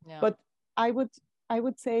 Yeah. But I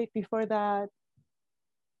would say before that,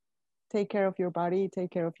 take care of your body, take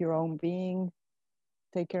care of your own being,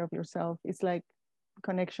 take care of yourself. It's like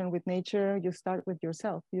connection with nature. You start with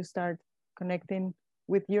yourself. You start connecting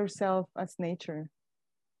with yourself as nature.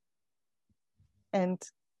 And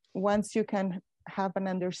once you can have an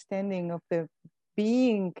understanding of the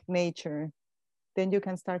being nature, then you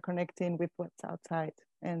can start connecting with what's outside.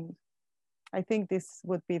 And I think this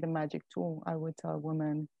would be the magic tool I would tell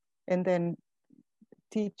women. And then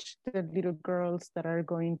teach the little girls that are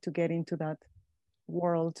going to get into that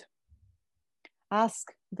world.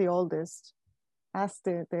 Ask the oldest, ask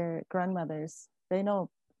the grandmothers. They know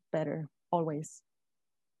better always.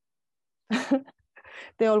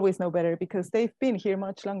 They always know better because they've been here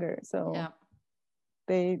much longer. So Yeah.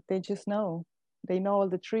 they just know. They know all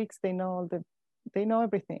the tricks, they know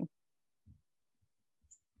everything.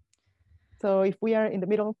 So if we are in the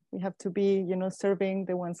middle, we have to be, serving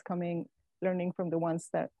the ones coming, learning from the ones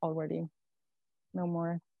that already know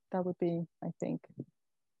more. That would be, I think.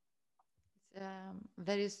 It's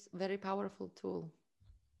very, very powerful tool.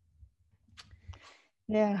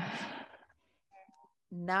 Yeah.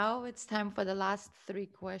 Now it's time for the last three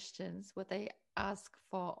questions, what I ask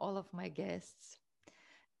for all of my guests.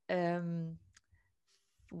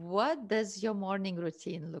 What does your morning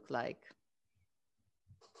routine look like?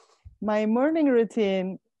 My morning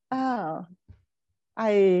routine, I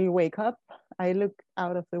wake up, I look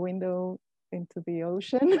out of the window into the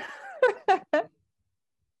ocean.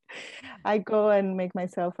 I go and make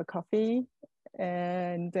myself a coffee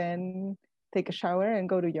and then take a shower and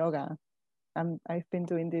go to yoga. I've been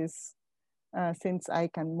doing this since I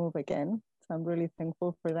can move again. So I'm really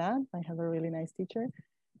thankful for that. I have a really nice teacher.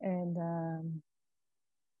 And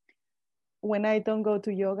when I don't go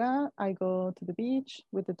to yoga, I go to the beach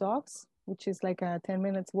with the dogs, which is like a 10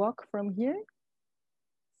 minutes walk from here.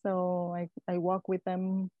 So I walk with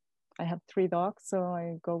them. I have 3 dogs, so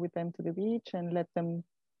I go with them to the beach and let them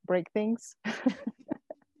break things.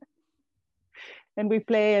 And we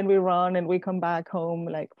play and we run and we come back home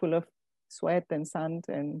like full of sweat and sand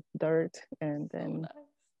and dirt and then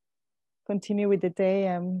continue with the day.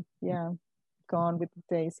 Gone with the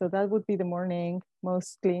day. So that would be the morning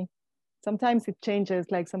mostly. Sometimes it changes,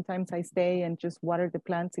 like sometimes I stay and just water the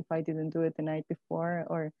plants if I didn't do it the night before,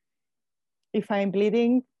 or if I'm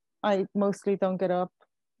bleeding, I mostly don't get up.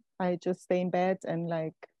 I just stay in bed and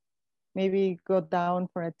like maybe go down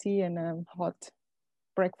for a tea and a hot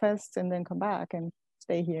breakfast and then come back and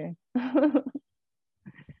stay here.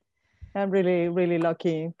 I'm really, really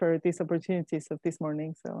lucky for these opportunities of this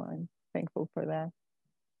morning. So I'm thankful for that.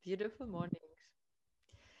 Beautiful mornings.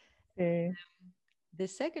 Uh, The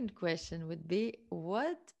second question would be,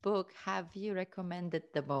 what book have you recommended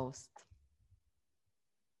the most?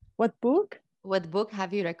 what book? What book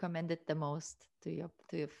have you recommended the most to your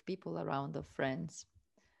people around or friends?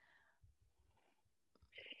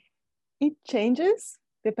 It changes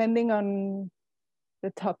depending on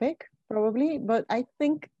the topic, probably. But I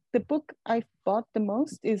think the book I've bought the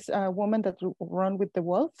most is A Woman That Run with the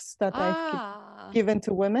Wolves that I've given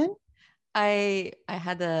to women. I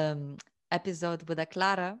had episode with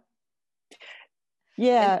Clara.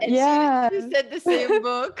 Yeah, And yeah. she said the same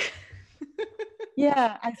book.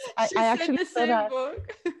 Yeah, I She said actually the saw same that.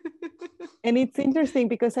 book. And it's interesting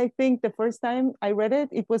because I think the first time I read it,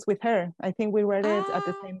 it was with her. I think we read it at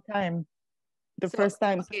the Ah, same time, the so first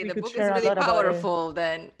time. So okay, we the could book is share a really lot about it. powerful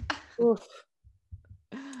then. Oof,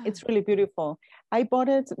 it's really beautiful. I bought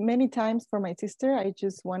it many times for my sister. I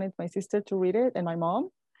just wanted my sister to read it and my mom,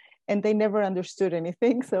 and they never understood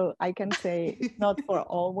anything. So I can say it's not for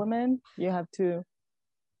all women. You have to,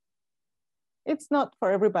 it's not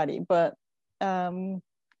for everybody, but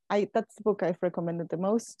that's the book I've recommended the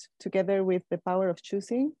most, together with The Power of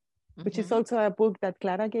Choosing, which is also a book that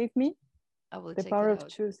Clara gave me. I will The check Power it of out.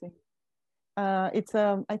 Choosing. It's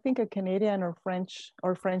I think a Canadian or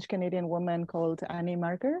French Canadian woman called Annie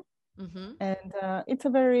Marker, and it's a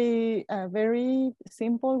very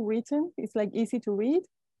simple written. It's like easy to read,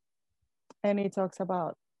 and it talks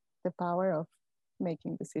about the power of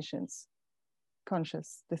making decisions,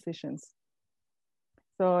 conscious decisions.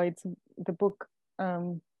 So it's the book.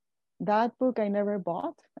 That book I never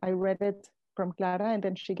bought. I read it from Clara, and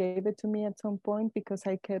then she gave it to me at some point because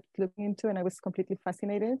I kept looking into it and I was completely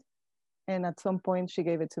fascinated. And at some point, she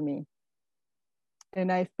gave it to me.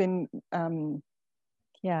 And I've been,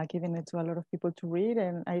 giving it to a lot of people to read.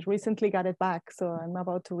 And I recently got it back, so I'm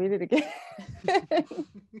about to read it again.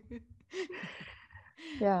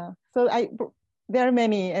 Yeah. So there are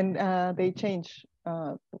many, and they change.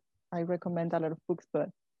 I recommend a lot of books, but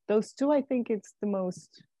those two, I think it's the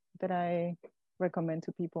most that I recommend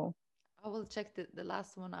to people. I will check the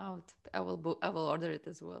last one out. I will order it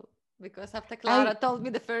as well. Because after Clara told me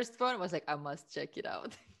the first one, I was like, I must check it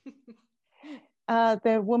out.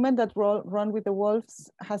 The Woman That Run with the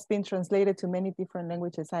Wolves has been translated to many different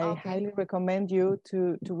languages. I highly recommend you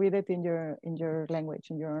to read it in your language,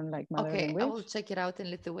 in your own mother language. I will check it out in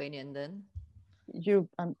Lithuanian then.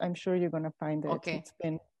 I'm sure you're gonna find it. Okay. It's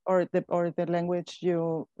been or the language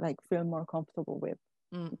you feel more comfortable with.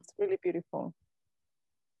 It's really beautiful.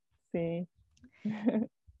 See.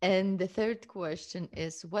 And the third question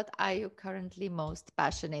is, what are you currently most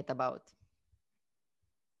passionate about?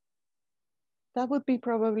 That would be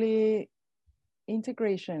probably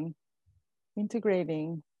integrating.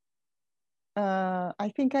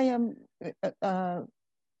 I think I am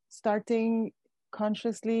starting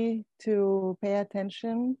consciously to pay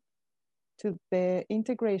attention to the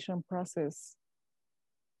integration process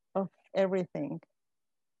of everything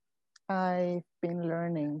I've been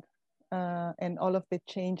learning and all of the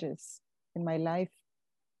changes in my life,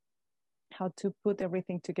 how to put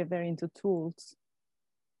everything together into tools,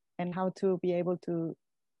 and how to be able to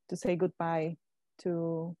say goodbye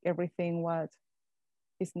to everything what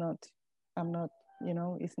is not, I'm not,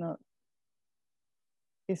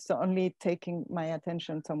 it's only taking my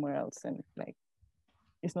attention somewhere else and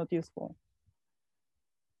it's not useful.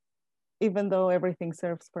 Even though everything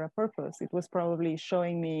serves for a purpose, it was probably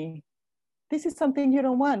showing me, this is something you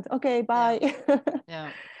don't want. Okay, bye.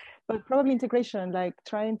 Yeah. But probably integration,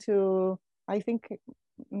 trying to, I think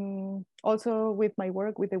also with my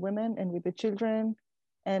work with the women and with the children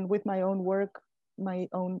and with my own work, my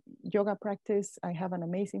own yoga practice. I have an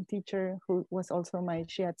amazing teacher who was also my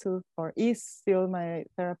shiatsu, or is still my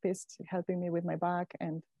therapist, helping me with my back,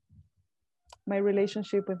 and my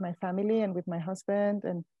relationship with my family and with my husband,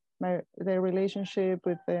 and the relationship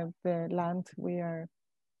with the land we are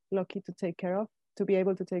lucky to be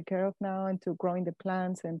able to take care of now, and to growing the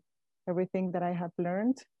plants and everything that I have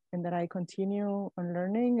learned and that I continue on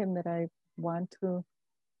learning and that I want to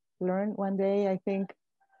learn one day. I think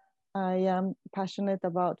I am passionate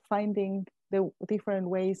about finding the different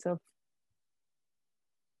ways of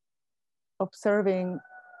observing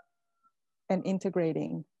and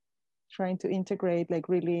integrating, trying to integrate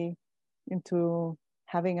really into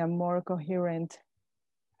having a more coherent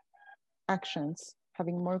actions,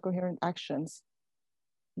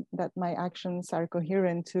 that my actions are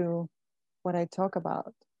coherent to what I talk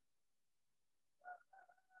about.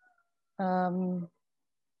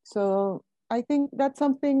 So I think that's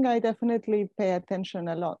something I definitely pay attention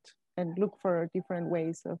a lot and look for different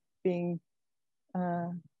ways of being,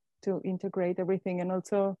 to integrate everything, and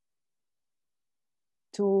also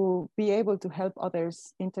to be able to help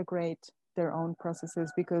others integrate their own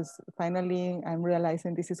processes, because finally I'm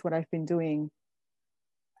realizing this is what I've been doing.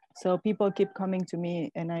 So people keep coming to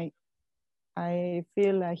me, and I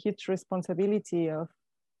feel a huge responsibility of,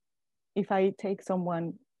 if I take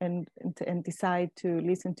someone and decide to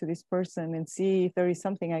listen to this person and see if there is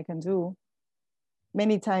something I can do.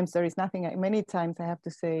 Many times there is nothing. Many times I have to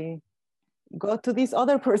say, go to this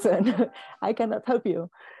other person. I cannot help you.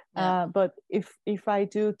 But if I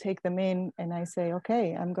do take them in and I say,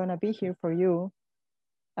 okay, I'm gonna be here for you,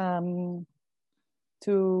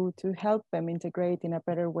 to help them integrate in a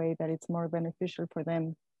better way that it's more beneficial for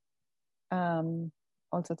them.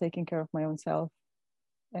 Also taking care of my own self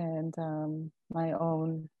and my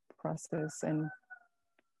own process, and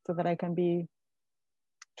so that I can be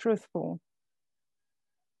truthful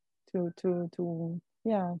to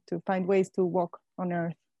find ways to walk on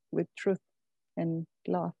earth with truth and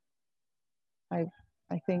love. I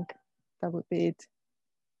think that would be it.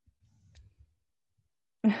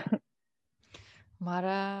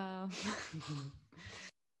 Mara,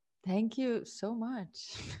 thank you so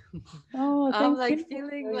much. Oh, I'm thank you.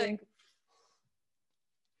 feeling like,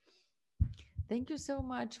 thank you so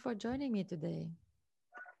much for joining me today.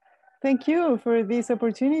 Thank you for this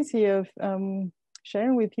opportunity of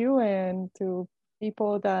sharing with you and to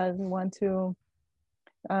people that want to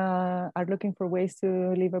are looking for ways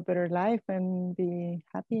to live a better life and be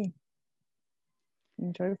happy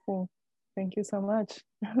and joyful. Thank you so much.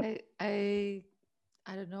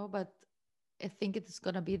 I don't know, but I think it's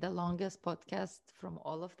gonna be the longest podcast from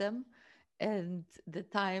all of them, and the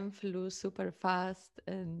time flew super fast,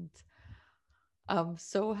 and I'm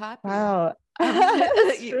so happy. Wow.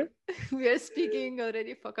 That's true. We are speaking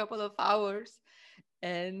already for a couple of hours,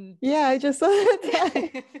 and yeah, I just saw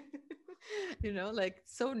that. Like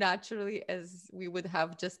so naturally as we would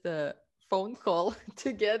have just a phone call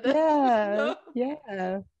together. Yeah,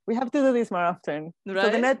 yeah. We have to do this more often. Right? So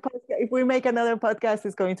the next podcast, if we make another podcast,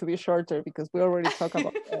 it's going to be shorter because we already talk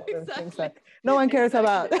about other things that no one cares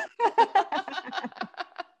about.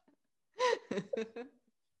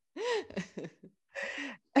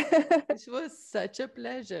 It was such a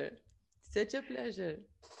pleasure. Such a pleasure.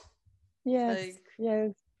 Yes,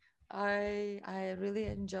 yes. I really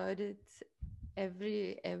enjoyed it.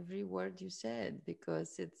 Every word you said,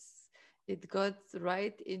 because it got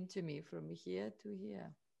right into me from here to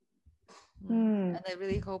here. And I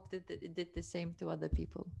really hope that it did the same to other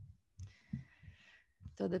people.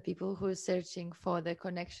 To the people who are searching for the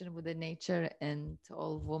connection with the nature, and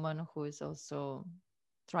all woman who is also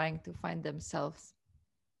trying to find themselves.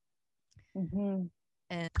 And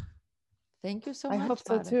thank you so much. I hope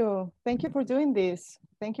so too. Thank you for doing this.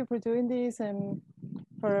 Thank you for doing this and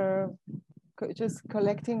for just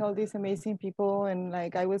collecting all these amazing people. And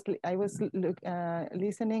like I was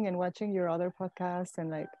listening and watching your other podcasts, and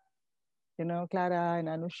like, Clara and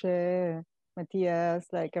Anushe, Matthias,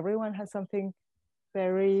 like everyone has something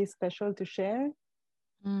very special to share.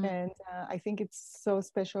 And I think it's so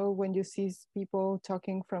special when you see people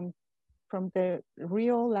talking from their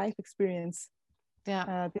real life experience.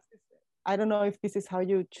 I don't know if this is how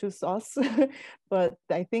you choose us, but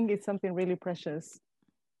I think it's something really precious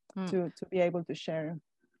to be able to share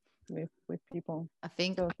with people. I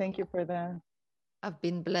think so. Thank you for that. I've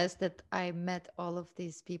been blessed that I met all of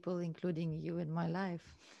these people, including you, in my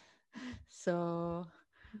life. So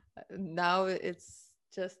now it's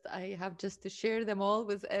just, I have just to share them all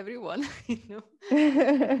with everyone.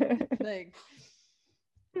 Like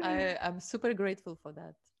I'm super grateful for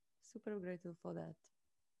that. Super grateful for that.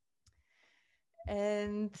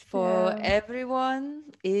 And for everyone,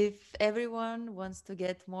 if everyone wants to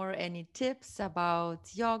get more any tips about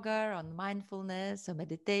yoga, on mindfulness or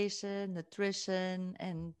meditation, nutrition,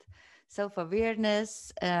 and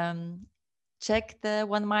self-awareness, check the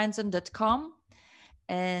onemindZone.com,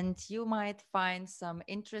 and you might find some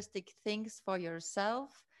interesting things for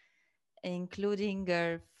yourself, including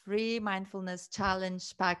a free mindfulness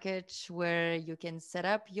challenge package where you can set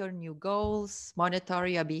up your new goals, monitor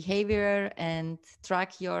your behavior, and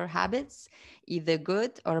track your habits, either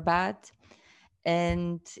good or bad.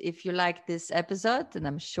 And if you like this episode, and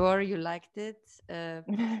I'm sure you liked it, the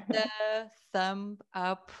thumb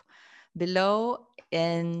up below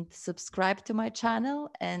and subscribe to my channel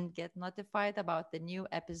and get notified about the new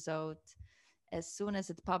episode as soon as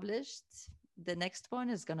it's published. The next one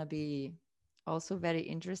is going to be also very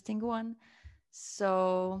interesting one.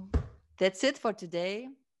 So that's it for today.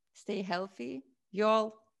 Stay healthy,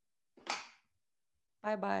 y'all.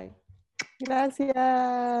 Bye-bye.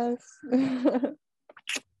 Gracias.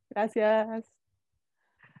 Gracias.